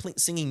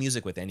singing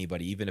music with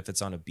anybody, even if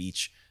it's on a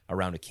beach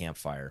around a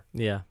campfire.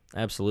 Yeah,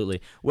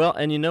 absolutely. Well,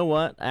 and you know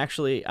what?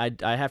 Actually,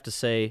 I have to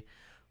say,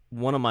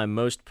 one of my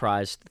most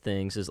prized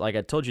things is, like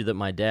I told you, that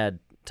my dad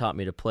taught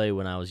me to play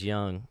when I was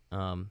young,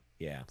 5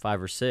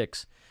 or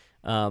 6,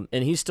 and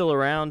he's still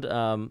around.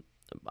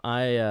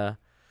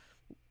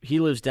 He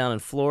lives down in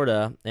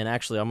Florida, and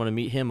actually I'm going to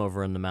meet him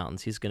over in the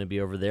mountains. He's going to be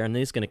over there, and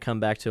then he's going to come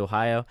back to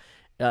Ohio.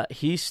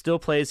 He still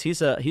plays.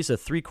 He's a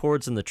 3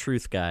 chords and the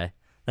truth guy.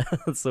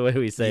 That's the way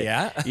we say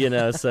it.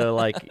 Yeah. So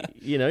like,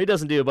 he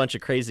doesn't do a bunch of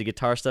crazy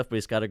guitar stuff, but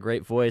he's got a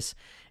great voice,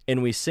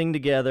 and we sing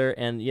together.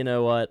 And you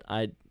know what?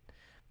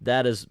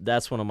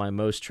 That's one of my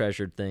most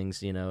treasured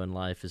things, in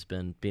life, has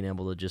been being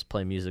able to just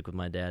play music with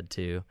my dad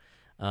too.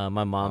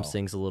 My mom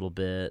sings a little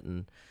bit,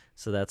 and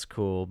so that's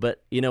cool.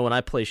 But when I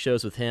play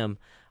shows with him,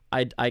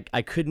 I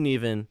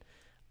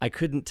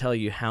couldn't tell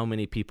you how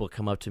many people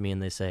come up to me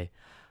and they say,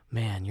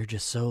 "Man, you're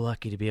just so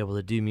lucky to be able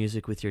to do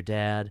music with your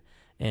dad,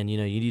 and you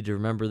need to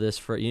remember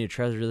this you need to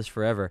treasure this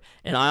forever."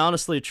 And I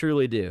honestly,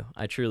 truly do.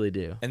 I truly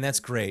do. And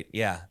that's great.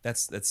 Yeah,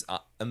 that's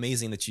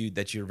amazing that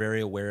you're very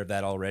aware of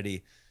that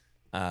already.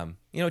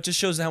 It just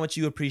shows how much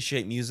you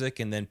appreciate music,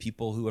 and then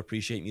people who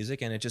appreciate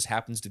music, and it just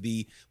happens to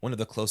be one of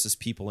the closest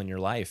people in your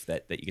life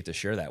that you get to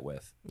share that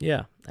with.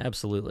 Yeah,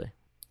 absolutely.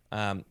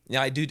 I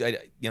do.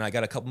 I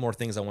got a couple more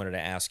things I wanted to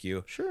ask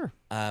you. Sure.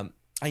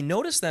 I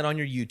noticed that on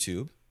your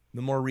YouTube,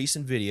 the more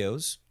recent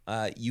videos,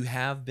 you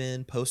have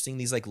been posting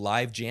these like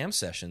live jam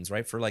sessions,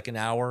 right, for like an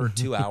hour or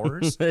 2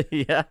 hours.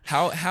 Yeah.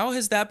 How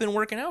has that been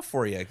working out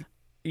for you?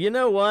 You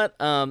know what?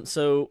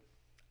 So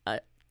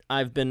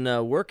I've been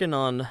working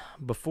on,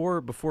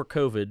 before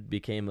COVID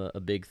became a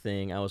big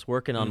thing, I was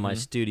working on my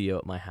studio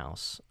at my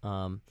house,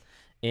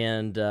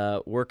 and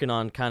working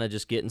on kind of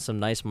just getting some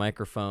nice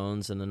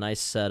microphones and a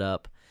nice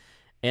setup.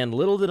 And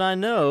little did I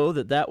know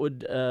that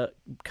would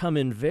come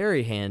in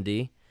very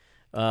handy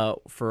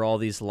for all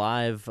these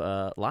live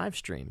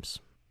streams.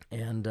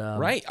 And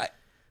right.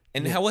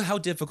 How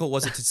difficult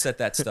was it to set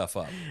that stuff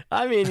up?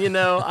 I mean,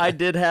 I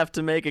did have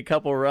to make a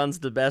couple runs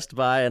to Best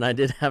Buy, and I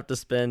did have to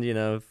spend,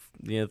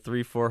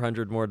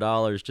 $300-400 more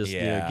just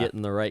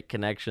getting the right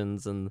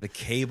connections and the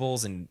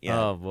cables and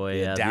oh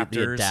boy, the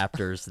adapters. The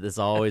adapters. There's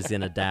always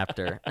an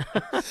adapter.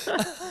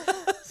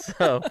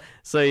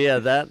 So yeah,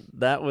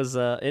 that was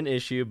an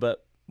issue.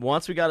 But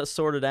once we got it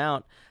sorted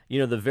out,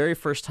 the very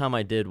first time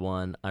I did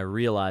one, I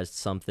realized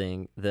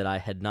something that I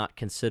had not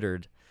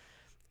considered.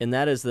 And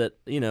that is that,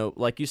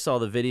 like you saw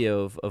the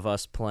video of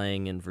us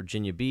playing in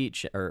Virginia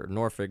Beach, or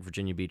Norfolk,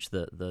 Virginia Beach,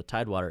 the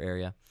Tidewater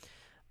area.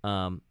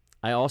 I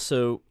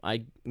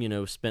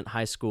spent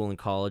high school and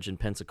college in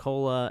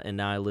Pensacola, and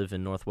now I live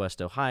in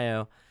Northwest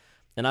Ohio.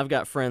 And I've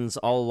got friends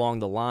all along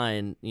the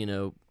line,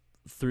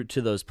 through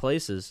to those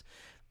places.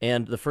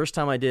 And the first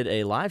time I did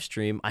a live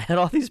stream, I had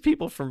all these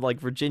people from like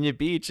Virginia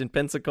Beach and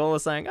Pensacola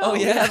saying,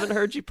 we haven't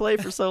heard you play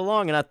for so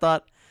long. And I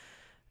thought,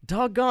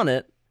 doggone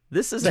it.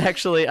 This is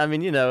actually, I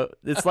mean,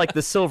 it's like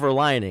the silver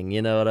lining,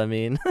 you know what I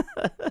mean?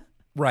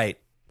 Right.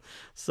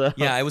 So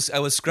yeah, I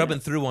was scrubbing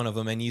through one of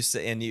them, and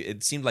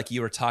it seemed like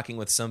you were talking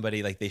with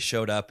somebody, like they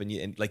showed up, and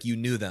you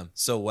knew them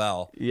so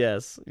well.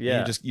 Yes,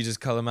 yeah. You just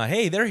call them out.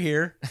 Hey, they're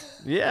here.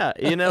 Yeah,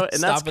 and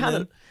that's kind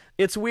of,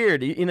 it's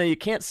weird. You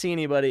can't see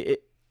anybody.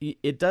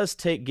 It does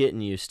take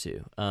getting used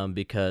to,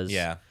 because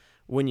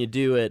when you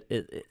do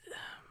it.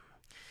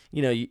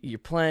 You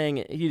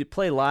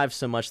play live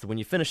so much that when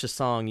you finish a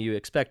song, you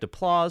expect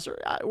applause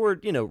or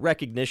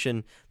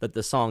recognition that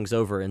the song's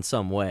over in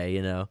some way.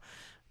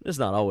 There's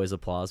not always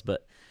applause,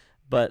 but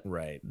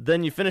right.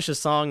 Then you finish a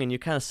song and you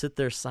kind of sit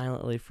there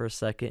silently for a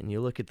second, and you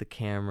look at the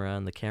camera,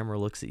 and the camera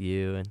looks at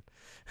you, and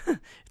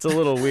it's a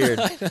little weird.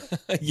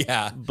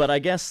 Yeah. But I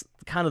guess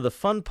kind of the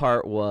fun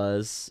part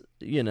was,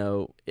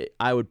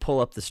 I would pull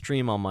up the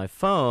stream on my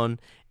phone,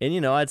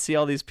 and I'd see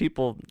all these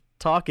people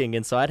talking,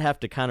 and so I'd have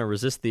to kind of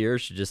resist the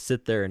urge to just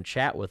sit there and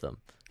chat with them,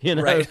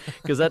 right?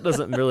 Because that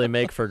doesn't really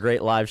make for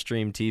great live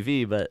stream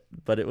TV,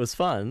 but it was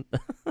fun.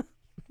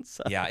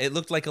 So. Yeah, it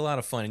looked like a lot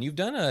of fun, and you've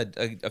done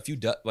a few.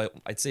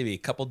 I'd say a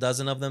couple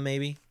dozen of them,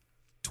 maybe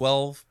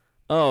 12.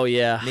 Oh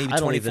yeah, maybe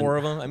 24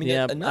 of them. I mean,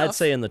 yeah, enough. I'd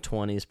say in the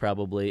 20s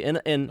probably. And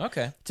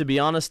okay. To be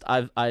honest,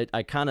 I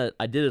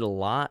did it a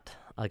lot.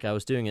 Like I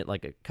was doing it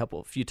like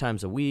a few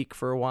times a week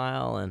for a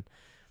while, and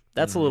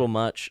that's a little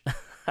much.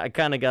 I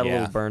kind of got a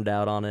little burned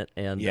out on it,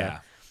 and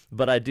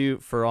but I do,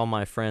 for all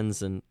my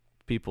friends and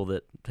people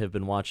that have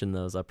been watching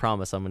those, I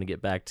promise I'm going to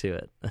get back to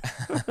it.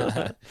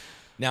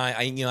 Now,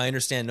 I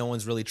understand no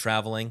one's really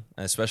traveling,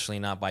 especially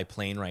not by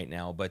plane right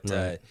now. But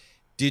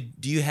do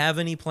you have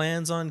any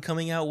plans on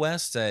coming out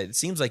west? It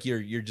seems like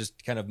you're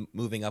just kind of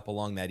moving up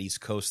along that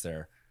East Coast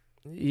there.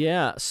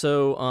 Yeah.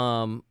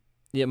 So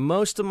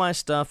most of my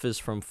stuff is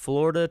from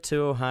Florida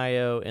to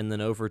Ohio and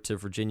then over to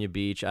Virginia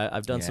Beach.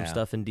 I've done some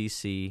stuff in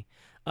D.C.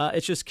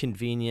 It's just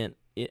convenient.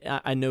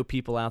 I know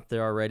people out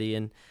there already,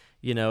 and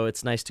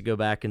it's nice to go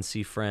back and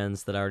see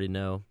friends that I already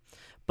know.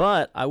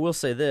 But I will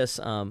say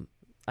this.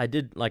 I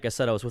did, like I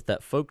said, I was with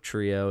that folk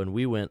trio, and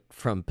we went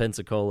from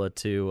Pensacola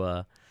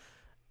to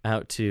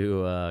out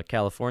to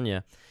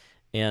California,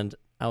 and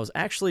I was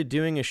actually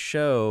doing a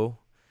show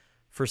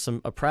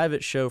a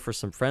private show for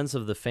some friends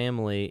of the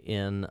family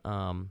in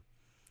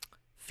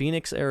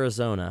Phoenix,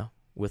 Arizona,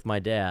 with my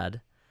dad,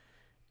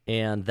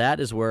 and that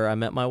is where I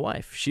met my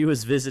wife. She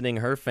was visiting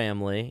her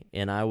family,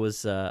 and I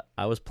was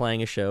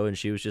playing a show, and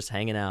she was just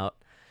hanging out.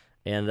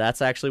 And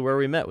that's actually where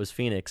we met, was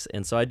Phoenix.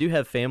 And so I do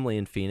have family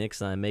in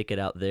Phoenix, and I make it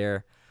out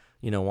there,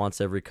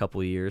 once every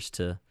couple of years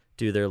to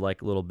do their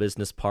like little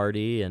business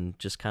party and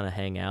just kind of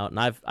hang out. And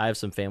I have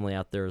some family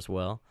out there as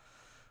well.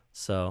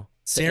 So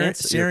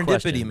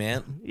serendipity,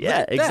 man.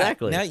 Yeah,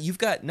 exactly. Now you've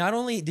got, not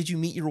only did you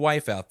meet your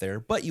wife out there,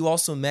 but you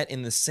also met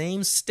in the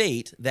same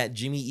state that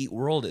Jimmy Eat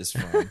World is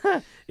from.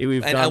 I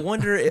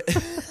wonder,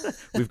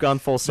 we've gone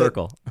full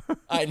circle.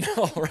 I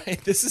know,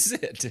 right? This is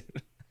it, dude.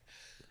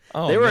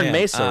 Oh, they were in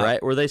Mesa,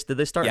 right? Did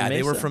they start in Mesa? Yeah,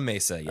 they were from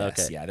Mesa, yes.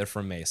 Okay. Yeah, they're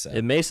from Mesa.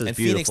 And Mesa's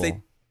beautiful.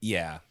 Phoenix,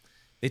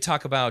 they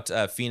talk about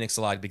Phoenix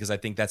a lot because I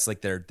think that's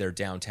like their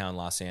downtown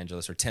Los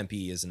Angeles, or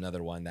Tempe is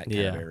another one, that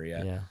kind of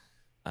area.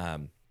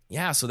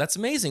 Yeah. So that's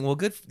amazing. Well,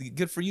 good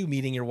for you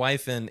meeting your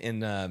wife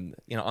in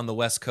on the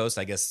West Coast,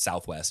 I guess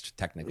Southwest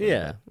technically.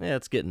 Yeah,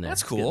 it's getting there.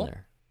 That's cool.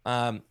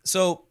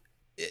 So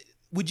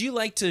would you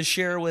like to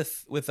share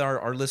with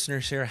our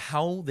listeners here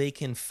how they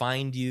can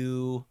find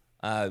you?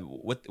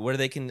 Where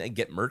they can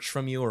get merch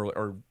from you,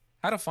 or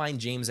how to find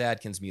James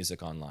Adkins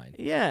music online?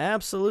 Yeah,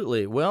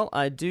 absolutely. Well,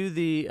 I do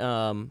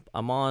I'm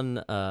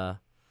on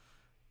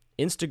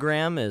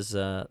Instagram as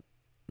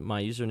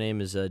my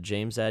username is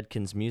James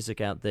Adkins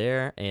Music out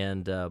there,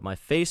 and my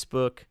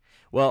Facebook.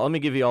 Well, let me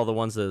give you all the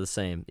ones that are the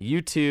same.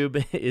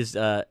 YouTube is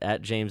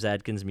at James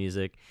Adkins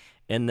Music,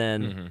 and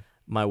then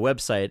my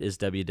website is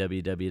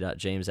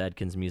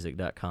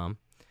www.jamesadkinsmusic.com.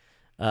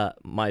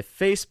 My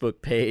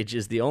Facebook page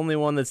is the only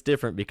one that's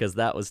different because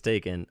that was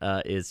taken.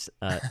 It's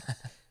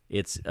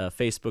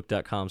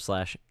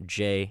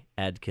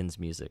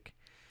facebook.com/JAdkinsMusic.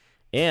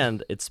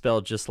 And it's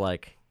spelled just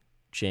like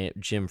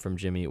Jim from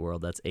Jimmy Eat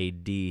World. That's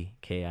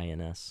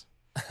ADKINS.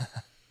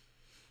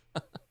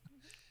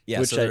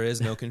 Yeah, so there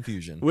is no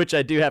confusion. Which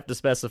I do have to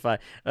specify.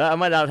 I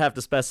might not have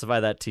to specify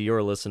that to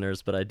your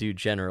listeners, but I do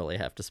generally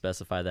have to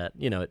specify that,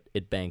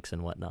 it banks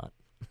and whatnot.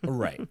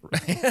 Right.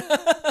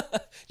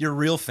 You're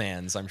real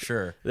fans, I'm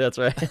sure. That's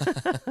right.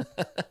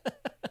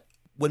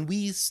 When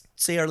we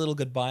say our little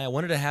goodbye, I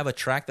wanted to have a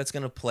track that's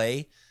going to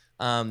play,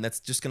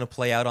 that's just going to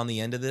play out on the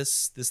end of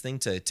this thing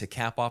to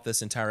cap off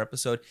this entire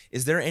episode.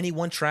 Is there any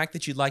one track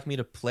that you'd like me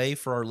to play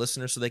for our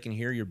listeners so they can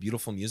hear your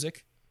beautiful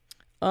music?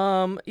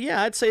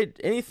 Yeah, I'd say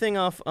anything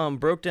off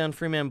Broke Down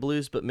Freeman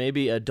Blues, but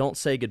maybe Don't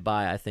Say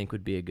Goodbye, I think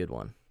would be a good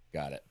one.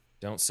 Got it.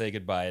 Don't Say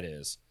Goodbye it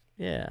is.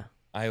 Yeah.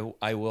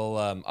 I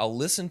will I'll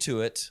listen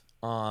to it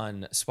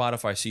on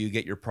Spotify so you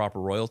get your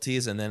proper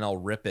royalties, and then I'll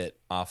rip it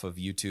off of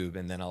YouTube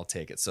and then I'll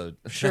take it. So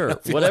sure,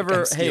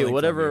 whatever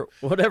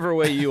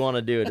way you want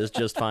to do it is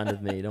just fine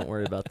with me. Don't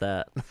worry about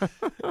that.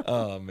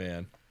 Oh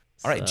man.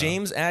 All right,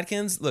 James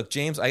Adkins. Look,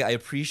 James, I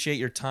appreciate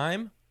your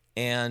time,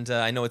 and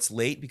I know it's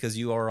late because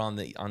you are on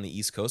the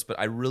East Coast, but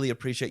I really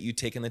appreciate you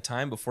taking the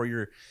time before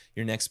your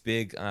next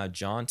big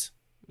jaunt,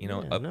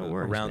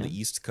 around the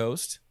East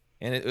Coast.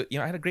 And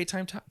I had a great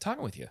time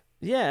talking with you.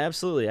 Yeah,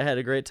 absolutely. I had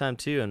a great time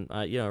too, and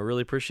I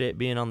really appreciate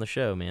being on the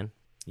show, man.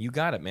 You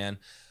got it, man.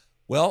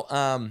 Well,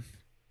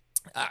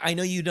 I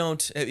know you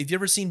don't. Have you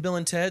ever seen Bill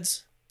and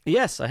Ted's?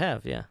 Yes, I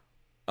have. Yeah.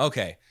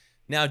 Okay.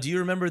 Now, do you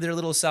remember their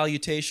little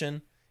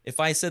salutation? If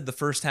I said the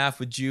first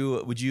half, would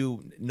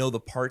you know the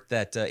part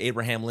that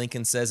Abraham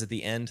Lincoln says at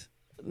the end?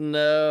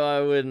 No, I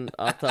wouldn't.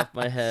 Off the top of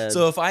my head.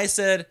 So if I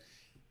said,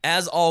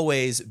 "As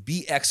always,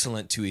 be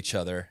excellent to each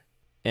other,"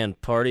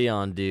 and party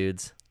on,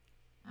 dudes.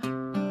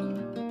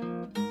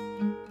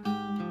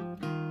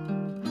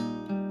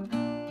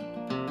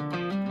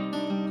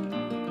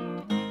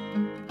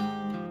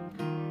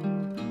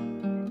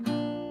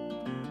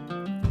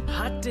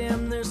 Hot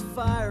damn, there's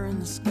fire in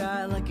the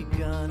sky like a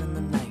gun in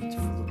the night,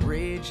 full of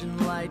rage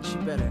and light. You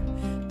better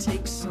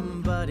take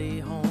somebody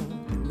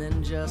home and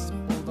then just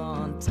hold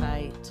on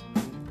tight.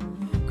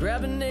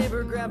 Grab a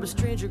neighbor, grab a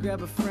stranger,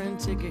 grab a friend,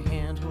 take a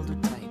hand, hold her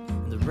tight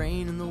in the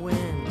rain and the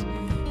wind,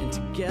 and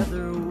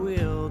together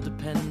we'll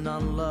depend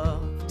on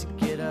love to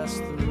get us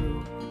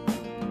through.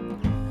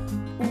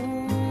 Ooh,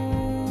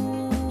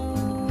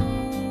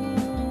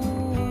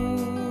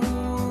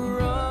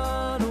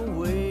 run away.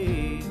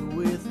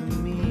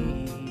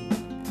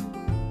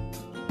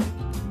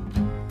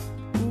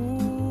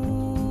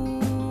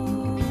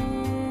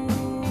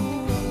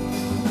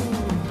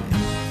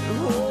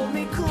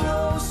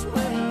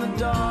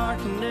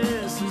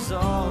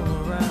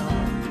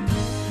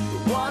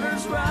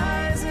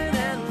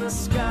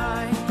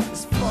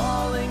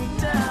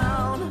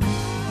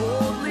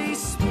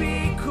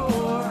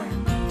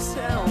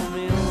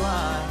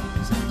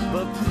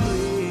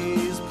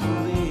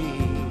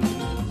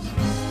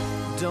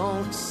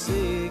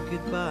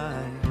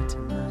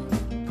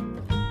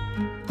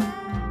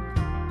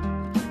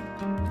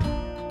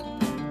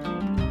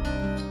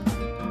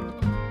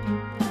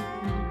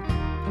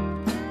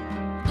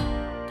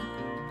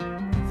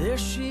 There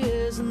she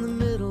is in the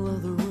middle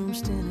of the room,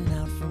 standing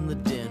out from the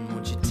den.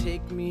 Won't you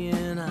take me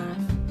in?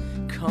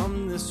 I've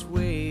come this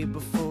way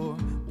before.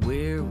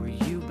 Where were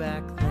you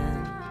back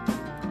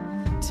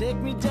then? Take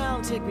me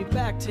down, take me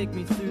back, take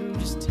me through.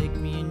 Just take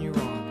me in your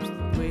arms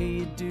the way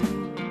you do.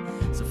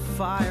 There's a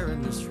fire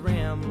in this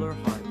rambler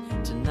heart.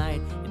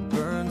 Tonight it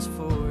burns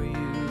for you.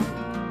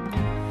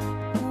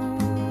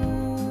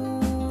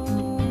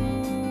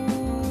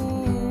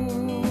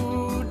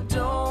 Ooh,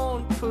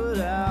 don't put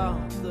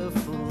out the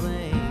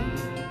flame.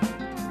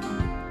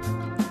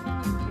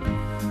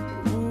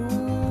 Ooh,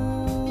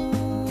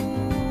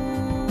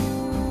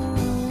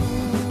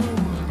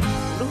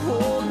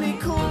 hold me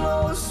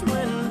close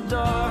when the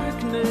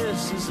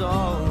darkness is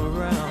all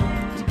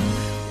around. The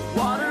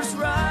water's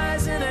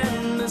rising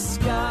and the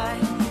sky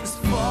is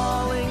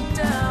falling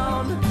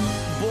down.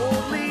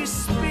 Boldly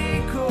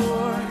speak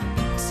or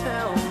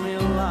tell me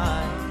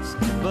lies,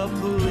 but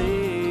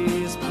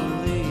please,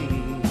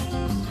 please,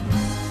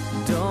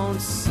 don't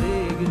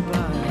say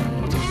goodbye.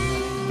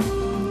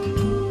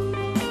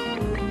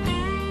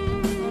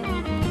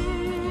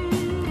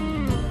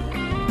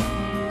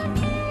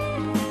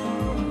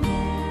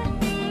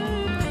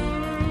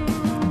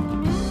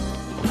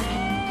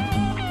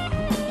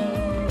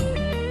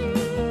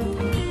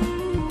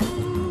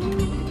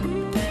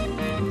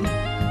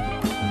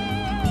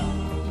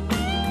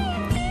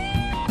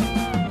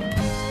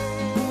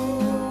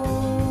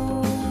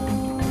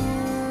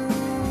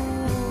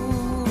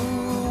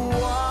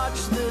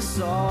 Watch this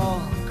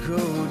all go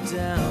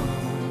down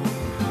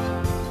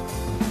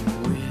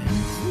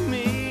with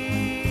me.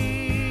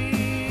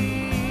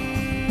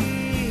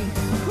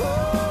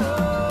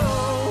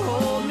 Oh,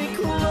 hold me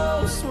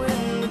close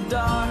when the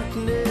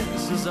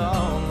darkness is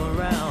all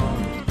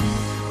around.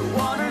 The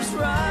water's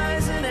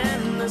rising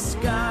and the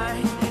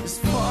sky is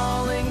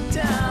falling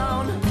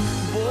down.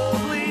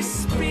 Boldly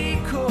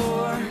speak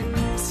or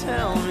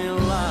tell me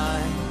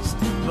lies,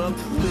 but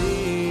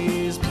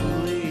please,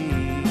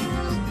 please,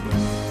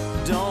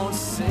 don't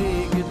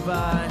say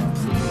goodbye.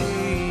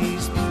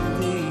 Please,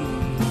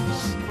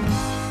 please,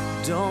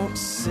 don't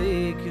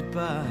say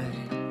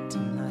goodbye.